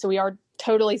company. So we are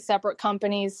totally separate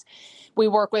companies. We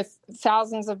work with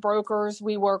thousands of brokers.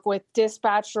 We work with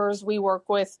dispatchers. We work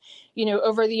with,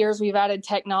 over the years, we've added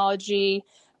technology.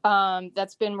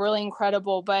 That's been really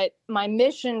incredible. But my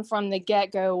mission from the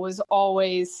get-go was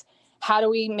always, how do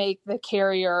we make the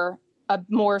carrier a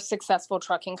more successful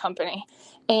trucking company?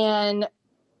 And,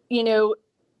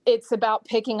 it's about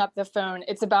picking up the phone.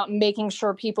 It's about making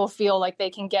sure people feel like they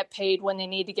can get paid when they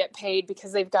need to get paid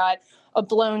because they've got a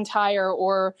blown tire,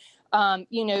 or,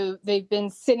 they've been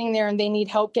sitting there and they need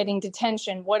help getting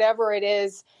detention. Whatever it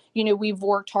is, we've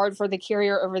worked hard for the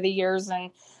carrier over the years. And,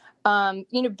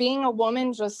 being a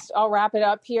woman, I'll wrap it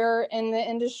up here in the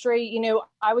industry.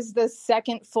 I was the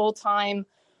second full-time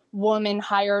woman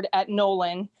hired at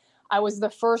Nolan. I was the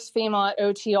first female at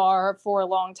OTR for a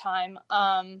long time.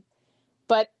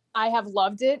 But I have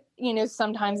loved it.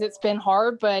 Sometimes it's been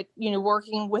hard, but,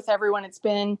 working with everyone, it's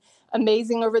been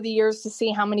amazing over the years to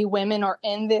see how many women are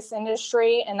in this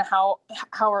industry and how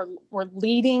we're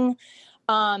leading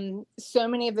so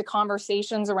many of the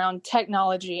conversations around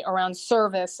technology, around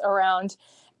service, around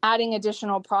adding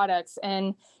additional products.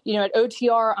 And, at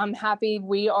OTR, I'm happy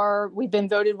we've been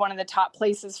voted one of the top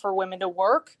places for women to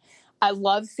work. I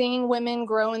love seeing women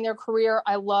grow in their career.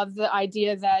 I love the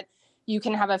idea that you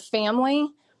can have a family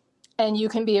and you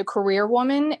can be a career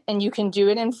woman and you can do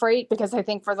it in freight, because I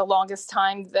think for the longest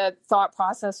time, the thought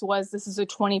process was this is a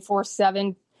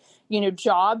 24/7,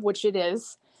 job, which it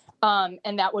is.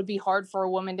 And that would be hard for a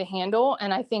woman to handle.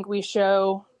 And I think we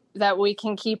show that we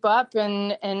can keep up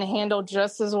and handle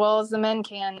just as well as the men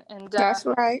can. And that's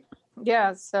right.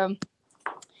 Yeah. So.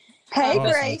 Hey,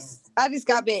 Grace. I just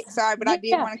got back. Sorry, but I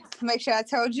did want to make sure I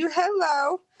told you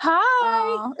hello.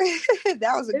 Hi.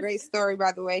 That was a great story,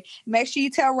 by the way. Make sure you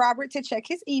tell Robert to check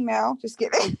his email. Just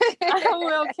kidding. I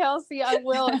will, Kelsey. I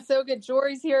will. It's so good.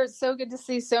 Jory's here. It's so good to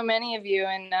see so many of you.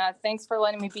 And thanks for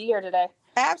letting me be here today.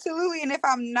 Absolutely. And if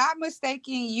I'm not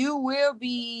mistaken, you will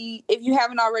be, if you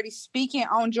haven't already, speaking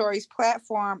on Jory's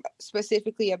platform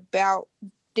specifically about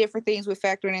different things with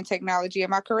factoring in technology.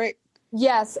 Am I correct?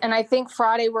 Yes. And I think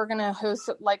Friday we're going to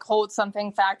hold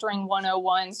something, Factoring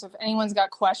 101. So if anyone's got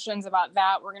questions about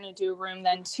that, we're going to do a room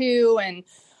then too. And,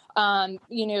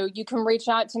 you can reach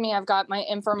out to me. I've got my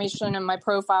information in my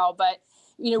profile, but,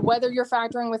 whether you're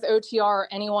factoring with OTR or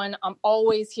anyone, I'm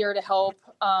always here to help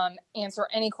answer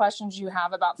any questions you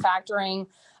have about factoring,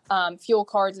 fuel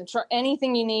cards, and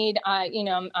anything you need.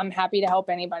 I'm happy to help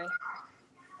anybody.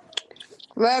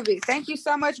 Love it. Thank you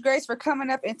so much, Grace, for coming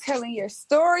up and telling your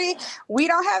story. We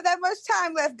don't have that much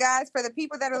time left, guys. For the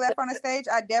people that are left on the stage,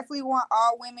 I definitely want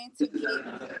all women to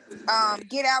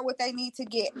get out what they need to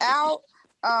get out.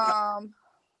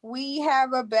 We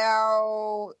have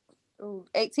about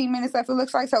 18 minutes left, it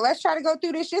looks like. So let's try to go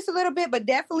through this just a little bit, but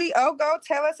definitely, go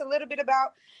tell us a little bit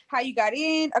about how you got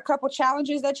in, a couple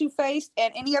challenges that you faced,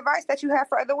 and any advice that you have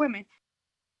for other women.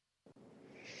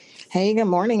 Hey, good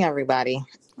morning, everybody.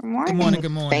 Good morning.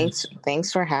 Good morning.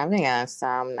 Thanks for having us.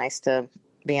 Nice to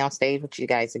be on stage with you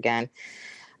guys again.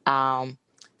 So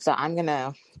I'm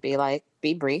gonna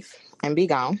be brief and be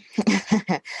gone.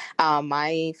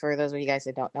 For those of you guys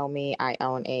that don't know me, I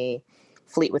own a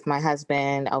fleet with my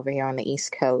husband over here on the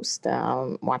East Coast,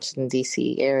 Washington,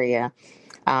 D.C. area.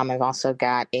 I've also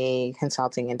got a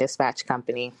consulting and dispatch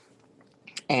company.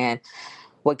 And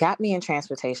what got me in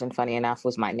transportation, funny enough,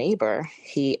 was my neighbor.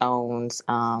 He owns,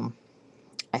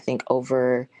 I think,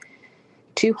 over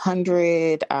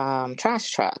 200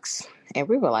 trash trucks. And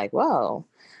we were like, whoa,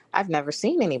 I've never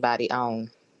seen anybody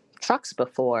own trucks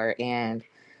before. And,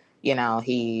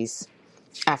 he's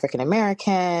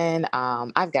African-American.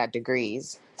 I've got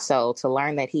degrees. So to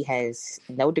learn that he has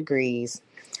no degrees,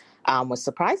 was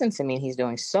surprising to me. He's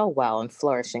doing so well and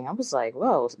flourishing. I was like,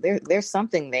 whoa, there's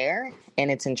something there,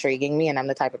 and it's intriguing me. And I'm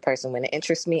the type of person, when it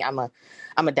interests me, I'm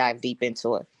a dive deep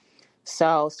into it.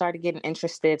 So started getting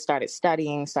interested, started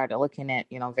studying, started looking at,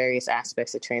 various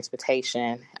aspects of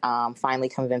transportation. Finally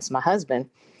convinced my husband,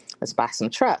 let's buy some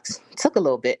trucks. Took a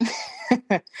little bit,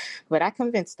 but I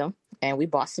convinced him, and we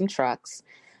bought some trucks.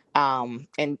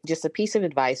 And just a piece of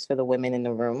advice for the women in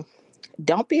the room: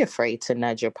 don't be afraid to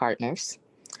nudge your partners.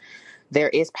 There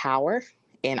is power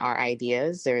in our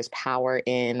ideas. There is power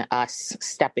in us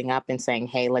stepping up and saying,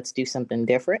 hey, let's do something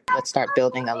different. Let's start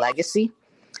building a legacy.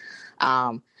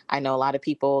 I know a lot of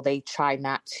people, they try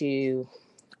not to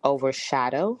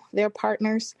overshadow their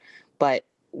partners, but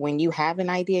when you have an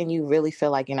idea and you really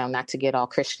feel like, not to get all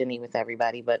Christian-y with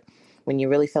everybody, but when you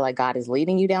really feel like God is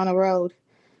leading you down a road,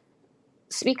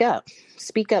 speak up,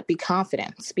 be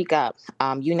confident, speak up.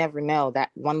 You never know,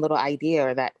 that one little idea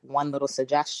or that one little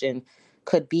suggestion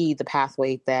could be the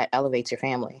pathway that elevates your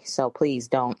family. So please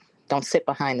don't sit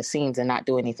behind the scenes and not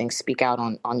do anything. Speak out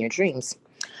on your dreams.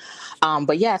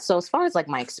 But yeah, so as far as like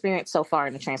my experience so far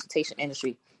in the transportation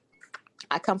industry,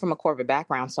 I come from a corporate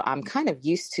background, so I'm kind of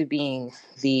used to being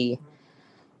the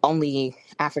only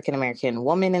African-American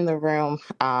woman in the room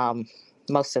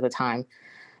most of the time.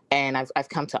 And I've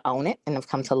come to own it, and I've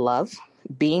come to love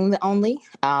being the only.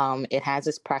 It has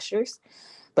its pressures,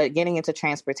 but getting into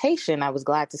transportation, I was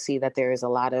glad to see that there is a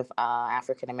lot of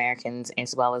African-Americans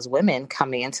as well as women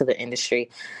coming into the industry.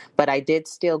 But I did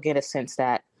still get a sense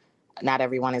that not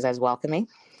everyone is as welcoming,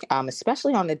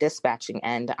 especially on the dispatching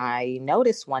end. I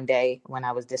noticed one day when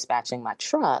I was dispatching my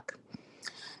truck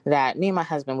that me and my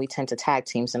husband, we tend to tag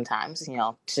team sometimes,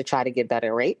 to try to get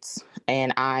better rates.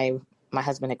 And my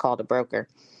husband had called a broker,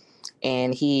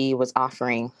 and he was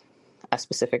offering a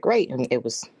specific rate, and it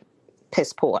was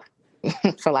piss poor,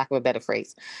 for lack of a better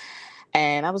phrase.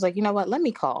 And I was like, you know what, let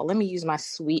me use my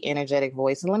sweet, energetic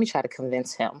voice, and let me try to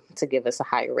convince him to give us a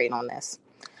higher rate on this.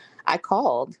 I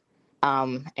called,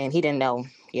 and he didn't know,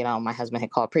 my husband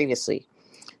had called previously.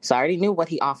 So I already knew what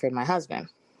he offered my husband.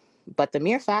 But the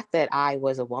mere fact that I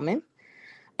was a woman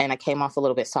and I came off a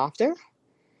little bit softer,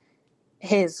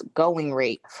 his going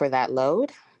rate for that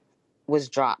load was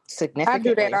dropped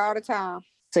significantly. I do that all the time.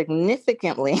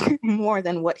 Significantly more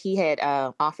than what he had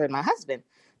offered my husband.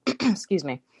 Excuse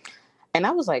me. And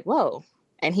I was like, whoa.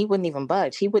 And he wouldn't even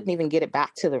budge. He wouldn't even get it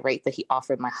back to the rate that he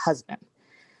offered my husband.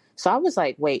 So I was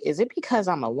like, wait, is it because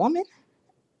I'm a woman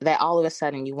that all of a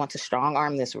sudden you want to strong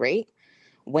arm this rate,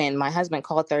 when my husband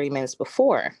called 30 minutes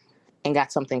before and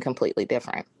got something completely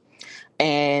different?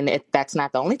 And that's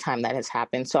not the only time that has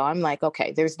happened. So I'm like,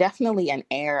 okay, there's definitely an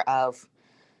air of,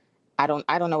 I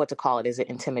don't know what to call it. Is it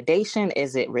intimidation?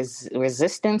 Is it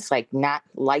resistance? Like not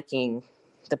liking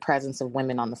the presence of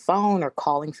women on the phone or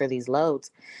calling for these loads.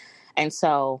 And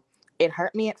so it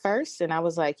hurt me at first. And I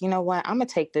was like, you know what? I'm going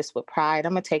to take this with pride.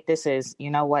 I'm going to take this as,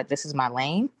 this is my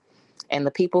lane. And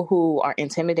the people who are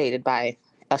intimidated by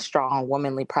a strong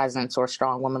womanly presence or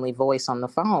strong womanly voice on the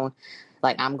phone,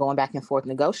 like, I'm going back and forth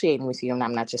negotiating with you, and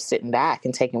I'm not just sitting back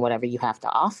and taking whatever you have to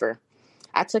offer.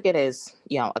 I took it as,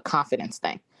 a confidence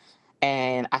thing,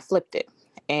 and I flipped it.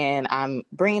 And I'm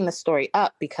bringing the story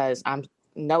up because I'm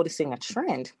noticing a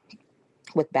trend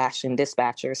with bashing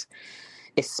dispatchers,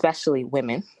 especially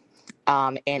women.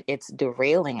 And it's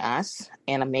derailing us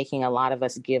and making a lot of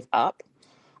us give up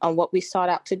on what we sought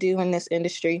out to do in this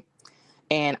industry.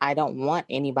 And I don't want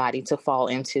anybody to fall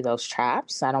into those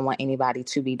traps. I don't want anybody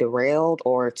to be derailed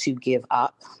or to give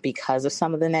up because of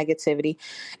some of the negativity.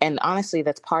 And honestly,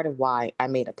 that's part of why I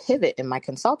made a pivot in my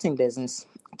consulting business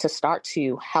to start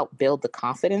to help build the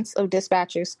confidence of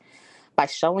dispatchers by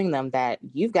showing them that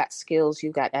you've got skills,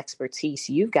 you've got expertise,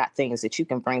 you've got things that you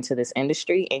can bring to this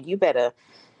industry, and you better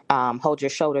hold your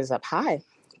shoulders up high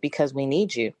because we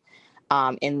need you.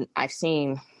 And I've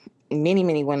seen many,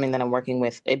 many women that I'm working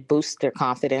with, it boosts their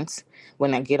confidence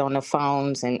when they get on the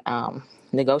phones and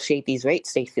negotiate these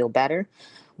rates. They feel better.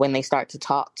 When they start to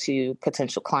talk to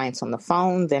potential clients on the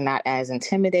phone, they're not as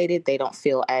intimidated. They don't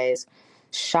feel as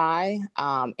shy.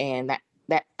 And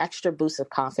that extra boost of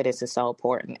confidence is so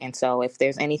important. And so if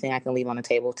there's anything I can leave on the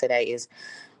table today is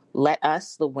let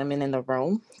us, the women in the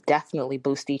room, definitely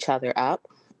boost each other up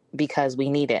because we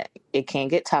need it. It can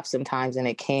get tough sometimes, and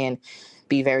it can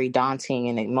be very daunting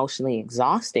and emotionally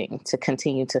exhausting to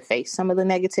continue to face some of the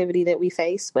negativity that we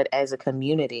face. But as a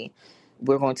community,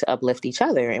 we're going to uplift each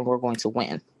other and we're going to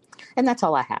win. And that's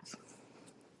all I have.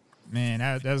 Man,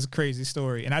 that's a crazy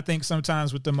story. And I think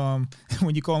sometimes with them,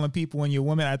 when you calling people when you're a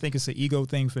woman, I think it's an ego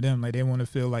thing for them. Like they want to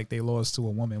feel like they lost to a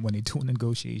woman when they're doing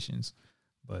negotiations.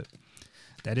 But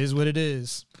that is what it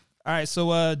is. All right.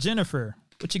 So, Jennifer,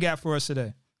 What you got for us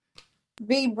today?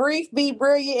 Be brief, be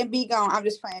brilliant, and be gone. I'm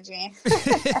just playing, Jen.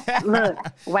 Look,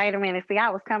 wait a minute. See, I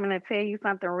was coming to tell you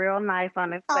something real nice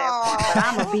on this platform, but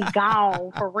I'm going to be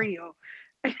gone for real.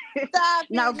 Stop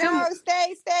No, it. No,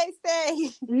 stay.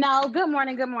 No, good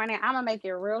morning. I'm going to make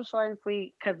it real short and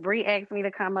sweet because Bree asked me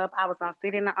to come up. I was going to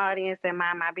sit in the audience and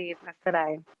mind my business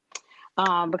today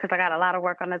because I got a lot of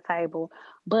work on the table.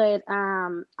 But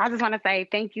I just want to say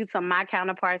thank you to my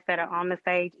counterparts that are on the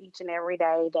stage each and every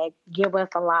day that give us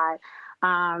a lot.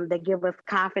 That give us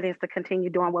confidence to continue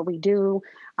doing what we do.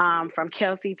 From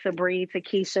Kelsey to Bree to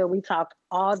Keisha, we talk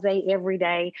all day, every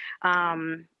day.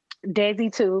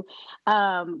 Desi too.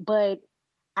 But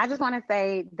I just want to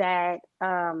say that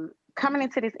coming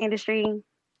into this industry,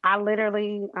 I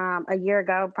literally a year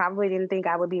ago probably didn't think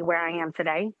I would be where I am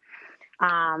today.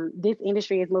 This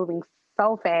industry is moving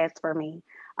so fast for me.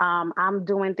 I'm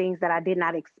doing things that I did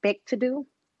not expect to do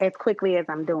as quickly as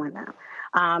I'm doing them.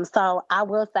 So I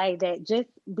will say that just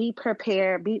be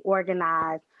prepared, be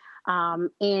organized,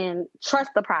 and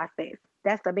trust the process.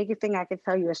 That's the biggest thing I can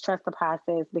tell you is trust the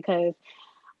process because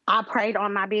I prayed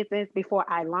on my business before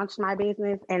I launched my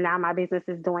business, and now my business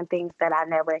is doing things that I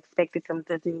never expected them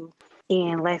to do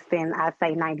in less than, I'd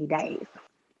say, 90 days.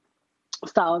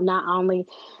 So not only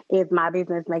is my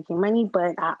business making money,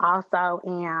 but I also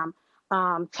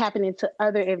am tapping into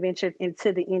other adventures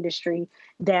into the industry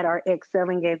that are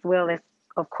excelling as well as,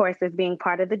 of course, as being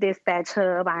part of the Dispatch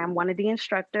Hub. I am one of the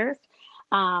instructors.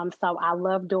 So I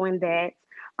love doing that.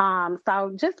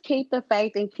 So just keep the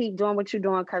faith and keep doing what you're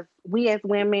doing because we as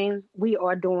women, we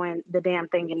are doing the damn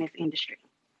thing in this industry.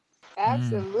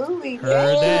 Absolutely.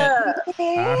 Heard that.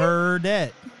 Jen. I heard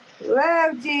that.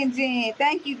 Love Jen.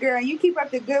 Thank you, girl. You keep up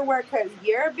the good work because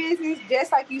your business,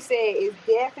 just like you said, is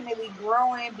definitely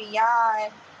growing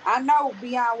beyond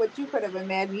what you could have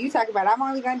imagined. You talk about, I'm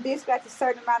only going to dispatch a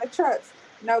certain amount of trucks.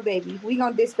 No, baby, we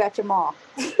going to dispatch them all.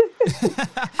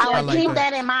 I will keep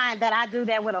that in mind that I do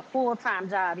that with a full-time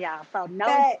job, y'all. So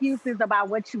no excuses about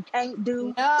what you can't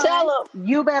do. No. Tell them.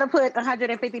 You better put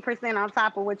 150% on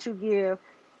top of what you give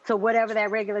to whatever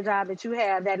that regular job that you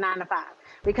have, that 9 to 5.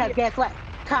 Because guess what?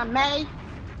 Come May,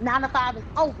 9 to 5 is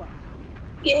over.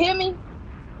 You hear me?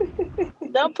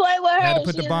 Don't play with her. Had to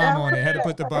put the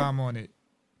bomb on it.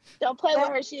 Don't play with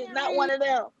her. She is not one of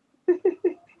them.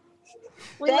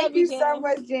 Thank you so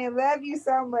much, Jen. Love you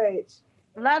so much.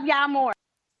 Love y'all more.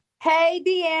 Hey,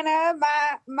 Deanna,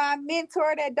 my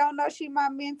mentor that don't know she my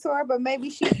mentor, but maybe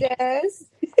she does.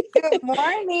 Good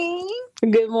morning.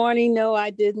 Good morning. No, I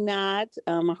did not.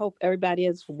 I hope everybody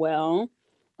is well.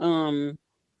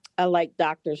 I like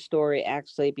Doctor's story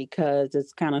actually because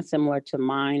it's kind of similar to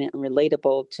mine and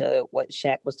relatable to what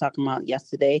Shaq was talking about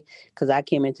yesterday. Because I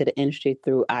came into the industry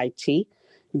through IT.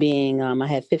 Being I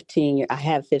have 20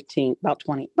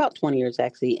 years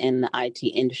actually in the IT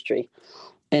industry.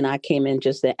 And I came in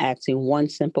just asking one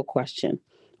simple question.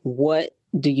 What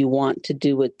do you want to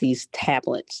do with these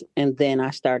tablets? And then I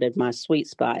started my sweet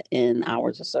spot in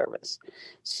hours of service.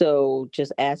 So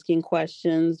just asking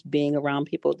questions, being around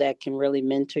people that can really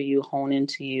mentor you, hone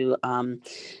into you,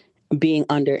 being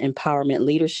under empowerment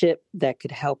leadership that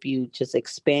could help you just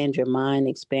expand your mind,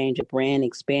 expand your brand,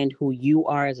 expand who you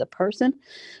are as a person.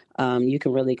 You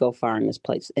can really go far in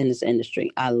this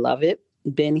industry. I love it.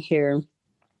 Been here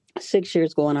 6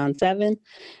 years going on 7.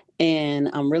 And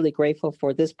I'm really grateful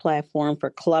for this platform, for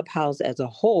Clubhouse as a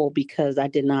whole, because I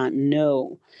did not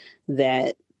know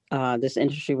that this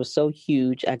industry was so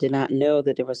huge. I did not know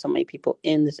that there were so many people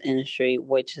in this industry,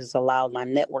 which has allowed my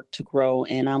network to grow.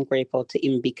 And I'm grateful to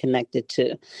even be connected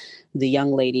to the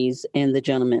young ladies and the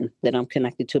gentlemen that I'm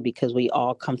connected to, because we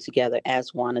all come together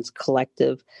as one, as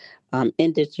collective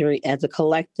industry, as a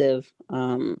collective,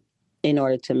 in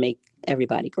order to make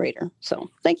everybody greater.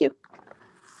 So thank you.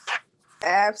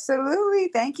 Absolutely.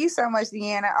 Thank you so much,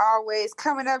 Deanna. Always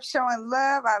coming up, showing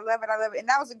love. I love it. And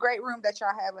that was a great room that y'all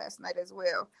had last night as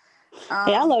well.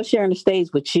 Hey, I love sharing the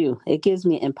stage with you. It gives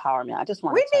me empowerment. I just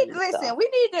want to we need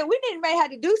to may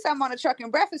have to do something on the Trucking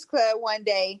Breakfast Club one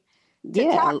day to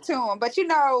talk to them. But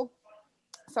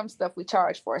some stuff we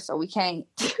charge for, so we can't.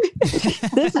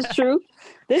 This is true.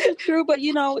 But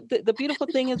the beautiful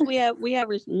thing is we have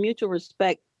mutual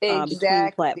respect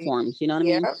between platforms. You know what I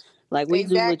mean? Like we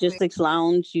do Logistics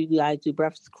Lounge, you guys do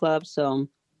Breakfast Club, so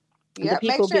the people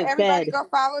make sure get everybody fed. go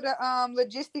follow the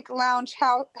Logistic Lounge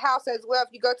house as well. If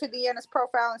you go to Deanna's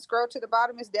profile and scroll to the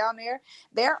bottom, it's down there.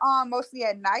 They're on mostly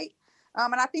at night.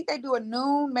 And I think they do a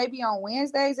noon, maybe on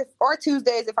Wednesdays or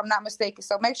Tuesdays, if I'm not mistaken.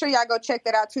 So make sure y'all go check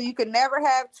that out too. You can never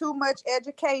have too much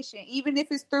education, even if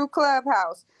it's through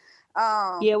Clubhouse.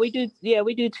 Um, We do. Yeah,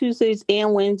 we do Tuesdays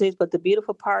and Wednesdays. But the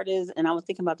beautiful part is, and I was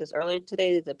thinking about this earlier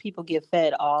today, is that people get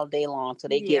fed all day long. So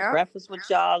they get yeah, breakfast with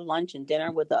y'all, lunch and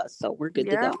dinner with us. So we're good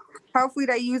to yeah. go. Hopefully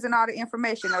they using all the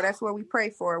information. Though that's what we pray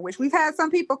for. Which we've had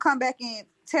some people come back and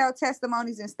tell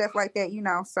testimonies and stuff like that.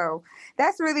 So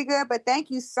that's really good. But thank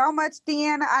you so much,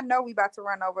 Deanna. I know we about to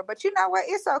run over, but you know what?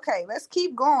 It's okay. Let's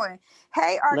keep going.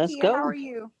 Hey, Let's Arkia, how go. are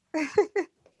you?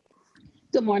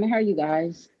 Good morning. How are you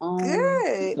guys?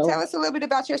 Good. Tell So us a little bit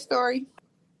about your story.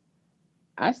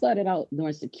 I started out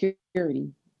doing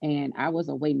security, and I was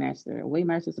a weighmaster. A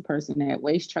weighmaster is a person that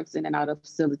weighs trucks in and out of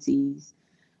facilities,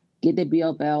 get their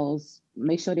BOLs,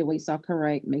 make sure their weights are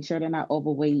correct, make sure they're not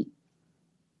overweight,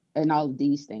 and all of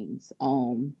these things.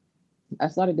 I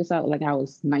started this out like I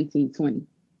was 19, 20.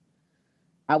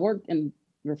 I worked in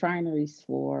refineries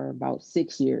for about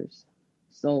 6 years.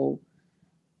 So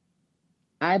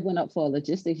I went up for a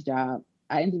logistics job.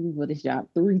 I interviewed for this job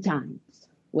 3 times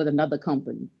with another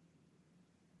company.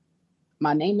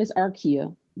 My name is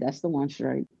Arkia. That's the one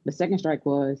strike. The second strike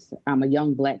was I'm a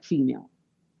young Black female.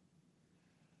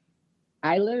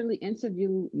 I literally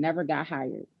interviewed, never got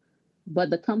hired. But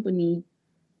the company,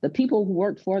 the people who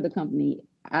worked for the company,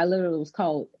 I literally was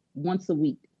called once a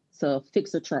week to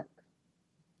fix a truck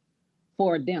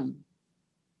for them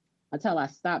until I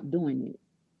stopped doing it,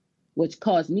 which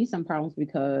caused me some problems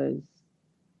because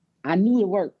I knew the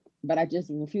work, but I just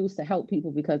refused to help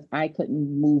people because I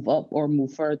couldn't move up or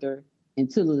move further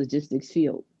into the logistics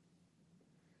field.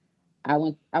 I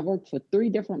worked for 3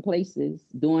 different places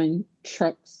doing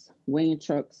trucks, weighing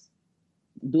trucks,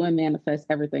 doing manifest,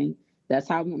 everything. That's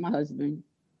how I met my husband.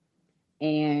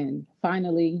 And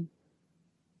finally,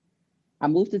 I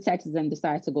moved to Texas and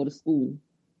decided to go to school.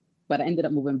 But I ended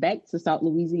up moving back to South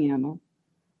Louisiana,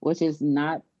 which is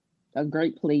not a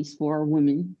great place for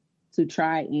women to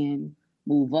try and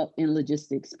move up in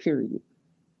logistics, period.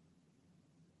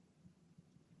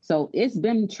 So it's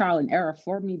been trial and error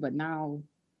for me, but now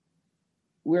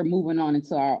we're moving on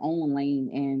into our own lane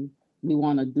and we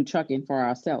want to do trucking for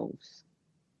ourselves.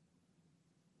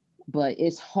 But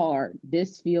it's hard.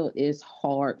 This field is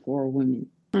hard for women,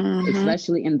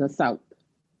 especially in the South.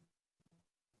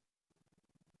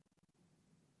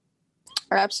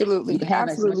 Absolutely. You can have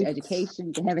as much Absolutely. education,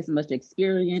 you can have as much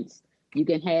experience, you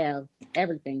can have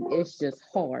everything. It's just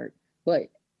hard. But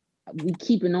we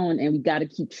keeping on and we got to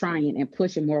keep trying and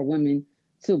pushing more women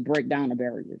to break down the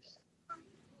barriers.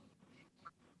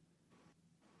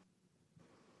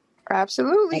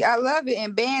 Absolutely. I love it.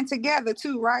 And band together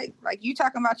too, right? Like you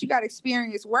talking about you got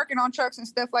experience working on trucks and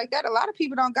stuff like that. A lot of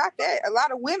people don't got that. A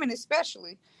lot of women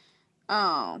especially.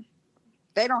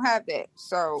 They don't have that.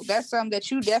 So that's something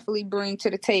that you definitely bring to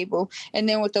the table. And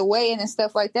then with the weighing and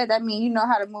stuff like that, that means you know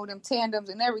how to move them tandems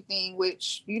and everything,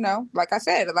 which, like I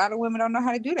said, a lot of women don't know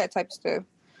how to do that type of stuff.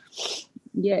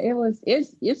 Yeah,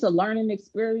 it's a learning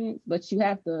experience, but you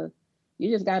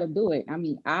just got to do it. I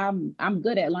mean, I'm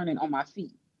good at learning on my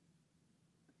feet.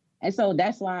 And so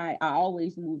that's why I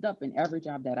always moved up in every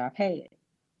job that I've had.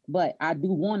 But I do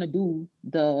want to do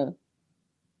the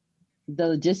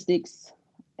logistics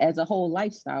as a whole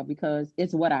lifestyle because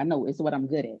it's what I know. It's what I'm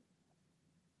good at.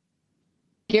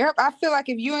 Yep, I feel like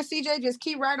if you and CJ just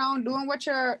keep right on doing what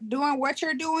you're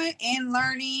doing and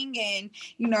learning and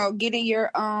getting your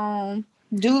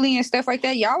dually and stuff like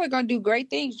that, y'all are gonna do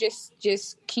great things.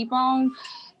 Just keep on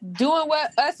doing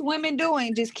what us women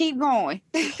doing. Just keep going.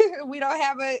 We don't we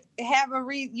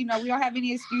don't have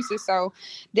any excuses. So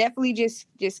definitely just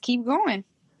keep going.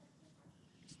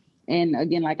 And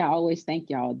again, like I always thank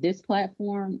y'all, this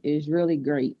platform is really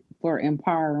great for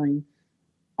empowering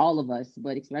all of us,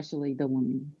 but especially the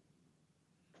women.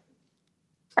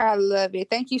 I love it.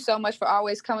 Thank you so much for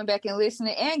always coming back and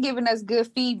listening and giving us good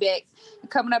feedback,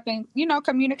 coming up and,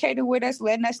 communicating with us,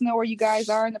 letting us know where you guys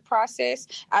are in the process.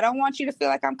 I don't want you to feel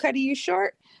like I'm cutting you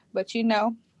short, but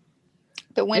the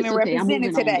women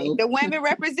represented today. The women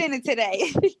represented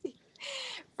today.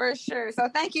 For sure. So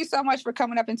thank you so much for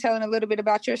coming up and telling a little bit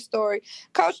about your story.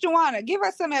 Coach Joanna, give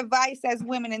us some advice as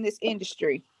women in this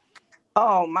industry.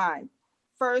 Oh, my.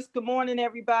 First, good morning,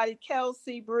 everybody.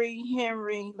 Kelsey, Bree,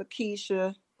 Henry,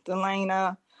 Lakeisha,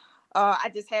 Delana.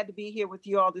 I just had to be here with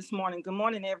you all this morning. Good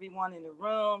morning, everyone in the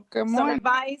room. Good morning. Some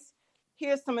advice.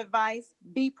 Here's some advice.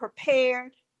 Be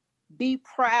prepared, be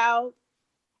proud,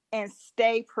 and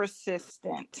stay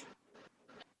persistent.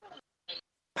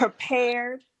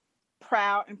 Prepared,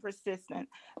 proud, and persistent.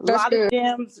 A lot of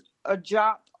gems are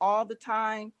dropped all the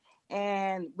time.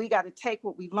 And we got to take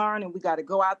what we learn and we got to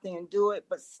go out there and do it,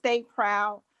 but stay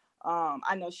proud.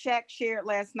 I know Shaq shared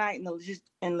last night in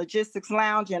the Logistics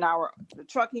Lounge and the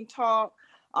trucking talk.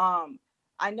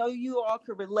 I I know you all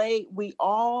could relate. We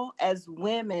all, as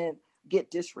women,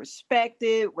 get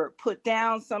disrespected. We're put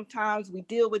down sometimes. We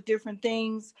deal with different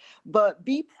things. But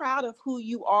be proud of who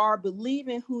you are, believe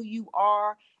in who you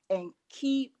are, and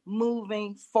keep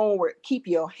moving forward. Keep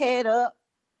your head up.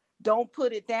 Don't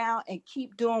put it down, and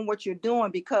keep doing what you're doing,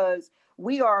 because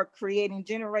we are creating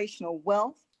generational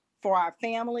wealth for our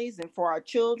families and for our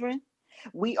children.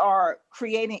 We are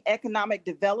creating economic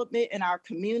development in our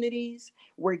communities.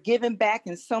 We're giving back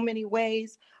in so many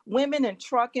ways. Women in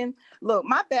trucking. Look,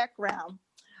 my background,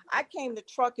 I came to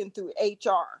trucking through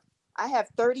HR. I have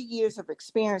 30 years of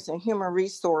experience in human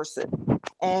resources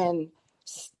and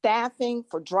staffing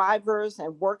for drivers,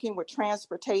 and working with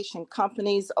transportation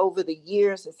companies over the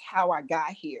years is how I got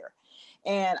here.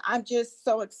 And I'm just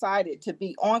so excited to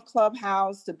be on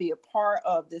Clubhouse, to be a part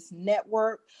of this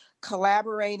network,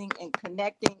 collaborating and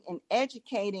connecting and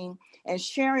educating and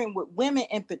sharing with women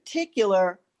in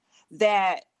particular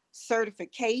that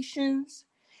certifications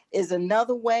is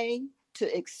another way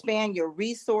to expand your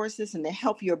resources and to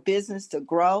help your business to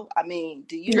grow. I mean,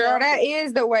 do you Girl, know that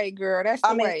is the way, girl. That's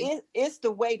the way. It's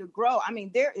the way to grow. I mean,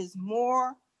 there is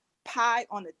more pie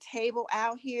on the table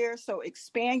out here. So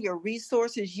expand your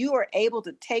resources. You are able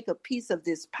to take a piece of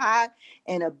this pie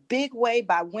in a big way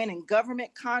by winning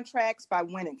government contracts, by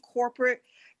winning corporate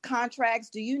contracts.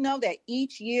 Do you know that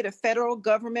each year the federal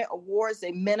government awards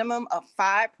a minimum of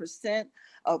 5%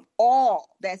 of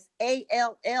all, that's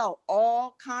ALL,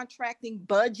 all contracting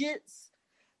budgets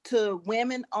to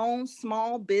women-owned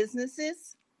small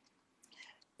businesses?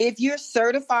 If you're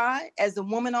certified as a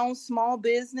woman-owned small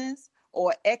business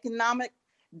or economic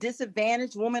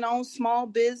disadvantaged woman-owned small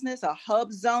business, a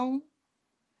hub zone,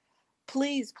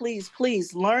 please, please,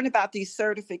 please learn about these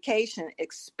certifications.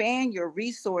 Expand your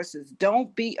resources.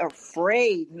 Don't be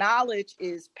afraid. Knowledge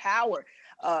is power.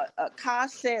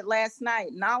 Kosh said last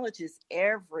night, knowledge is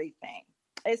everything.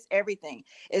 It's everything,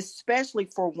 especially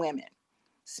for women.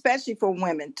 Especially for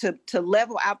women to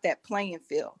level out that playing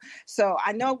field. So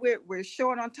I know we're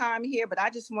short on time here, but I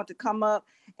just want to come up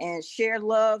and share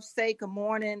love, say good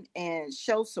morning, and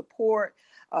show support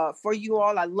for you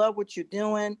all. I love what you're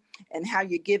doing and how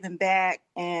you're giving back.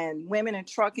 And women in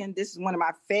trucking, this is one of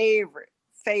my favorite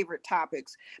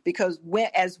topics, because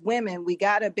as women, we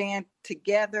got to band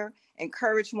together,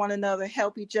 encourage one another,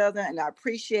 help each other. And I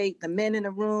appreciate the men in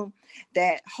the room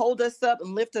that hold us up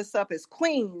and lift us up as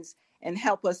queens and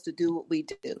help us to do what we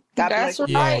do. God That's bless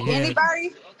you. right. Yeah.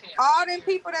 Anybody, all them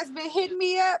people that's been hitting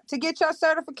me up to get your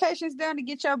certifications done, to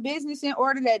get your business in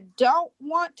order, that don't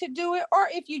want to do it, or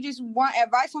if you just want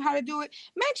advice on how to do it,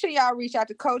 make sure y'all reach out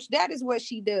to Coach. That is what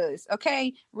she does.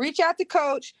 Okay. Reach out to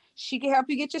Coach. She can help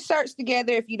you get your certs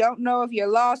together. If you don't know, if you're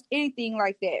lost, anything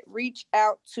like that, reach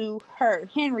out to her.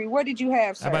 Henry, what did you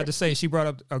have, sir? I'm about to say, she brought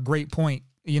up a great point.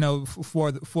 You know,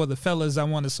 for the fellas, I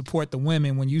want to support the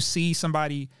women. When you see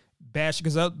somebody bash,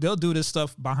 because they'll do this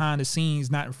stuff behind the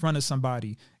scenes, not in front of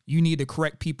somebody. You need to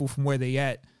correct people from where they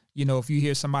at. You know, if you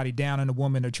hear somebody down on a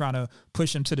woman, they're trying to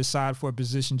push them to the side for a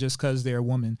position just because they're a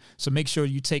woman. So make sure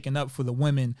you're taking up for the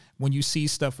women when you see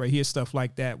stuff or hear stuff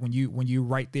like that. When you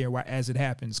right there as it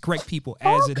happens, correct people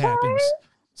as it happens.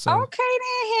 So okay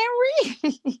then,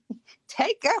 Henry,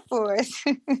 take up for us.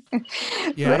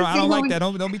 Yeah, I don't like that.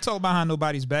 Don't be talking behind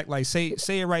nobody's back. Like say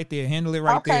it right there, handle it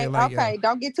right there. Like, okay,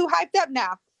 don't get too hyped up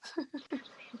now.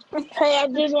 Hey, I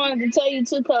just wanted to tell you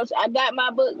too, Coach. I got my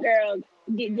book, girl.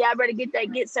 Y'all better get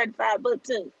that Get Certified book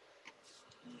too.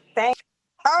 Coach,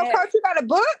 you got a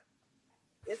book?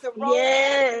 It's a roadmap.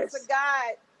 Yes. It's a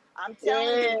guide. I'm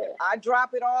telling you, I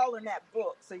drop it all in that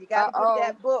book. So you got to get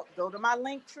that book. Go to my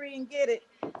link tree and get it.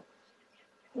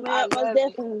 Yeah, most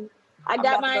definitely. I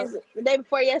got mine the day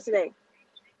before yesterday.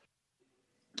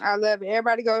 I love it.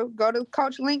 Everybody go to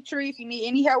Coach Linktree if you need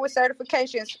any help with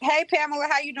certifications. Hey, Pamela,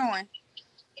 how you doing?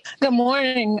 Good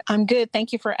morning. I'm good.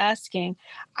 Thank you for asking.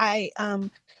 I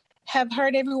have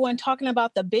heard everyone talking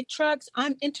about the big trucks.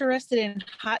 I'm interested in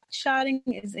hot shotting.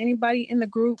 Is anybody in the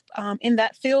group in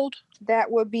that field? That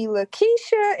would be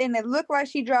Lakeisha, and it looked like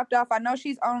she dropped off. I know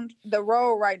she's on the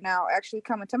road right now, actually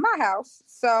coming to my house.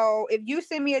 So if you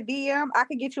send me a DM, I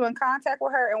can get you in contact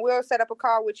with her, and we'll set up a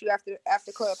call with you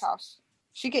after Clubhouse.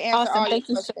 She can answer all your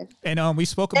questions. And we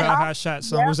spoke about hot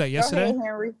shots. Was that yesterday? Go ahead,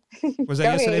 Henry. Was that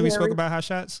yesterday we spoke about hot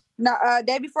shots? No,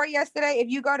 day before yesterday. If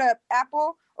you go to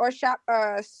Apple or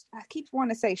I keep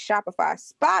wanting to say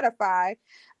Spotify,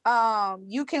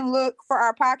 you can look for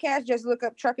our podcast. Just look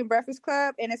up Trucking Breakfast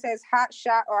Club, and it says Hot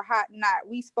Shot or Hot Not.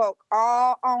 We spoke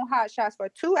all on hot shots for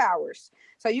 2 hours,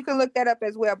 so you can look that up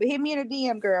as well. But hit me in a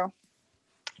DM, girl.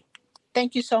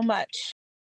 Thank you so much.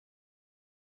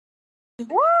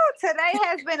 Woo! Today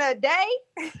has been a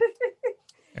day.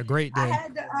 A great I day.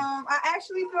 had to. I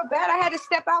actually feel bad. I had to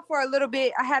step out for a little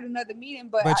bit. I had another meeting,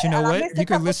 but But you know I what? missed a You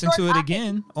can couple listen to stories. it I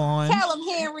again can on. tell them,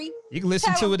 Henry. You can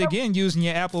listen Tell to it 'em. again using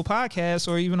your Apple Podcasts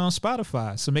or even on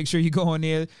Spotify. So make sure you go on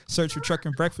there, search for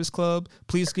Trucking Breakfast Club.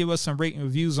 Please give us some rating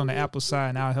reviews on the Apple side,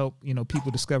 and I'll help people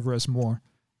discover us more.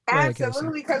 Go ahead, Kelsey.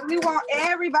 Absolutely, because we want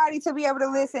everybody to be able to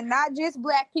listen, not just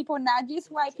Black people, not just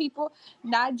white people,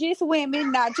 not just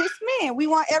women, not just men. We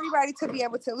want everybody to be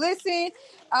able to listen.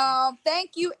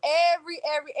 Thank you,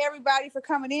 everybody for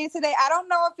coming in today. I don't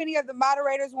know if any of the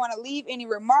moderators want to leave any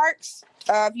remarks.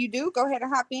 If you do, go ahead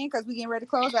and hop in because we're getting ready to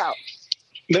close out.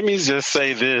 Let me just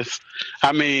say this.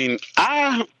 I mean,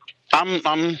 I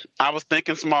was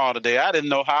thinking small today. I didn't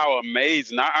know how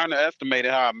amazing. I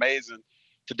underestimated how amazing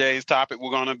today's topic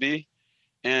we're gonna be.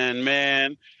 And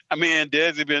man, I mean,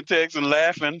 Desi been texting,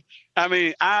 laughing. I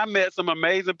mean, I met some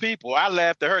amazing people. I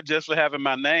laughed at her just for having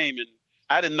my name, and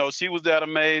I didn't know she was that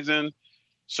amazing.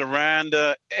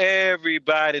 Sharonda,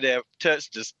 everybody that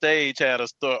touched the stage had a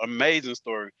amazing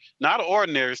story. Not an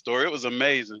ordinary story. It was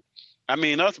amazing. I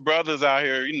mean, us brothers out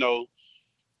here,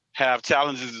 have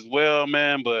challenges as well,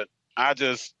 man. But I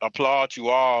just applaud you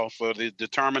all for the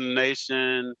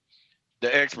determination,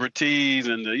 the expertise,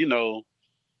 and the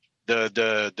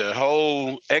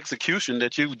whole execution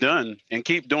that you've done and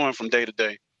keep doing from day to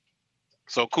day.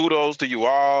 So kudos to you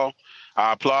all.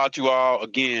 I applaud you all.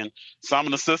 Again, some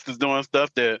of the sisters doing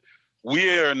stuff that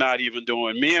we're not even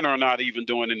doing, men are not even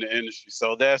doing in the industry.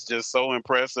 So that's just so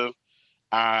impressive.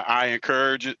 I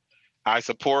encourage it, I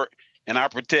support, and I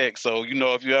protect. So,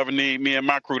 if you ever need me and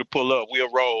my crew to pull up,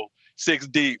 we'll roll 6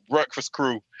 deep, breakfast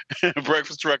crew,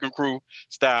 breakfast trucking crew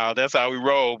style. That's how we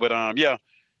roll. But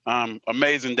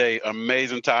amazing day,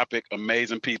 amazing topic,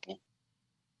 amazing people.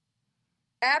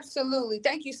 Absolutely.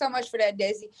 Thank you so much for that,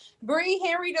 Desi. Bree,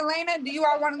 Henry, Delana, do you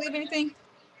all want to leave anything?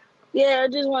 Yeah,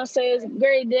 I just want to say it's a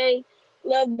great day.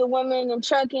 Love the women in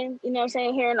trucking,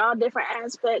 hearing all different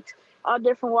aspects, all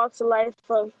different walks of life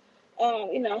of,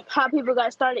 how people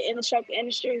got started in the trucking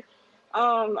industry.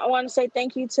 I want to say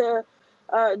thank you to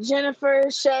Jennifer,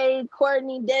 Shay,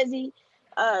 Courtney, Desi,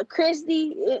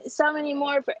 Christy, so many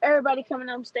more, for everybody coming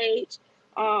on stage.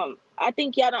 I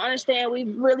think y'all don't understand. We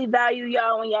really value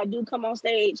y'all when y'all do come on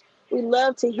stage. We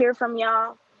love to hear from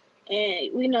y'all.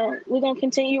 And we're going to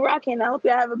continue rocking. I hope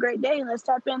y'all have a great day, and let's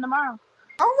tap in tomorrow.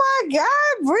 Oh, my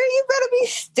God, Bree, you better be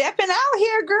stepping out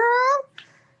here, girl.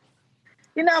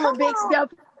 I'm a big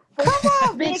stepper. Come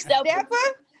on, big stepper.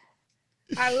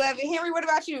 I love it. Henry, what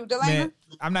about you? Delana? Man,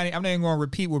 I'm not even going to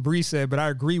repeat what Bree said, but I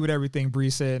agree with everything Bree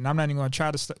said, and I'm not even going to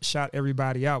try to shout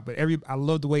everybody out. But I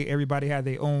love the way everybody had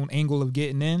their own angle of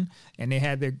getting in, and they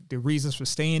had their reasons for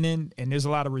staying in. And there's a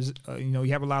lot of you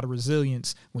have a lot of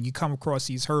resilience when you come across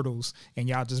these hurdles, and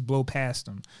y'all just blow past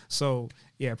them. So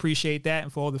yeah, appreciate that.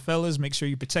 And for all the fellas, make sure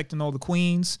you're protecting all the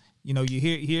queens. You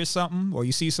hear something or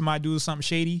you see somebody do something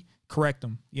shady, correct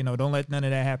them. Don't let none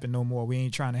of that happen no more. We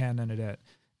ain't trying to have none of that.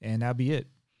 And that'll be it.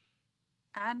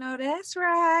 I know that's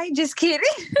right. Just kidding.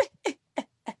 All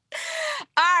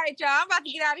right, y'all. I'm about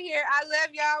to get out of here. I love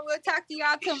y'all. We'll talk to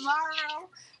y'all tomorrow.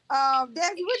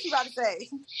 Desi, what you about to say?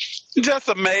 Just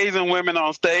amazing women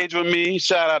on stage with me.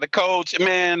 Shout out to Coach,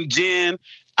 man, Jen.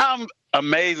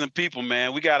 Amazing people,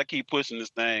 man. We got to keep pushing this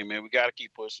thing, man. We got to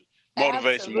keep pushing.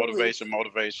 Motivation, Absolutely.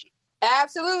 motivation.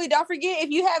 Absolutely. Don't forget, if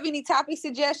you have any topic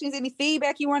suggestions, any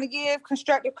feedback you want to give,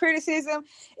 constructive criticism,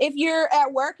 if you're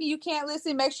at work and you can't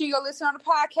listen, make sure you go listen on the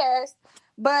podcast.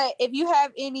 But if you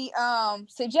have any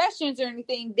suggestions or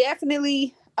anything,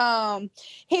 definitely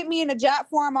hit me in the job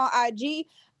form on IG.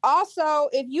 Also,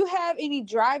 if you have any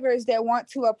drivers that want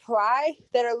to apply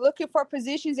that are looking for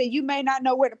positions and you may not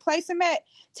know where to place them at,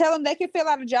 tell them they can fill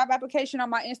out a job application on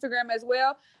my Instagram as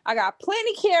well. I got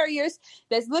plenty carriers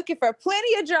that's looking for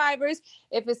plenty of drivers.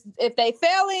 If they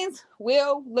felons,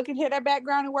 we'll look into their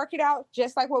background and work it out,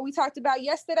 just like what we talked about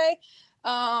yesterday.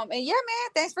 And yeah, man,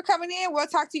 thanks for coming in. We'll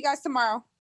talk to you guys tomorrow.